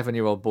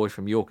 11-year-old boy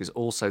from York is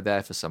also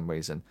there for some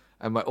reason,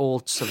 and we're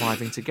all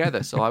surviving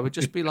together. So I would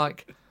just be coming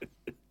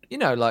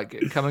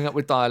up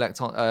with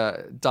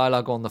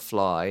dialogue on the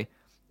fly,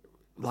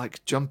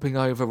 jumping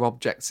over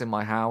objects in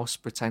my house,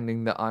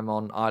 pretending that I'm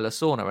on Isla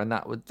Sorna, and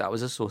that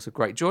was a source of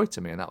great joy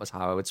to me, and that was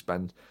how I would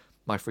spend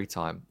my free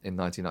time in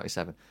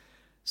 1997.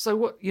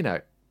 So in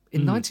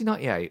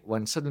 1998,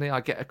 when suddenly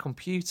I get a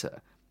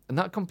computer, and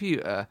that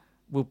computer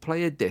will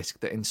play a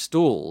disc that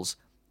installs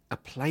a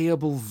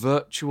playable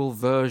virtual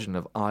version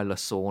of Isla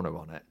Sorna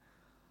on it.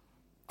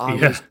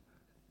 Was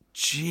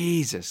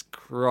Jesus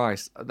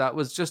Christ, that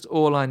was just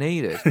all I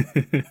needed.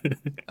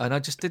 And I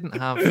just didn't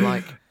have you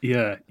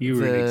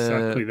were in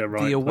exactly the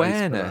right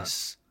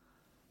awareness.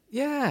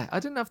 Yeah, I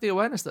didn't have the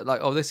awareness that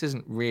this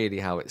isn't really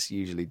how it's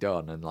usually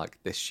done, and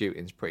this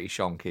shooting's pretty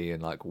shonky,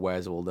 and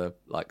where's all the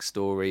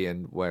story,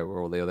 and where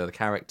are all the other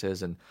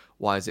characters, and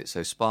why is it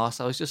so sparse?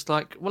 I was just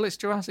well, it's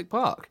Jurassic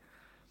Park.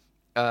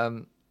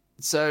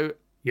 So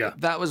yeah,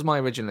 that was my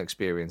original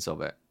experience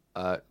of it.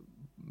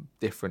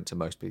 Different to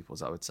most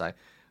people's, I would say.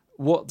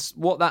 What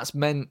that's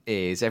meant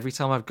is every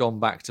time I've gone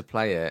back to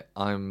play it,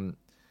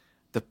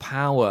 the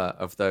power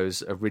of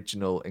those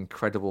original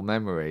incredible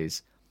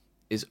memories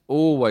is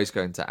always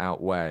going to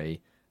outweigh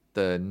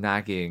the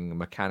nagging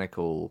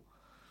mechanical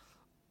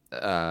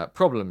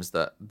problems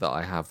that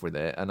I have with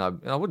it. And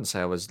I wouldn't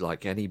say I was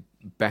any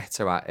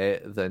better at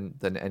it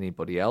than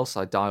anybody else.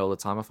 I die all the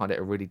time. I find it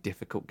a really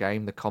difficult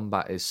game. The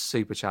combat is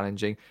super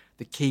challenging.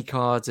 The key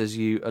cards, as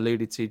you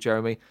alluded to,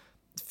 Jeremy,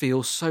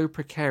 feel so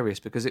precarious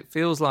because it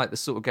feels like the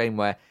sort of game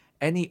where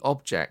any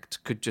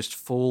object could just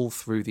fall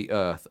through the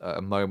earth at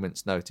a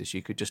moment's notice.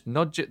 You could just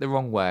nudge it the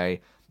wrong way.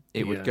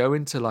 It would go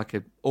into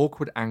an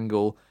awkward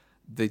angle.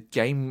 The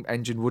game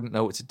engine wouldn't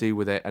know what to do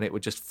with it, and it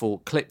would just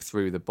clip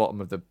through the bottom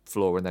of the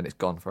floor, and then it's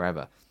gone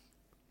forever.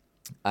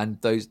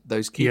 And those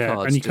key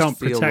cards and you just can't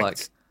feel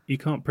protect, you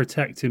can't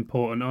protect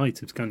important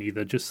items, can you?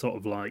 They're just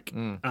sort of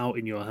out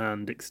in your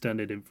hand,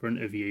 extended in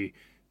front of you.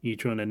 You're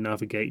trying to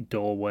navigate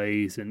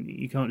doorways, and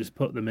you can't just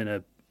put them in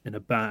a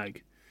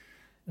bag.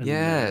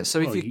 And, so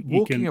if you're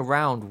walking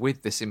around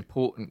with this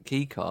important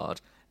key card,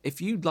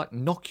 if you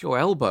knock your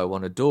elbow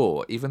on a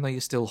door, even though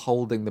you're still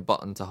holding the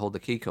button to hold the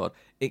key card,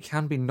 it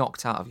can be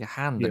knocked out of your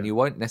hand, and you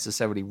won't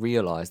necessarily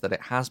realise that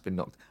it has been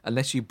knocked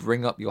unless you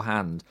bring up your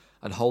hand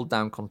and hold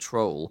down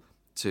control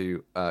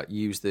to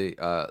use the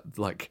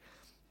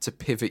to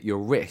pivot your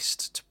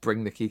wrist to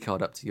bring the key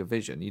card up to your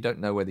vision. You don't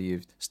know whether you're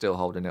still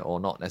holding it or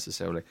not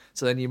necessarily.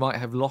 So then you might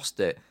have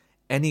lost it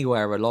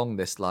anywhere along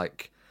this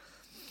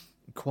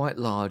quite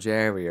large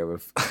area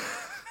of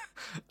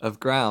of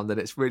ground, and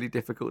it's really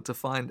difficult to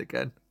find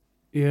again.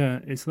 Yeah,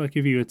 it's like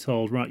if you were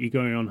told, right, you're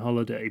going on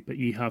holiday, but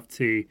you have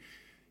to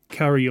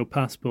carry your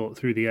passport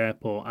through the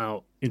airport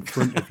out in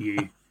front of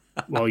you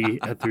while you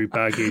head through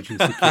baggage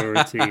and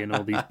security and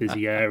all these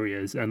busy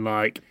areas. And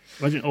like,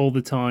 imagine all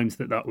the times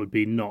that would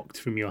be knocked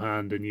from your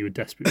hand and you were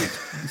desperately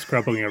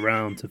scrabbling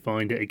around to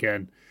find it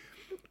again.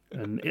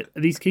 And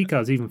these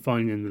keycards, even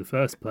finding them in the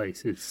first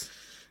place,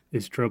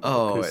 is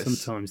trouble, because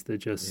sometimes they're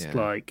just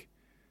like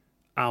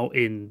out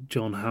in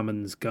John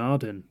Hammond's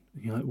garden.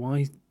 You're like,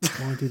 why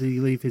did he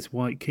leave his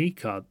white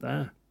keycard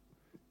there?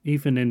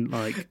 Even in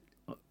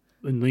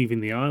leaving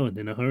the island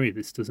in a hurry,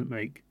 this doesn't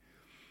make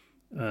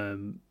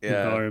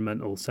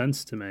environmental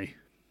sense to me.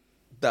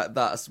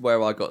 That's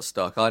where I got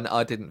stuck.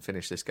 I didn't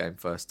finish this game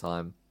first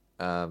time,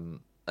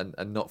 and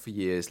not for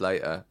years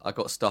later. I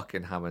got stuck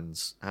in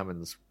Hammond's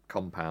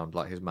compound,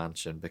 like his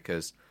mansion,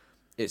 because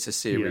it's a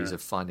series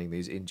of finding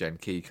these in-gen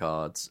key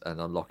cards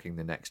and unlocking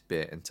the next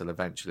bit until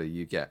eventually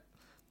you get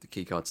the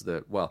key card to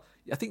the... Well,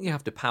 I think you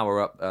have to power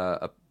up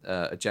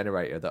a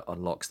generator that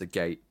unlocks the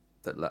gate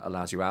that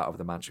allows you out of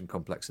the mansion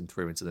complex and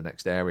through into the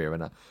next area.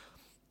 And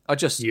I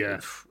just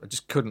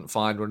couldn't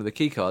find one of the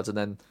key cards, and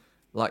then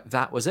like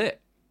that was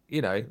it.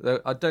 You know,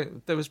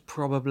 there was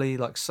probably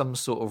like some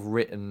sort of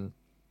written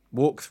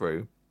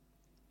walkthrough,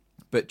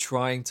 but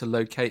trying to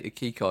locate a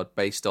key card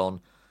based on,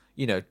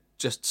 you know,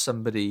 just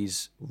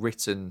somebody's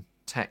written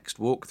text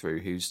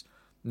walkthrough who's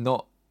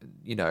not,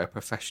 you know, a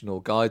professional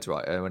guide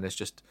writer and has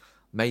just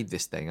made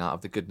this thing out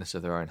of the goodness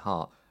of their own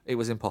heart. It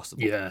was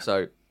impossible. Yeah.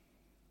 So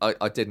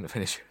I didn't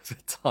finish it at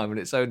the time, and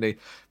it's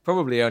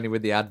probably only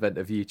with the advent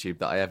of YouTube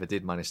that I ever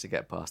did manage to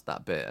get past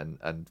that bit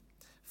and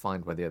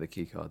find where the other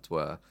key cards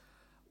were.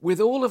 With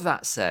all of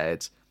that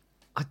said,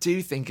 I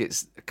do think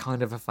it's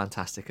kind of a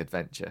fantastic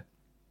adventure,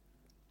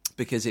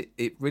 because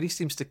it really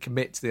seems to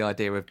commit to the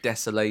idea of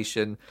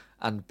desolation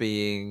and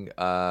being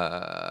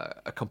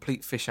a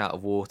complete fish out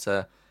of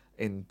water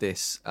in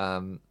this...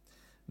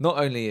 not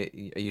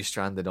only are you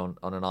stranded on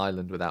an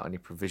island without any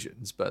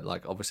provisions, but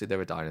like obviously there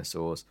are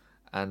dinosaurs,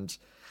 and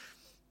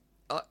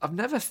I've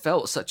never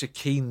felt such a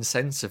keen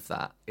sense of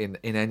that in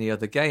any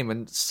other game.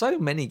 And so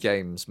many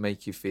games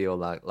make you feel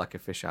like a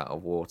fish out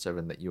of water,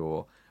 and that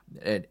you're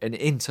an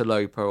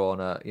interloper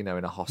on in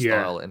a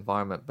hostile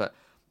environment. But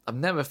I've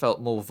never felt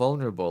more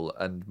vulnerable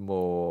and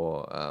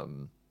more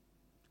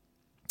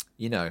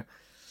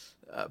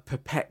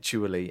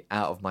perpetually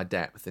out of my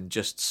depth and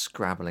just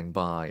scrabbling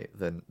by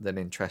than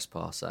in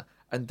Trespasser.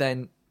 And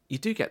then you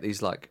do get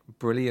these like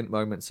brilliant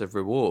moments of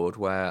reward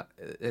where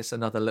it's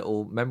another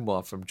little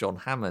memoir from John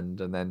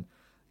Hammond, and then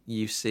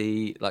you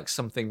see like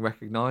something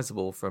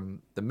recognizable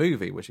from the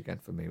movie, which again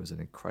for me was an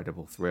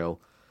incredible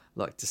thrill,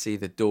 like to see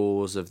the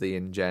doors of the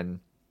InGen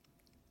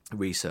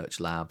research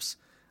labs,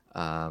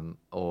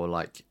 or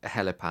like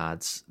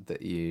helipads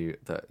that you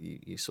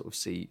sort of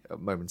see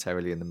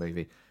momentarily in the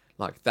movie.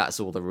 Like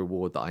that's all the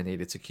reward that I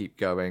needed to keep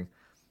going,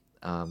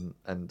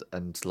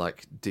 and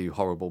like do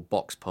horrible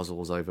box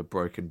puzzles over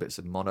broken bits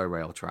of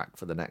monorail track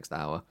for the next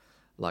hour.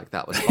 Like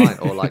that was fine.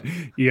 Or like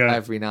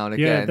every now and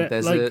again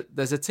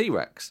there's a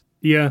T-Rex.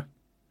 Yeah,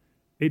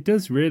 it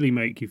does really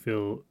make you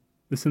feel.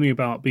 There's something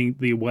about being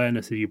the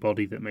awareness of your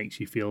body that makes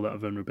you feel that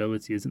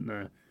vulnerability, isn't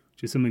there?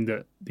 Which is something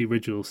that the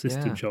original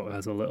System Shock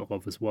has a little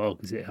of as well,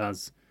 because it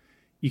has.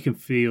 You can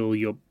feel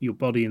your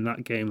body in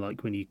that game,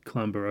 like when you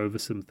clamber over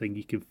something,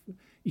 you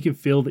can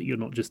feel that you're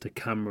not just a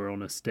camera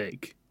on a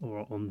stick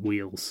or on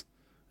wheels,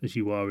 as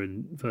you are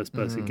in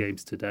first-person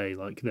games today.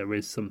 Like there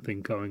is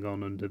something going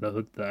on under the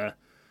hood there,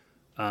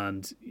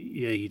 and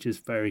you're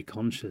just very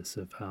conscious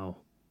of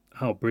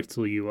how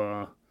brittle you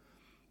are.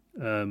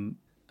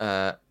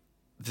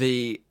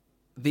 The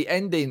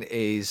ending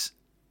is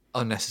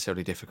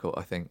unnecessarily difficult,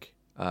 I think.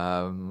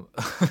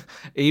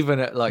 Even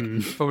at like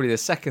probably the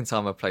second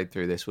time I played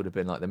through this would have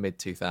been like the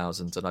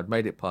mid-2000s, and I'd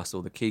made it past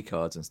all the key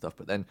cards and stuff.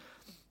 But then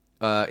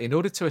in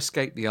order to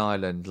escape the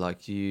island,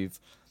 like you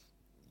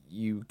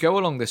go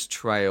along this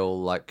trail,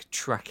 like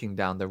tracking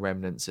down the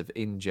remnants of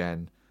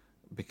InGen,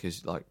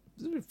 because like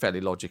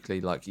fairly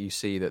logically, like you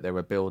see that there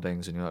are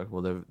buildings, and you're like,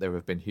 well, there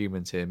have been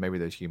humans here. Maybe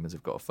those humans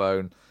have got a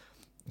phone.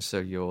 So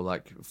you're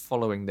like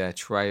following their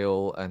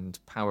trail and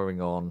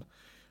powering on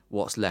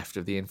what's left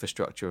of the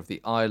infrastructure of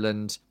the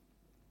island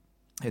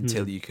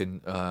until you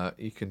can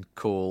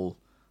call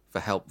for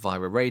help via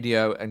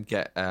radio and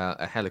get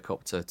a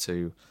helicopter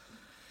to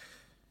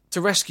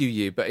rescue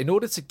you. But in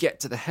order to get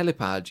to the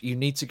helipad, you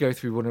need to go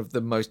through one of the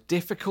most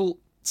difficult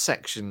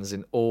sections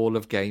in all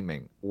of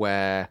gaming,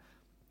 where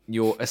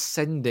you're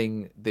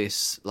ascending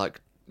this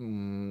like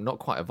not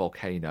quite a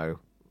volcano.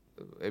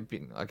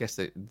 I guess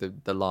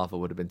the lava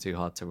would have been too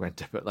hard to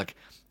render, but like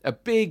a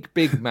big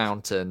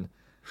mountain,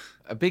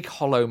 a big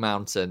hollow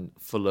mountain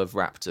full of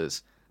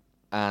raptors.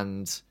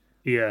 And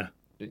bear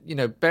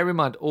in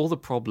mind all the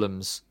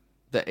problems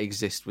that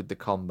exist with the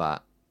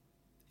combat.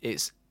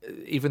 It's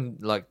even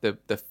like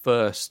the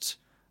first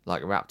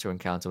like raptor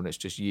encounter when it's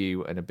just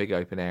you and a big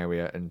open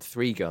area and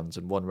 3 guns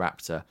and 1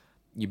 raptor.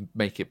 you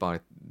make it by,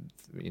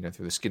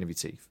 through the skin of your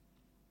teeth.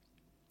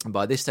 And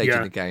by this stage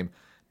in the game,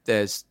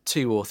 there's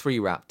 2 or 3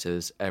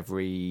 raptors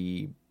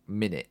every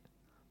minute.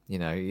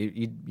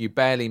 You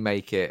barely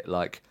make it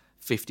like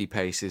 50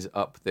 paces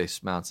up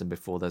this mountain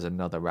before there's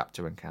another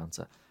raptor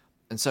encounter.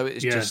 And so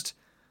it's just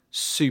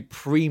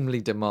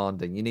supremely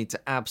demanding. You need to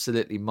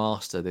absolutely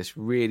master this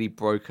really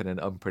broken and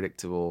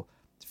unpredictable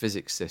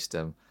physics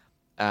system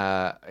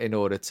in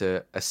order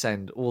to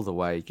ascend all the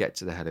way, get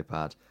to the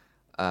helipad,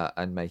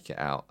 and make it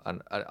out.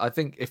 And I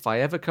think if I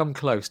ever come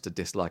close to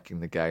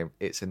disliking the game,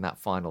 it's in that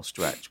final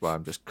stretch where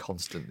I'm just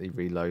constantly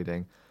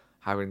reloading,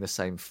 having the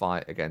same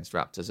fight against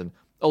raptors, and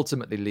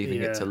ultimately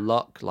leaving it to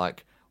luck.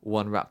 Like,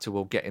 one raptor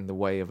will get in the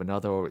way of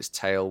another, or its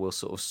tail will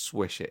sort of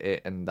swish at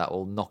it, and that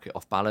will knock it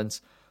off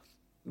balance.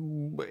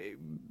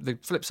 The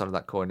flip side of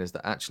that coin is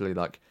that actually,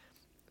 like,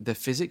 the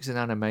physics and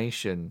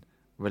animation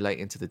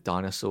relating to the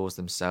dinosaurs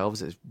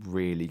themselves is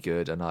really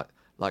good. And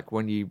like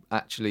when you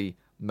actually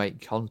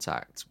make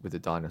contact with a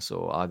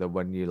dinosaur, either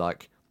when you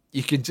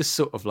can just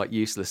sort of like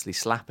uselessly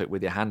slap it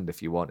with your hand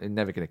if you want. You're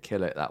never going to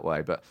kill it that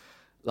way, but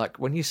like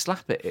when you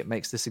slap it, it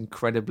makes this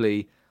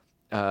incredibly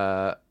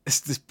it's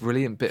this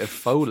brilliant bit of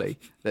Foley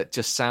that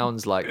just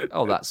sounds like,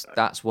 oh,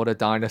 that's what a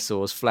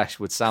dinosaur's flesh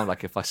would sound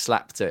like if I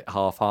slapped it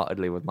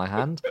half-heartedly with my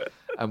hand.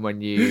 And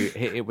when you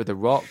hit it with a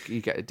rock,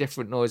 you get a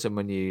different noise, and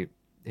when you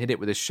hit it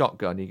with a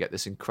shotgun, you get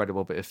this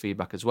incredible bit of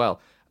feedback as well.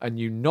 And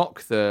you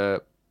knock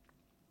it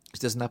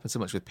doesn't happen so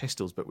much with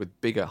pistols, but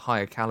with bigger,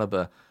 higher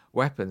caliber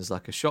weapons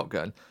like a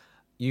shotgun,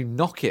 you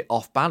knock it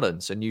off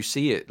balance, and you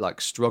see it like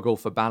struggle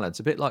for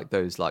balance, a bit like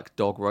those like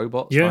dog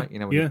robots, right?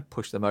 When you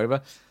push them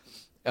over.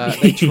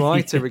 They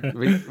try to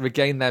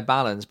regain their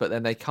balance, but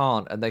then they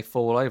can't, and they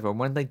fall over. And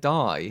when they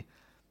die,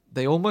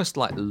 they almost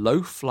like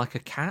loaf like a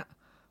cat.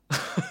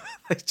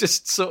 They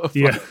just sort of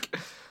like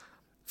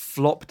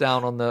flop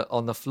down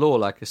on the floor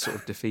like a sort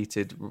of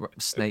defeated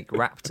snake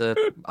raptor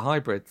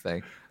hybrid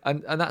thing,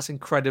 and that's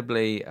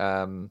incredibly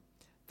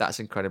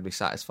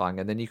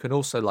satisfying. And then you can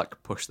also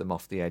like push them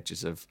off the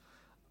edges of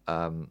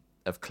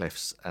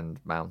cliffs and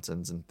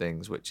mountains and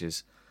things, which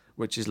is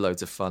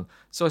loads of fun.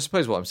 So I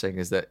suppose what I'm saying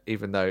is that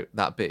even though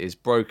that bit is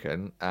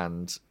broken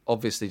and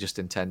obviously just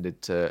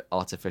intended to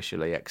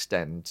artificially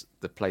extend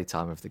the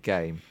playtime of the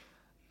game,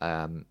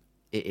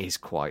 it is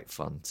quite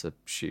fun to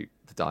shoot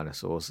the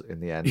dinosaurs in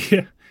the end.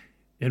 Yeah.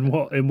 In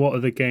what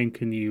other game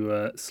can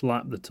you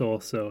slap the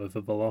torso of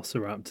a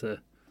velociraptor?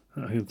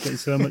 I can fit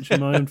so much of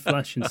my own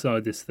flesh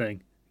inside this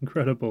thing.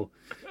 Incredible.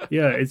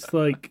 Yeah, it's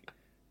like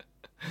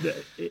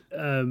it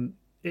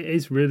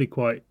is really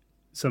quite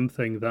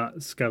something,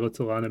 that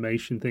skeletal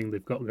animation thing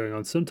they've got going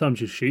on. Sometimes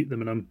you shoot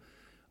them, and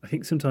I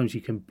think sometimes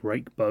you can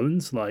break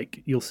bones.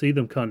 Like you'll see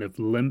them kind of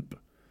limp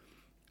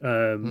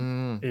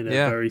in a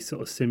very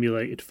sort of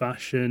simulated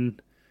fashion.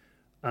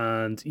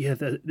 And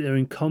they're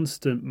in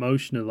constant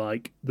motion of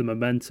like the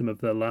momentum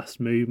of their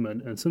last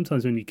movement. And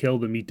sometimes when you kill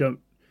them, you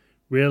don't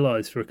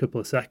realize for a couple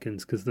of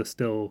seconds because they're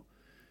still,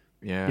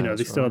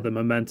 they still have the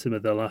momentum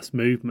of their last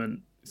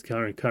movement. It's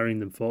carrying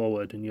them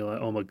forward, and you're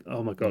like, oh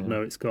my god,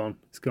 no, it's gone.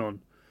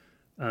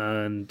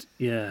 And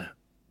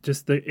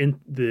just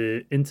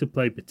the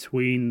interplay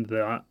between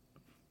that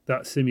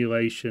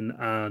simulation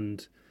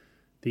and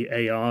the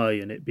AI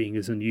and it being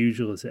as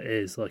unusual as it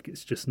is, like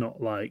it's just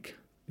not like.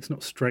 It's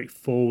not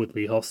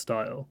straightforwardly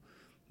hostile,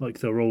 like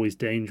they're always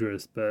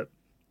dangerous, but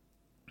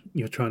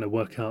you're trying to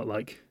work out,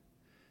 like,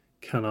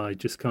 can I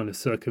just kind of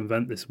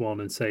circumvent this one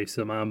and save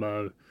some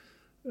ammo?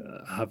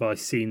 Have I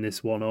seen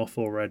this one off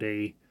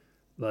already?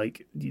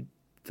 Like,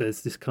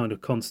 there's this kind of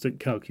constant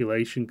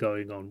calculation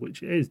going on,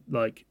 which is,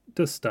 like,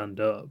 does stand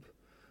up.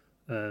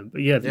 But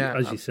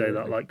as you say,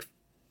 that, like,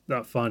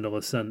 that final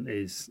ascent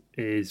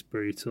is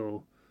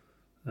brutal.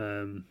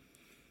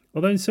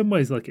 Although in some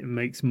ways, like, it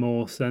makes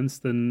more sense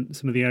than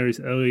some of the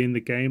areas early in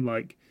the game,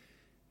 like,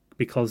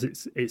 because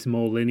it's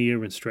more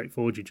linear and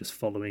straightforward. You're just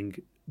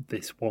following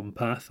this one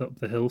path up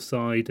the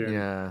hillside,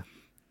 and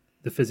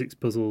the physics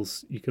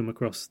puzzles you come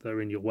across,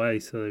 they're in your way,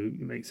 so it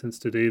makes sense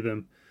to do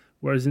them.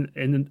 Whereas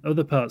in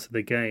other parts of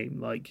the game,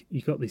 like,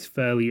 you got these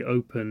fairly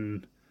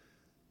open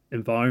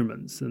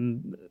environments,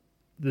 and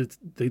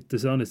the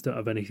designers don't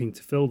have anything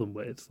to fill them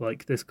with.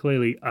 Like, there's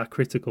clearly a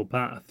critical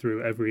path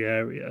through every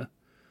area.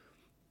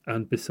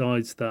 And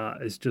besides that,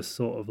 it's just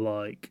sort of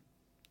like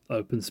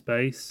open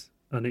space.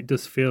 And it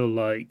does feel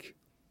like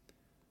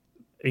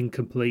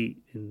incomplete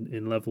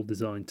in level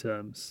design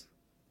terms.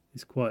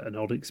 It's quite an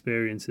odd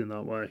experience in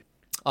that way.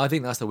 I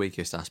think that's the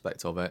weakest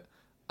aspect of it.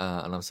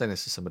 And I'm saying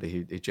this as somebody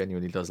who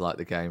genuinely does like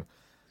the game.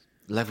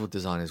 Level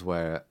design is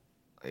where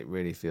it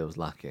really feels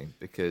lacking,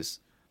 because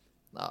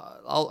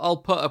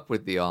I'll put up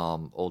with the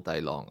arm all day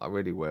long. I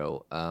really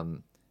will.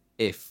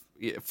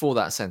 For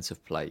that sense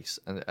of place,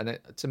 and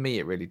to me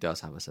it really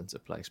does have a sense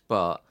of place.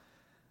 But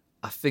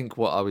I think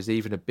what I was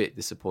even a bit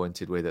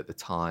disappointed with at the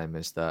time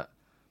is that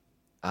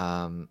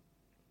I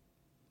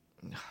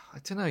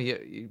don't know,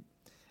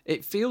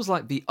 it feels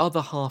like the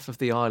other half of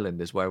the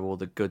island is where all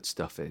the good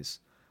stuff is.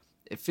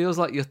 It feels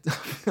like you're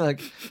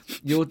like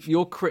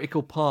your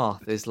critical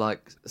path is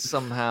like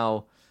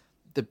somehow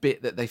the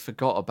bit that they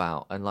forgot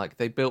about, and like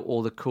they built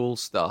all the cool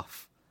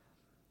stuff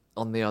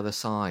on the other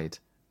side.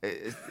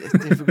 It's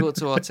difficult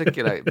to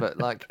articulate, but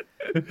like,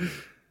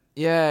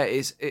 yeah,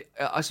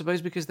 I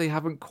suppose because they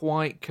haven't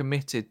quite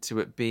committed to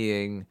it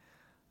being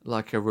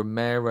like a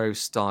Romero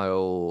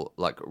style,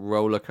 like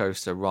roller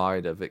coaster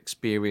ride of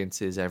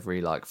experiences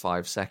every like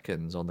 5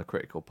 seconds on the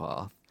critical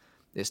path.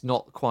 It's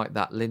not quite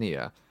that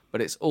linear,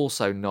 but it's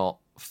also not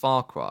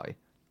Far Cry.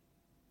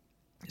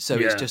 So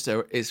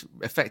it's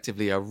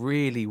effectively a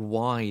really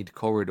wide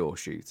corridor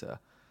shooter.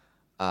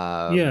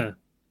 Yeah,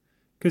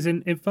 because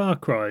in Far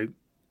Cry,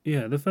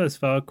 the first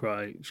Far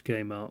Cry, which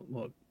came out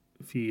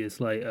a few years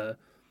later,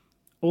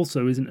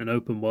 also isn't an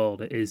open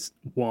world. It is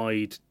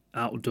wide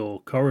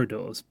outdoor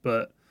corridors,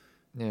 but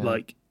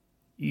like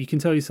you can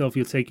tell yourself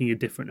you're taking a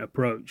different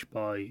approach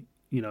by,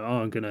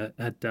 I'm going to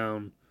head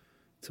down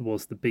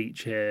towards the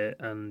beach here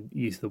and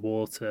use the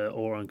water,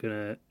 or I'm going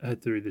to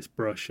head through this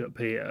brush up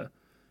here.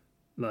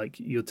 Like,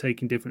 you're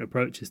taking different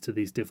approaches to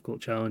these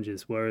difficult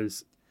challenges,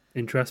 whereas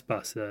in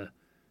Trespasser,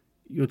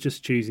 you're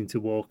just choosing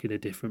to walk in a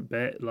different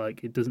bit.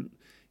 Like, it doesn't...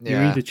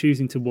 You're either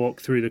choosing to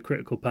walk through the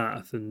critical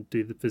path and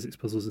do the physics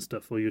puzzles and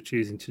stuff, or you're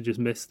choosing to just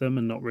miss them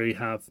and not really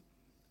have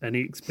any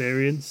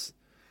experience.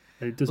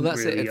 And it doesn't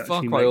really it.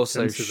 Far Cry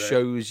also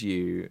shows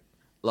you...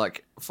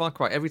 Like, Far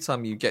Cry, every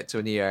time you get to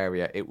a new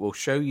area, it will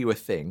show you a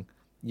thing.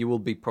 You will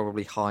be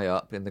probably high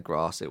up in the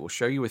grass. It will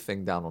show you a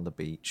thing down on the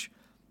beach.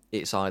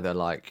 It's either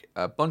like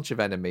a bunch of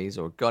enemies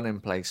or a gun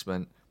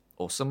emplacement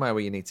or somewhere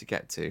where you need to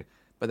get to.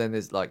 But then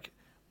there's like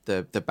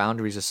the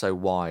boundaries are so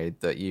wide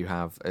that you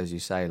have, as you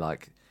say,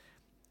 like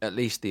at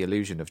least the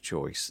illusion of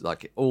choice.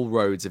 Like all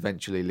roads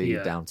eventually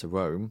lead down to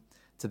Rome,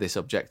 to this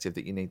objective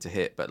that you need to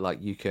hit. But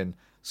like you can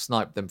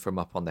snipe them from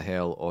up on the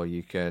hill, or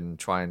you can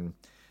try and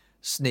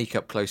sneak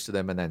up close to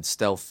them and then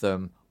stealth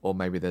them. Or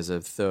maybe there's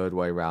a third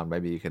way around.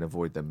 Maybe you can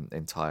avoid them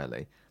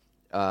entirely.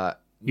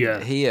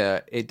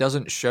 Here, it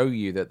doesn't show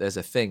you that there's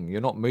a thing.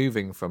 You're not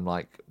moving from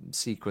like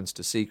sequence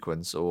to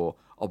sequence or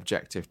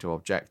objective to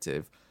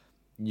objective.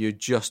 You're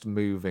just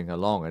moving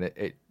along, and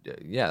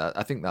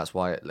I think that's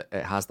why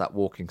it has that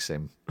walking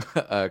sim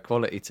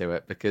quality to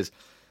it, because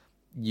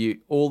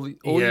all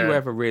you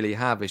ever really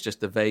have is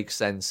just a vague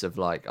sense of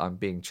like I'm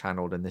being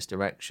channeled in this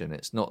direction.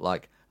 It's not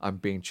like I'm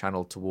being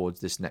channeled towards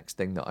this next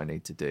thing that I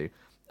need to do.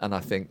 And I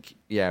think,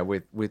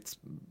 with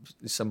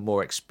some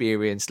more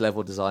experienced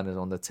level designers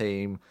on the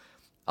team,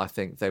 I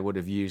think they would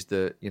have used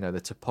the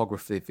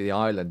topography of the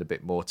island a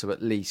bit more to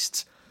at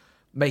least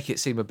make it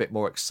seem a bit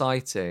more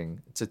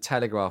exciting, to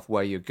telegraph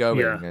where you're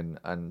going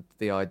and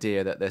the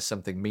idea that there's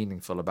something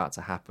meaningful about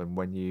to happen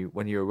when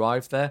you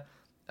arrive there.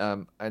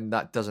 And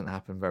that doesn't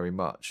happen very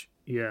much.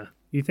 Yeah.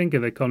 You think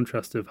of the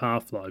contrast of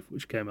Half-Life,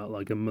 which came out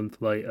like a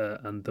month later,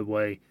 and the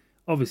way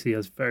obviously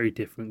has very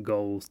different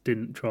goals,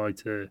 didn't try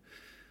to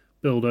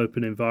build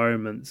open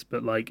environments,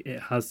 but like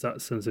it has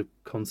that sense of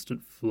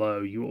constant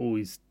flow. You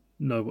always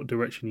know what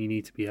direction you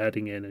need to be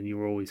heading in, and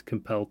you're always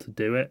compelled to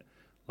do it.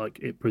 Like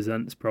it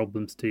presents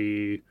problems to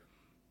you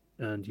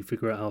and you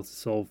figure out how to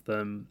solve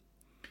them.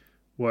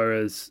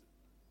 Whereas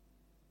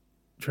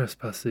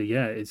Trespasser,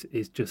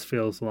 it just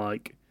feels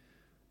like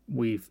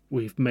we've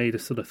made a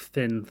sort of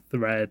thin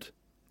thread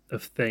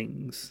of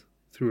things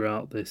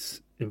throughout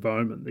this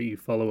environment that you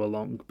follow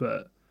along,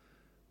 but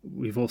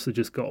we've also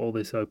just got all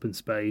this open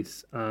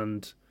space,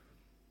 and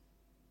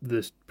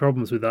the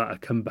problems with that are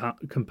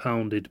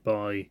compounded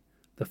by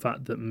the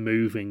fact that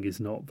moving is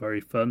not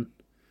very fun.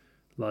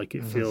 Like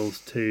it feels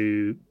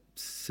too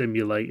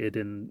simulated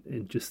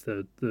in just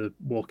the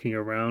walking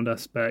around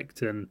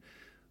aspect, and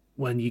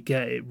when you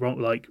get it wrong,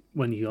 like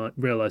when you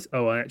realise,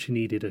 I actually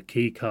needed a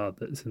key card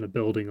that's in a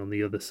building on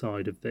the other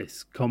side of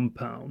this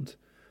compound,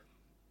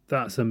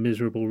 that's a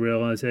miserable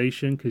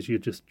realization, because you're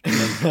just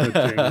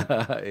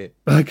trudging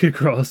back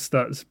across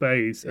that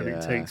space, and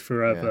it takes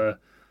forever.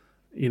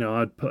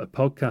 I'd put a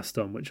podcast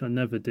on, which I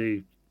never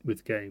do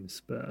with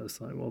games, but I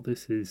was like, well,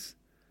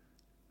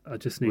 I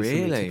just need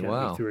something to get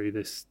me through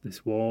this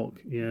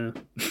walk. Yeah.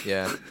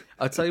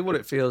 I'll tell you what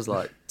it feels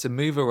like to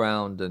move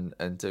around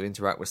and to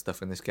interact with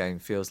stuff in this game.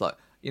 Feels like,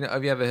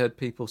 have you ever heard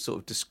people sort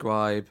of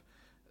describe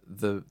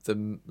the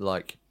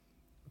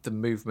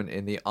movement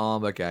in the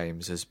Armour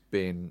games as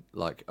being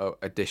like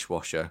a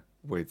dishwasher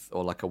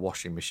or like a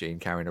washing machine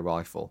carrying a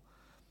rifle?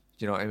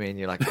 Do you know what I mean?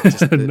 You're like,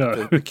 just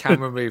the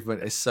camera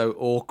movement is so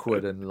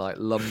awkward and like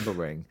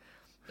lumbering,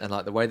 and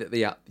like the way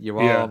that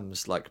your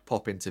arms like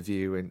pop into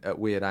view at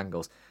weird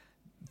angles.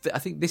 I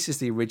think this is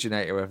the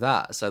originator of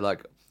that. So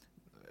like,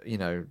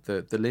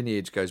 the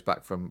lineage goes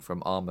back from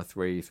Armour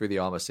 3 through the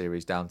Armour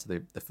series down to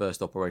the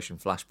first Operation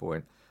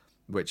Flashpoint,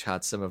 which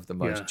had some of the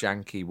most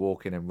janky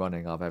walking and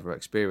running I've ever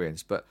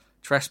experienced. But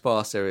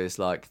Trespasser is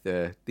like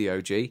the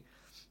OG.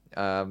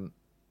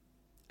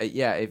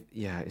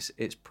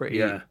 It's pretty.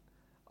 Yeah.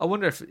 I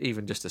wonder if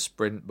even just a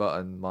sprint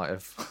button might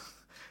have,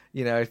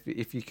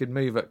 if you could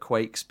move at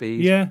Quake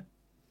speed. Yeah,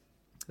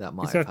 that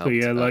might have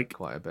helped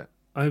quite a bit.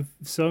 I have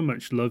so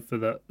much love for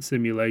that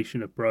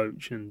simulation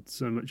approach and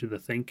so much of the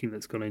thinking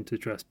that's gone into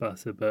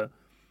Trespasser, but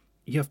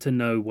you have to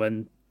know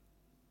when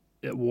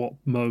at what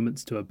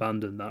moments to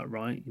abandon that,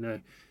 right?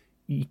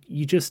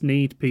 You just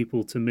need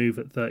people to move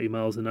at 30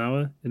 miles an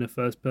hour in a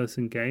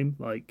first-person game.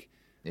 Like,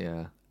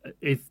 Yeah.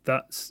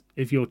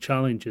 if your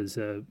challenges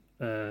are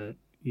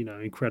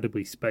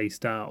incredibly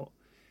spaced out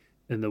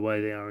in the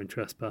way they are in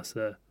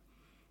Trespasser,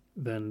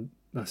 then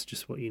that's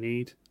just what you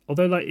need.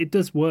 Although, like, it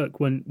does work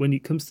when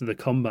it comes to the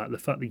combat. The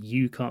fact that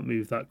you can't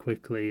move that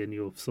quickly and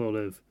you're sort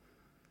of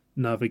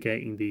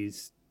navigating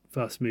these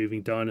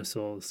fast-moving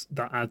dinosaurs,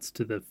 that adds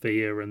to the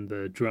fear and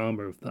the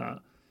drama of that.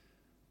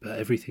 But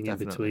everything in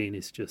between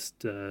is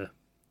just,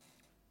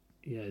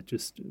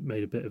 just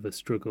made a bit of a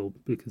struggle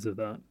because of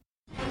that.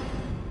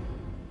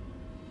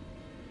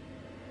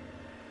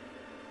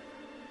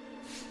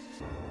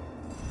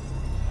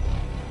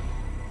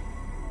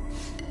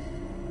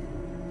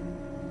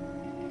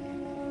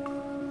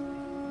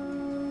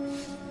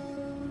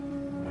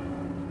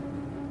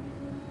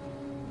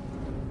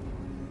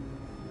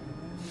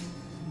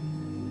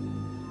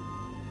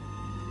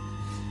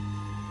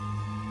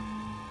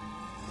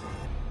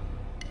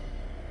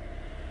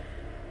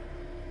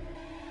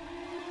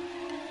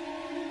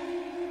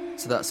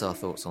 So that's our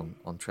thoughts on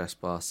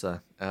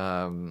Trespasser.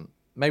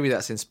 Maybe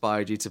that's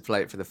inspired you to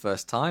play it for the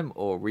first time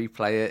or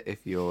replay it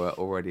if you're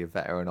already a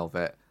veteran of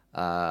it.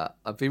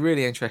 I'd be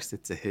really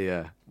interested to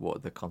hear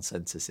what the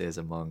consensus is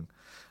among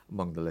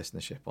the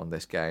listenership on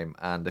this game.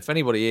 And if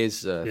anybody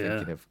is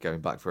thinking of going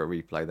back for a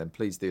replay, then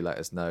please do let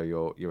us know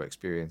your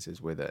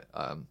experiences with it.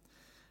 I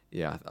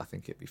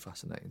think it'd be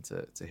fascinating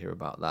to hear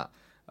about that.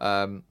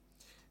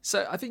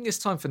 So I think it's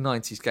time for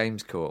 90s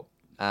Games Court.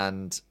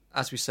 And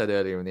as we said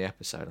earlier in the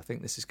episode, I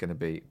think this is going to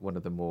be one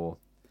of the more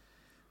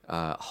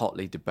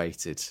hotly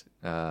debated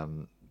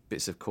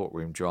bits of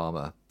courtroom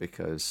drama,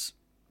 because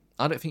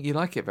I don't think you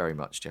like it very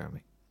much,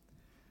 Jeremy.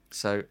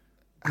 So,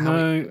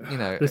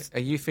 are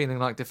you feeling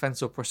like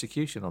defence or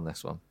prosecution on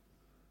this one?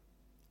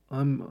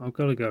 I've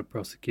got to go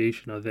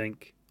prosecution. I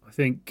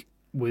think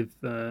with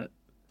an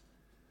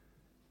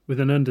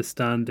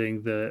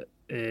understanding that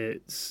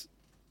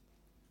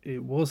it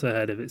was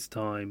ahead of its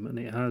time, and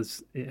it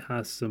has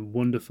some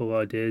wonderful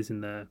ideas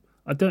in there.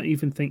 I don't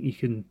even think you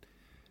can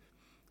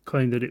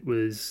claim that it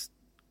was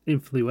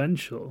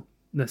influential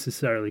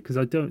necessarily, because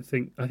I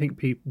think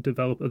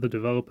other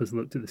developers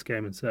looked at this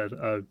game and said,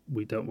 "Oh,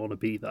 we don't want to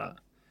be that."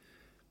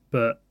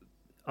 But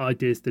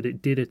ideas that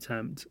it did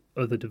attempt,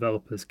 other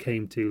developers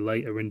came to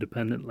later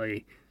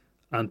independently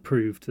and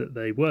proved that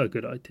they were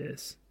good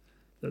ideas,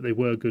 that they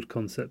were good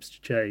concepts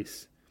to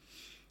chase.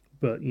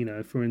 But,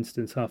 for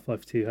instance,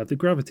 Half-Life 2 had the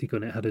gravity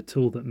gun. It had a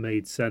tool that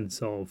made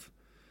sense of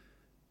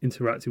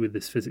interacting with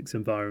this physics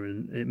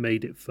environment. It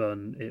made it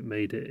fun. It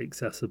made it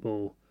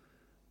accessible.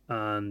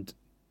 And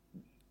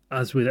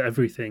as with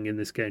everything in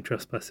this game,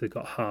 Trespasser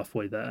got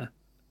halfway there,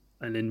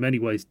 and in many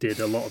ways did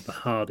a lot of the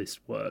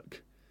hardest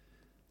work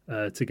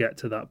to get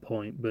to that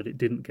point, but it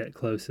didn't get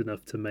close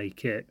enough to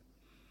make it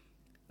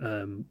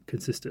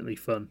consistently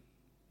fun.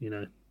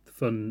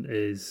 Fun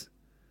is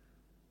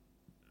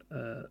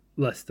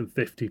less than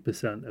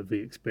 50% of the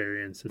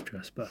experience of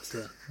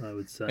Trespasser, I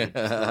would say.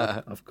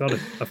 So I've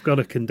got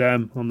to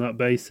condemn on that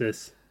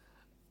basis.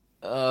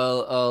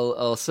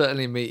 I'll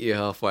certainly meet you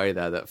halfway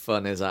there. That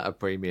fun is at a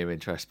premium in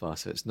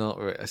Trespasser. It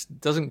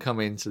doesn't come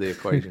into the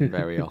equation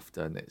very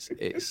often.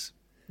 It's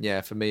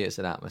for me it's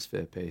an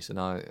atmosphere piece, and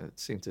I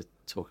seem to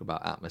talk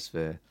about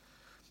atmosphere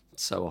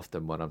so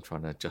often when I'm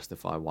trying to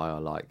justify why I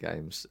like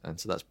games, and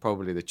so that's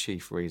probably the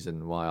chief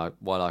reason why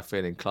I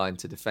feel inclined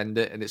to defend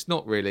it. And it's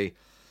not really,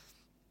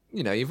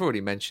 you've already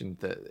mentioned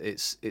that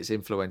it's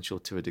influential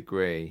to a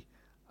degree.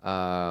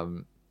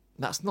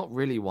 That's not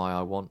really why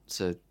I want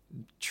to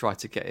try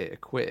to get it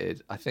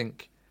acquitted. I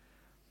think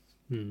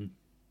I'm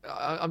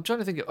trying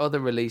to think of other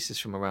releases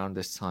from around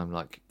this time,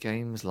 like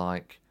games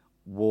like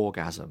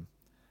Wargasm,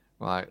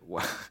 right?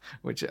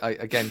 Which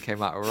again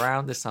came out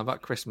around this time,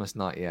 about Christmas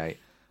 '98,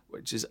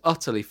 which is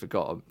utterly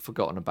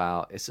forgotten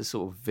about. It's a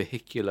sort of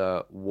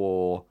vehicular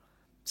war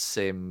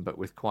sim, but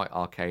with quite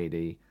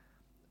arcadey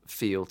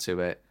feel to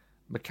it.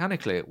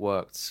 Mechanically, it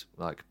worked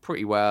like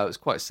pretty well. It was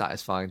quite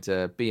satisfying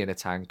to be in a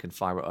tank and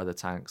fire at other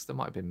tanks. There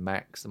might have been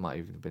mechs, there might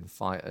even have been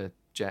fighter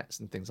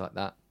jets and things like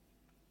that.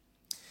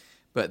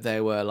 But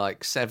there were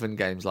like 7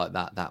 games like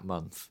that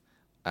month,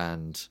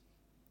 and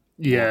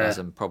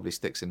Wargasm probably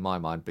sticks in my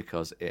mind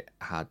because it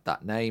had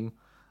that name.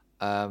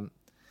 But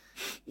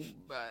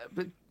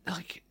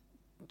like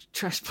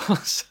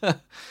Trespasser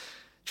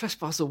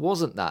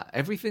wasn't that.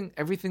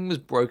 Everything was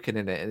broken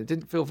in it, and it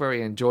didn't feel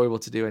very enjoyable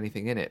to do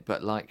anything in it.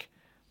 But like,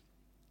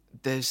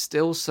 there's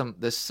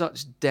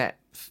such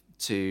depth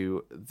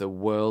to the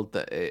world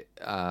that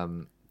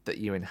that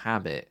you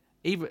inhabit,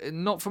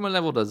 even not from a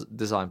level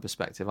design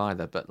perspective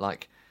either, but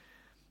like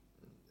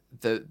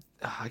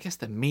I guess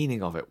the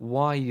meaning of it,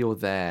 why you're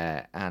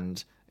there,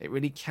 and it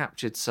really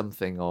captured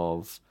something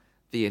of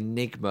the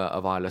enigma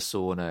of Isla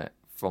Sorna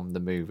from the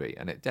movie,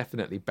 and it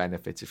definitely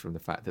benefited from the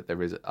fact that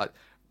there is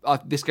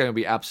this game would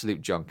be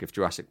absolute junk if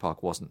Jurassic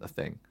Park wasn't a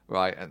thing,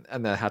 right?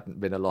 And there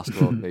hadn't been a Lost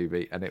World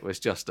movie, and it was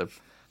just a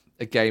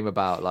game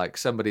about like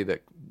somebody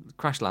that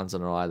crash lands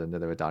on an island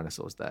and there are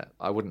dinosaurs there.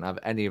 I wouldn't have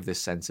any of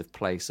this sense of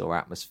place or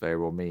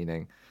atmosphere or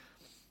meaning.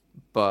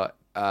 But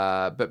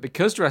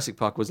because Jurassic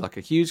Park was like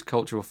a huge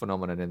cultural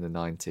phenomenon in the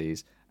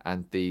 90s,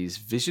 and these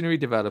visionary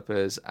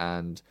developers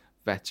and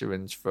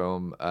veterans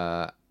from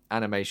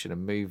animation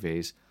and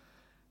movies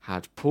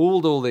had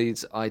pulled all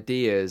these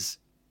ideas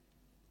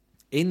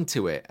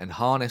into it and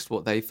harnessed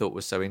what they thought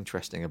was so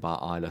interesting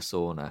about Isla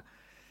Sorna,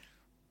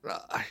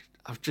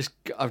 I've just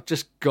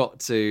got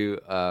to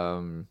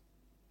die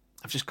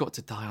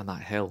on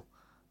that hill,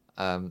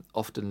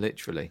 often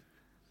literally.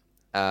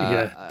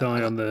 Die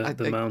on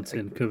the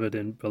mountain covered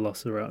in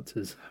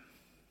velociraptors.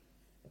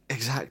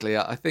 Exactly.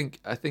 I think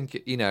I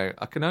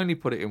can only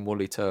put it in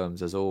woolly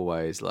terms as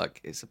always. Like,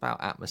 it's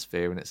about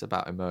atmosphere and it's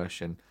about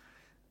immersion.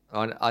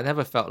 I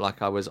never felt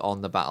like I was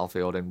on the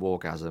battlefield in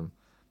Wargasm.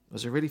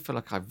 I really feel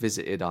like I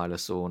visited Isla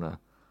Sorna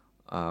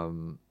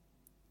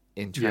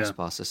in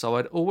Trespasser. So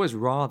I'd always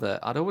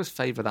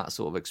favour that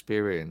sort of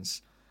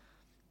experience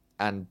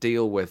and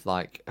deal with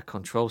like a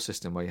control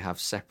system where you have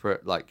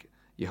separate, like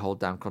you hold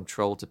down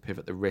control to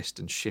pivot the wrist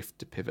and shift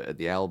to pivot at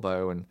the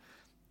elbow and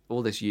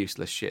all this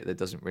useless shit that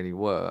doesn't really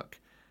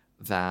work,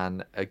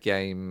 than a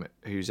game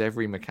whose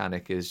every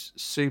mechanic is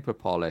super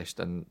polished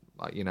and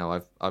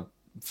I'm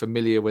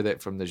familiar with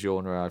it from the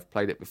genre. I've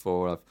played it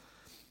before.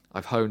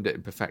 I've honed it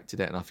and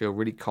perfected it, and I feel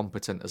really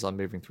competent as I'm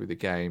moving through the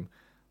game.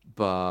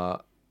 But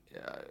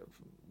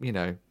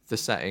the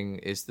setting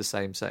is the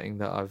same setting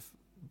that I've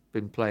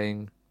been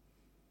playing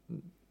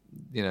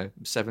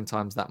 7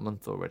 times that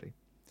month already.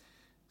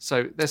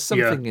 So there's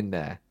something in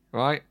there,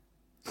 right?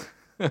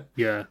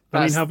 Yeah,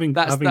 I mean, having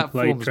played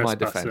forms my Trespasser,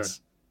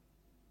 defense.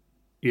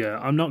 yeah,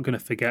 I'm not going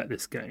to forget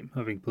this game.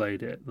 Having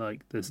played it,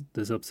 like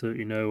there's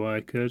absolutely no way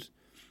I could,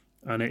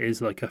 and it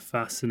is like a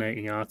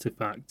fascinating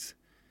artifact.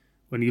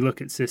 When you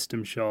look at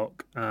System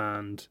Shock,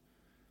 and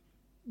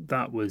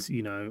that was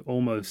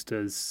almost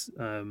as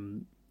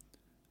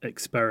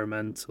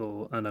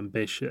experimental and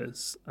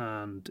ambitious,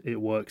 and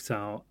it worked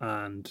out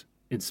and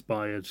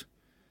inspired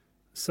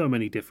so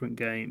many different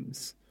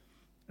games.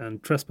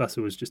 And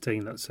Trespasser was just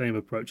taking that same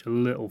approach a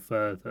little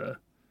further,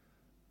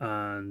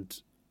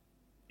 and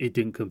it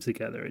didn't come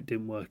together. It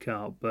didn't work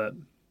out. But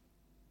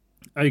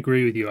I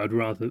agree with you. I'd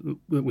rather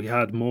that we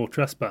had more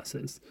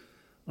Trespassers,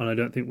 and I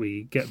don't think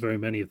we get very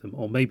many of them.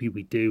 Or maybe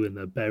we do, and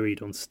they're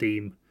buried on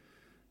Steam,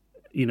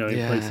 in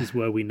places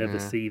where we never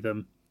see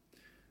them.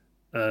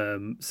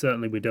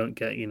 Certainly, we don't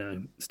get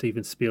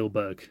Steven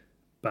Spielberg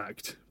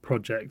backed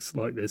projects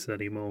like this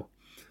anymore.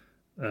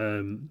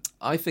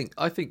 I think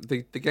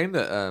the game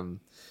that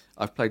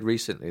I've played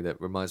recently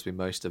that reminds me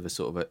most of a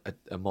sort of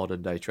a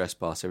modern day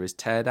Trespasser is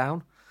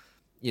Teardown.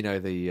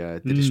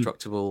 The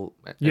destructible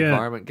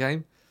environment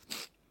game.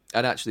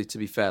 And actually, to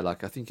be fair,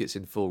 like I think it's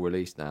in full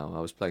release now. I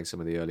was playing some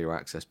of the earlier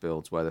access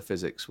builds where the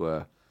physics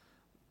were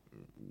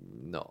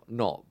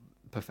not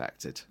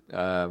perfected.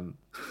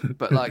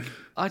 But like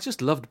I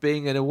just loved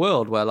being in a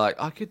world where like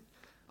I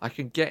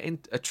could get in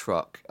a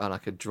truck and I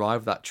could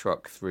drive that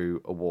truck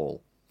through a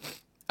wall.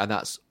 And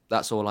that's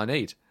all I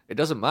need. It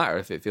doesn't matter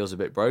if it feels a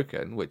bit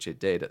broken, which it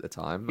did at the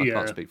time. I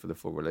can't speak for the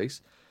full release.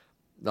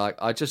 Like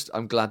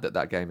I'm glad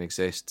that game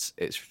exists.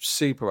 It's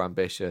super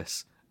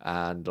ambitious,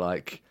 and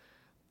like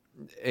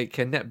it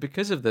can,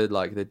 because of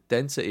the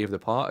density of the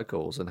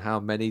particles and how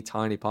many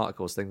tiny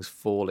particles things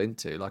fall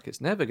into. Like it's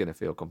never going to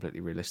feel completely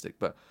realistic,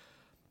 but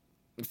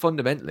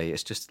fundamentally,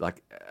 it's just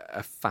like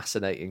a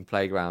fascinating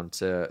playground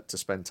to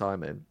spend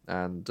time in.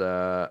 And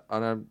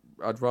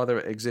I'd rather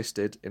it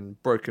existed in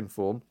broken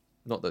form.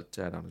 Not that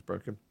Teardown is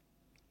broken,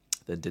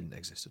 then didn't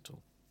exist at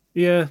all.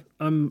 Yeah,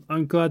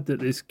 I'm glad that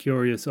this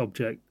curious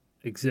object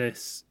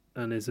exists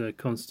and is a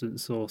constant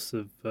source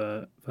of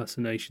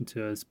fascination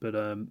to us. But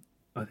I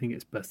think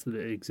it's best that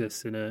it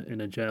exists in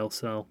a jail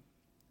cell.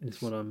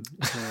 Is what I'm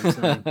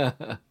saying.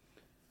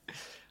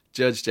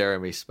 Judge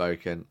Jeremy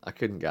spoken. I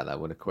couldn't get that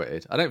one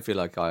acquitted. I don't feel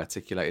like I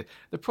articulated.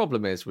 The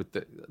problem is with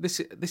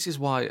this is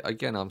why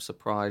again I'm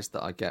surprised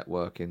that I get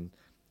work in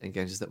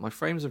games, is that my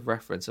frames of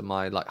reference and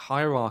my like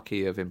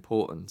hierarchy of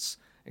importance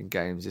in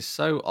games is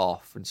so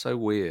off and so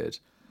weird.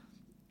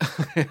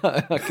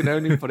 I can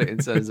only put it in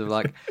terms of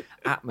like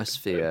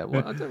atmosphere.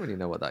 Well, I don't really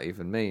know what that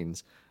even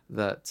means.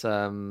 That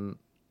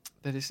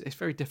it's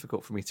very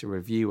difficult for me to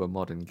review a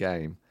modern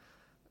game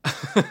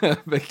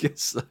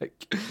because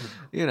like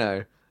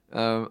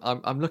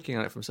I'm looking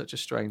at it from such a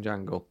strange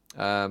angle.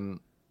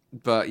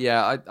 But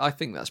yeah, I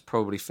think that's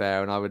probably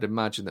fair, and I would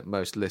imagine that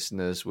most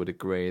listeners would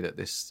agree that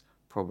this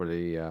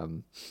probably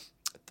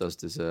does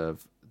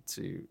deserve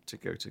to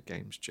go to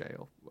games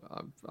jail.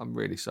 I'm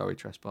really sorry,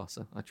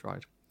 Trespasser. I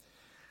tried.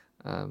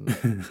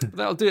 But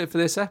that'll do it for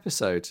this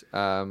episode.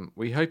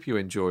 We hope you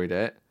enjoyed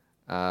it.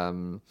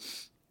 And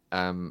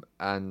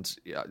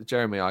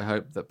Jeremy, I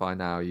hope that by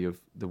now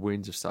the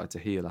wounds have started to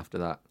heal after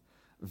that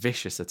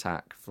vicious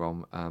attack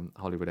from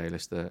Hollywood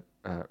A-lister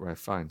Ralph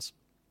Fiennes.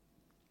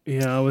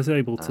 Yeah, I was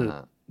able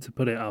to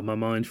put it out of my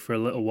mind for a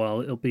little while.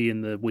 It'll be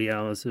in the wee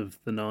hours of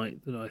the night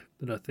that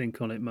I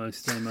think on it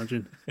most, I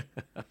imagine.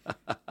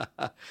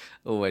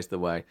 Always the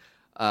way.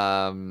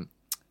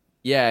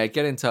 yeah,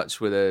 get in touch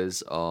with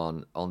us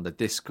on the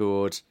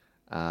Discord.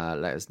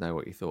 Let us know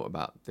what you thought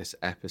about this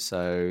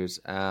episode,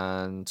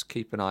 and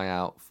keep an eye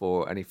out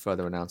for any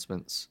further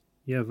announcements.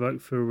 Yeah,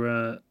 vote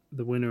for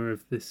the winner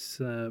of this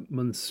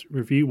month's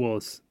Review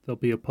Wars. There'll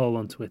be a poll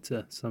on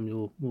Twitter.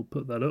 Samuel will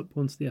put that up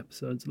once the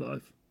episode's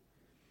live.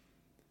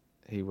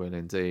 He will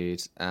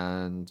indeed.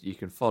 And you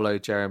can follow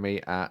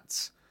Jeremy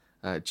at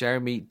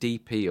Jeremy D.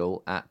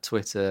 Peel at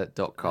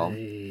twitter.com.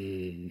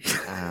 Hey.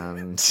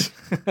 And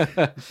you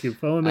can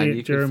follow me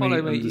at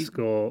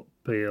Jeremy_Peel,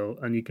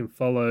 and you can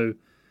follow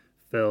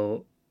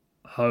Phil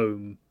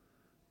home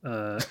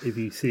if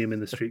you see him in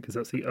the street, because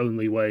that's the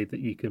only way that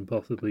you can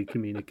possibly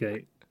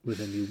communicate with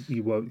him.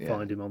 You won't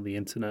find him on the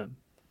internet.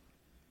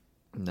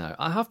 No,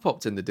 I have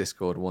popped in the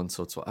Discord once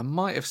or twice. I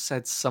might have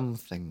said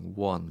something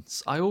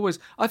once. I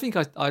think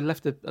I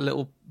left a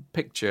little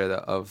picture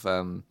of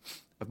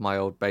my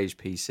old beige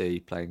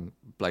PC playing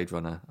Blade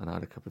Runner, and I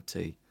had a cup of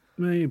tea.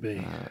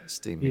 Maybe.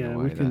 Steaming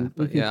away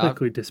we can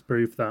quickly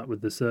disprove that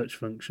with the search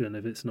function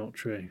if it's not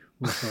true.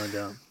 We'll find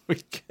out. We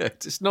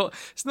could. It's not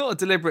a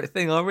deliberate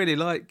thing. I really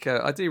like.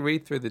 I do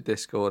read through the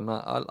Discord, and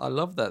I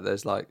love that.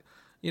 There's like,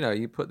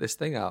 you put this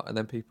thing out, and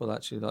then people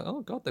actually like,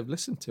 oh god, they've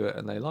listened to it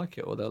and they like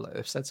it, or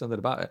they've said something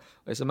about it.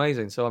 It's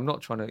amazing. So I'm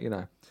not trying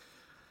to,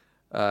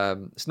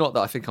 it's not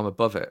that I think I'm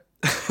above it.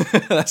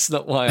 That's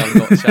not why I'm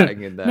not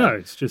chatting in there. No,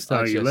 it's just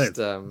how you live.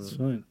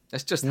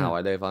 It's just how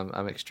I live.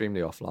 I'm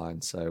extremely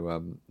offline,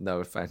 so no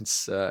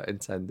offense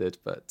intended.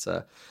 But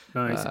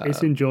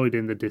it's enjoyed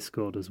in the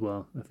Discord as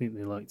well. I think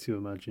they like to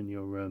imagine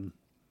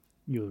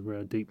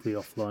your deeply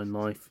offline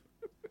life.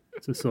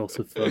 It's a source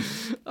of fun.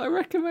 I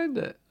recommend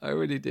it. I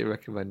really do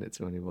recommend it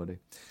to anybody.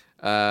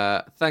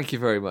 Thank you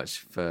very much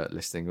for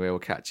listening. We will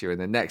catch you in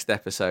the next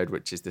episode,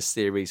 which is the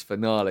series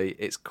finale.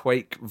 It's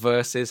Quake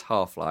versus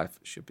Half-Life.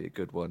 Should be a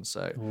good one.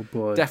 So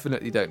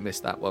definitely don't miss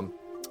that one.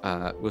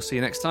 We'll see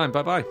you next time.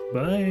 Bye-bye.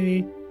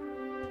 Bye.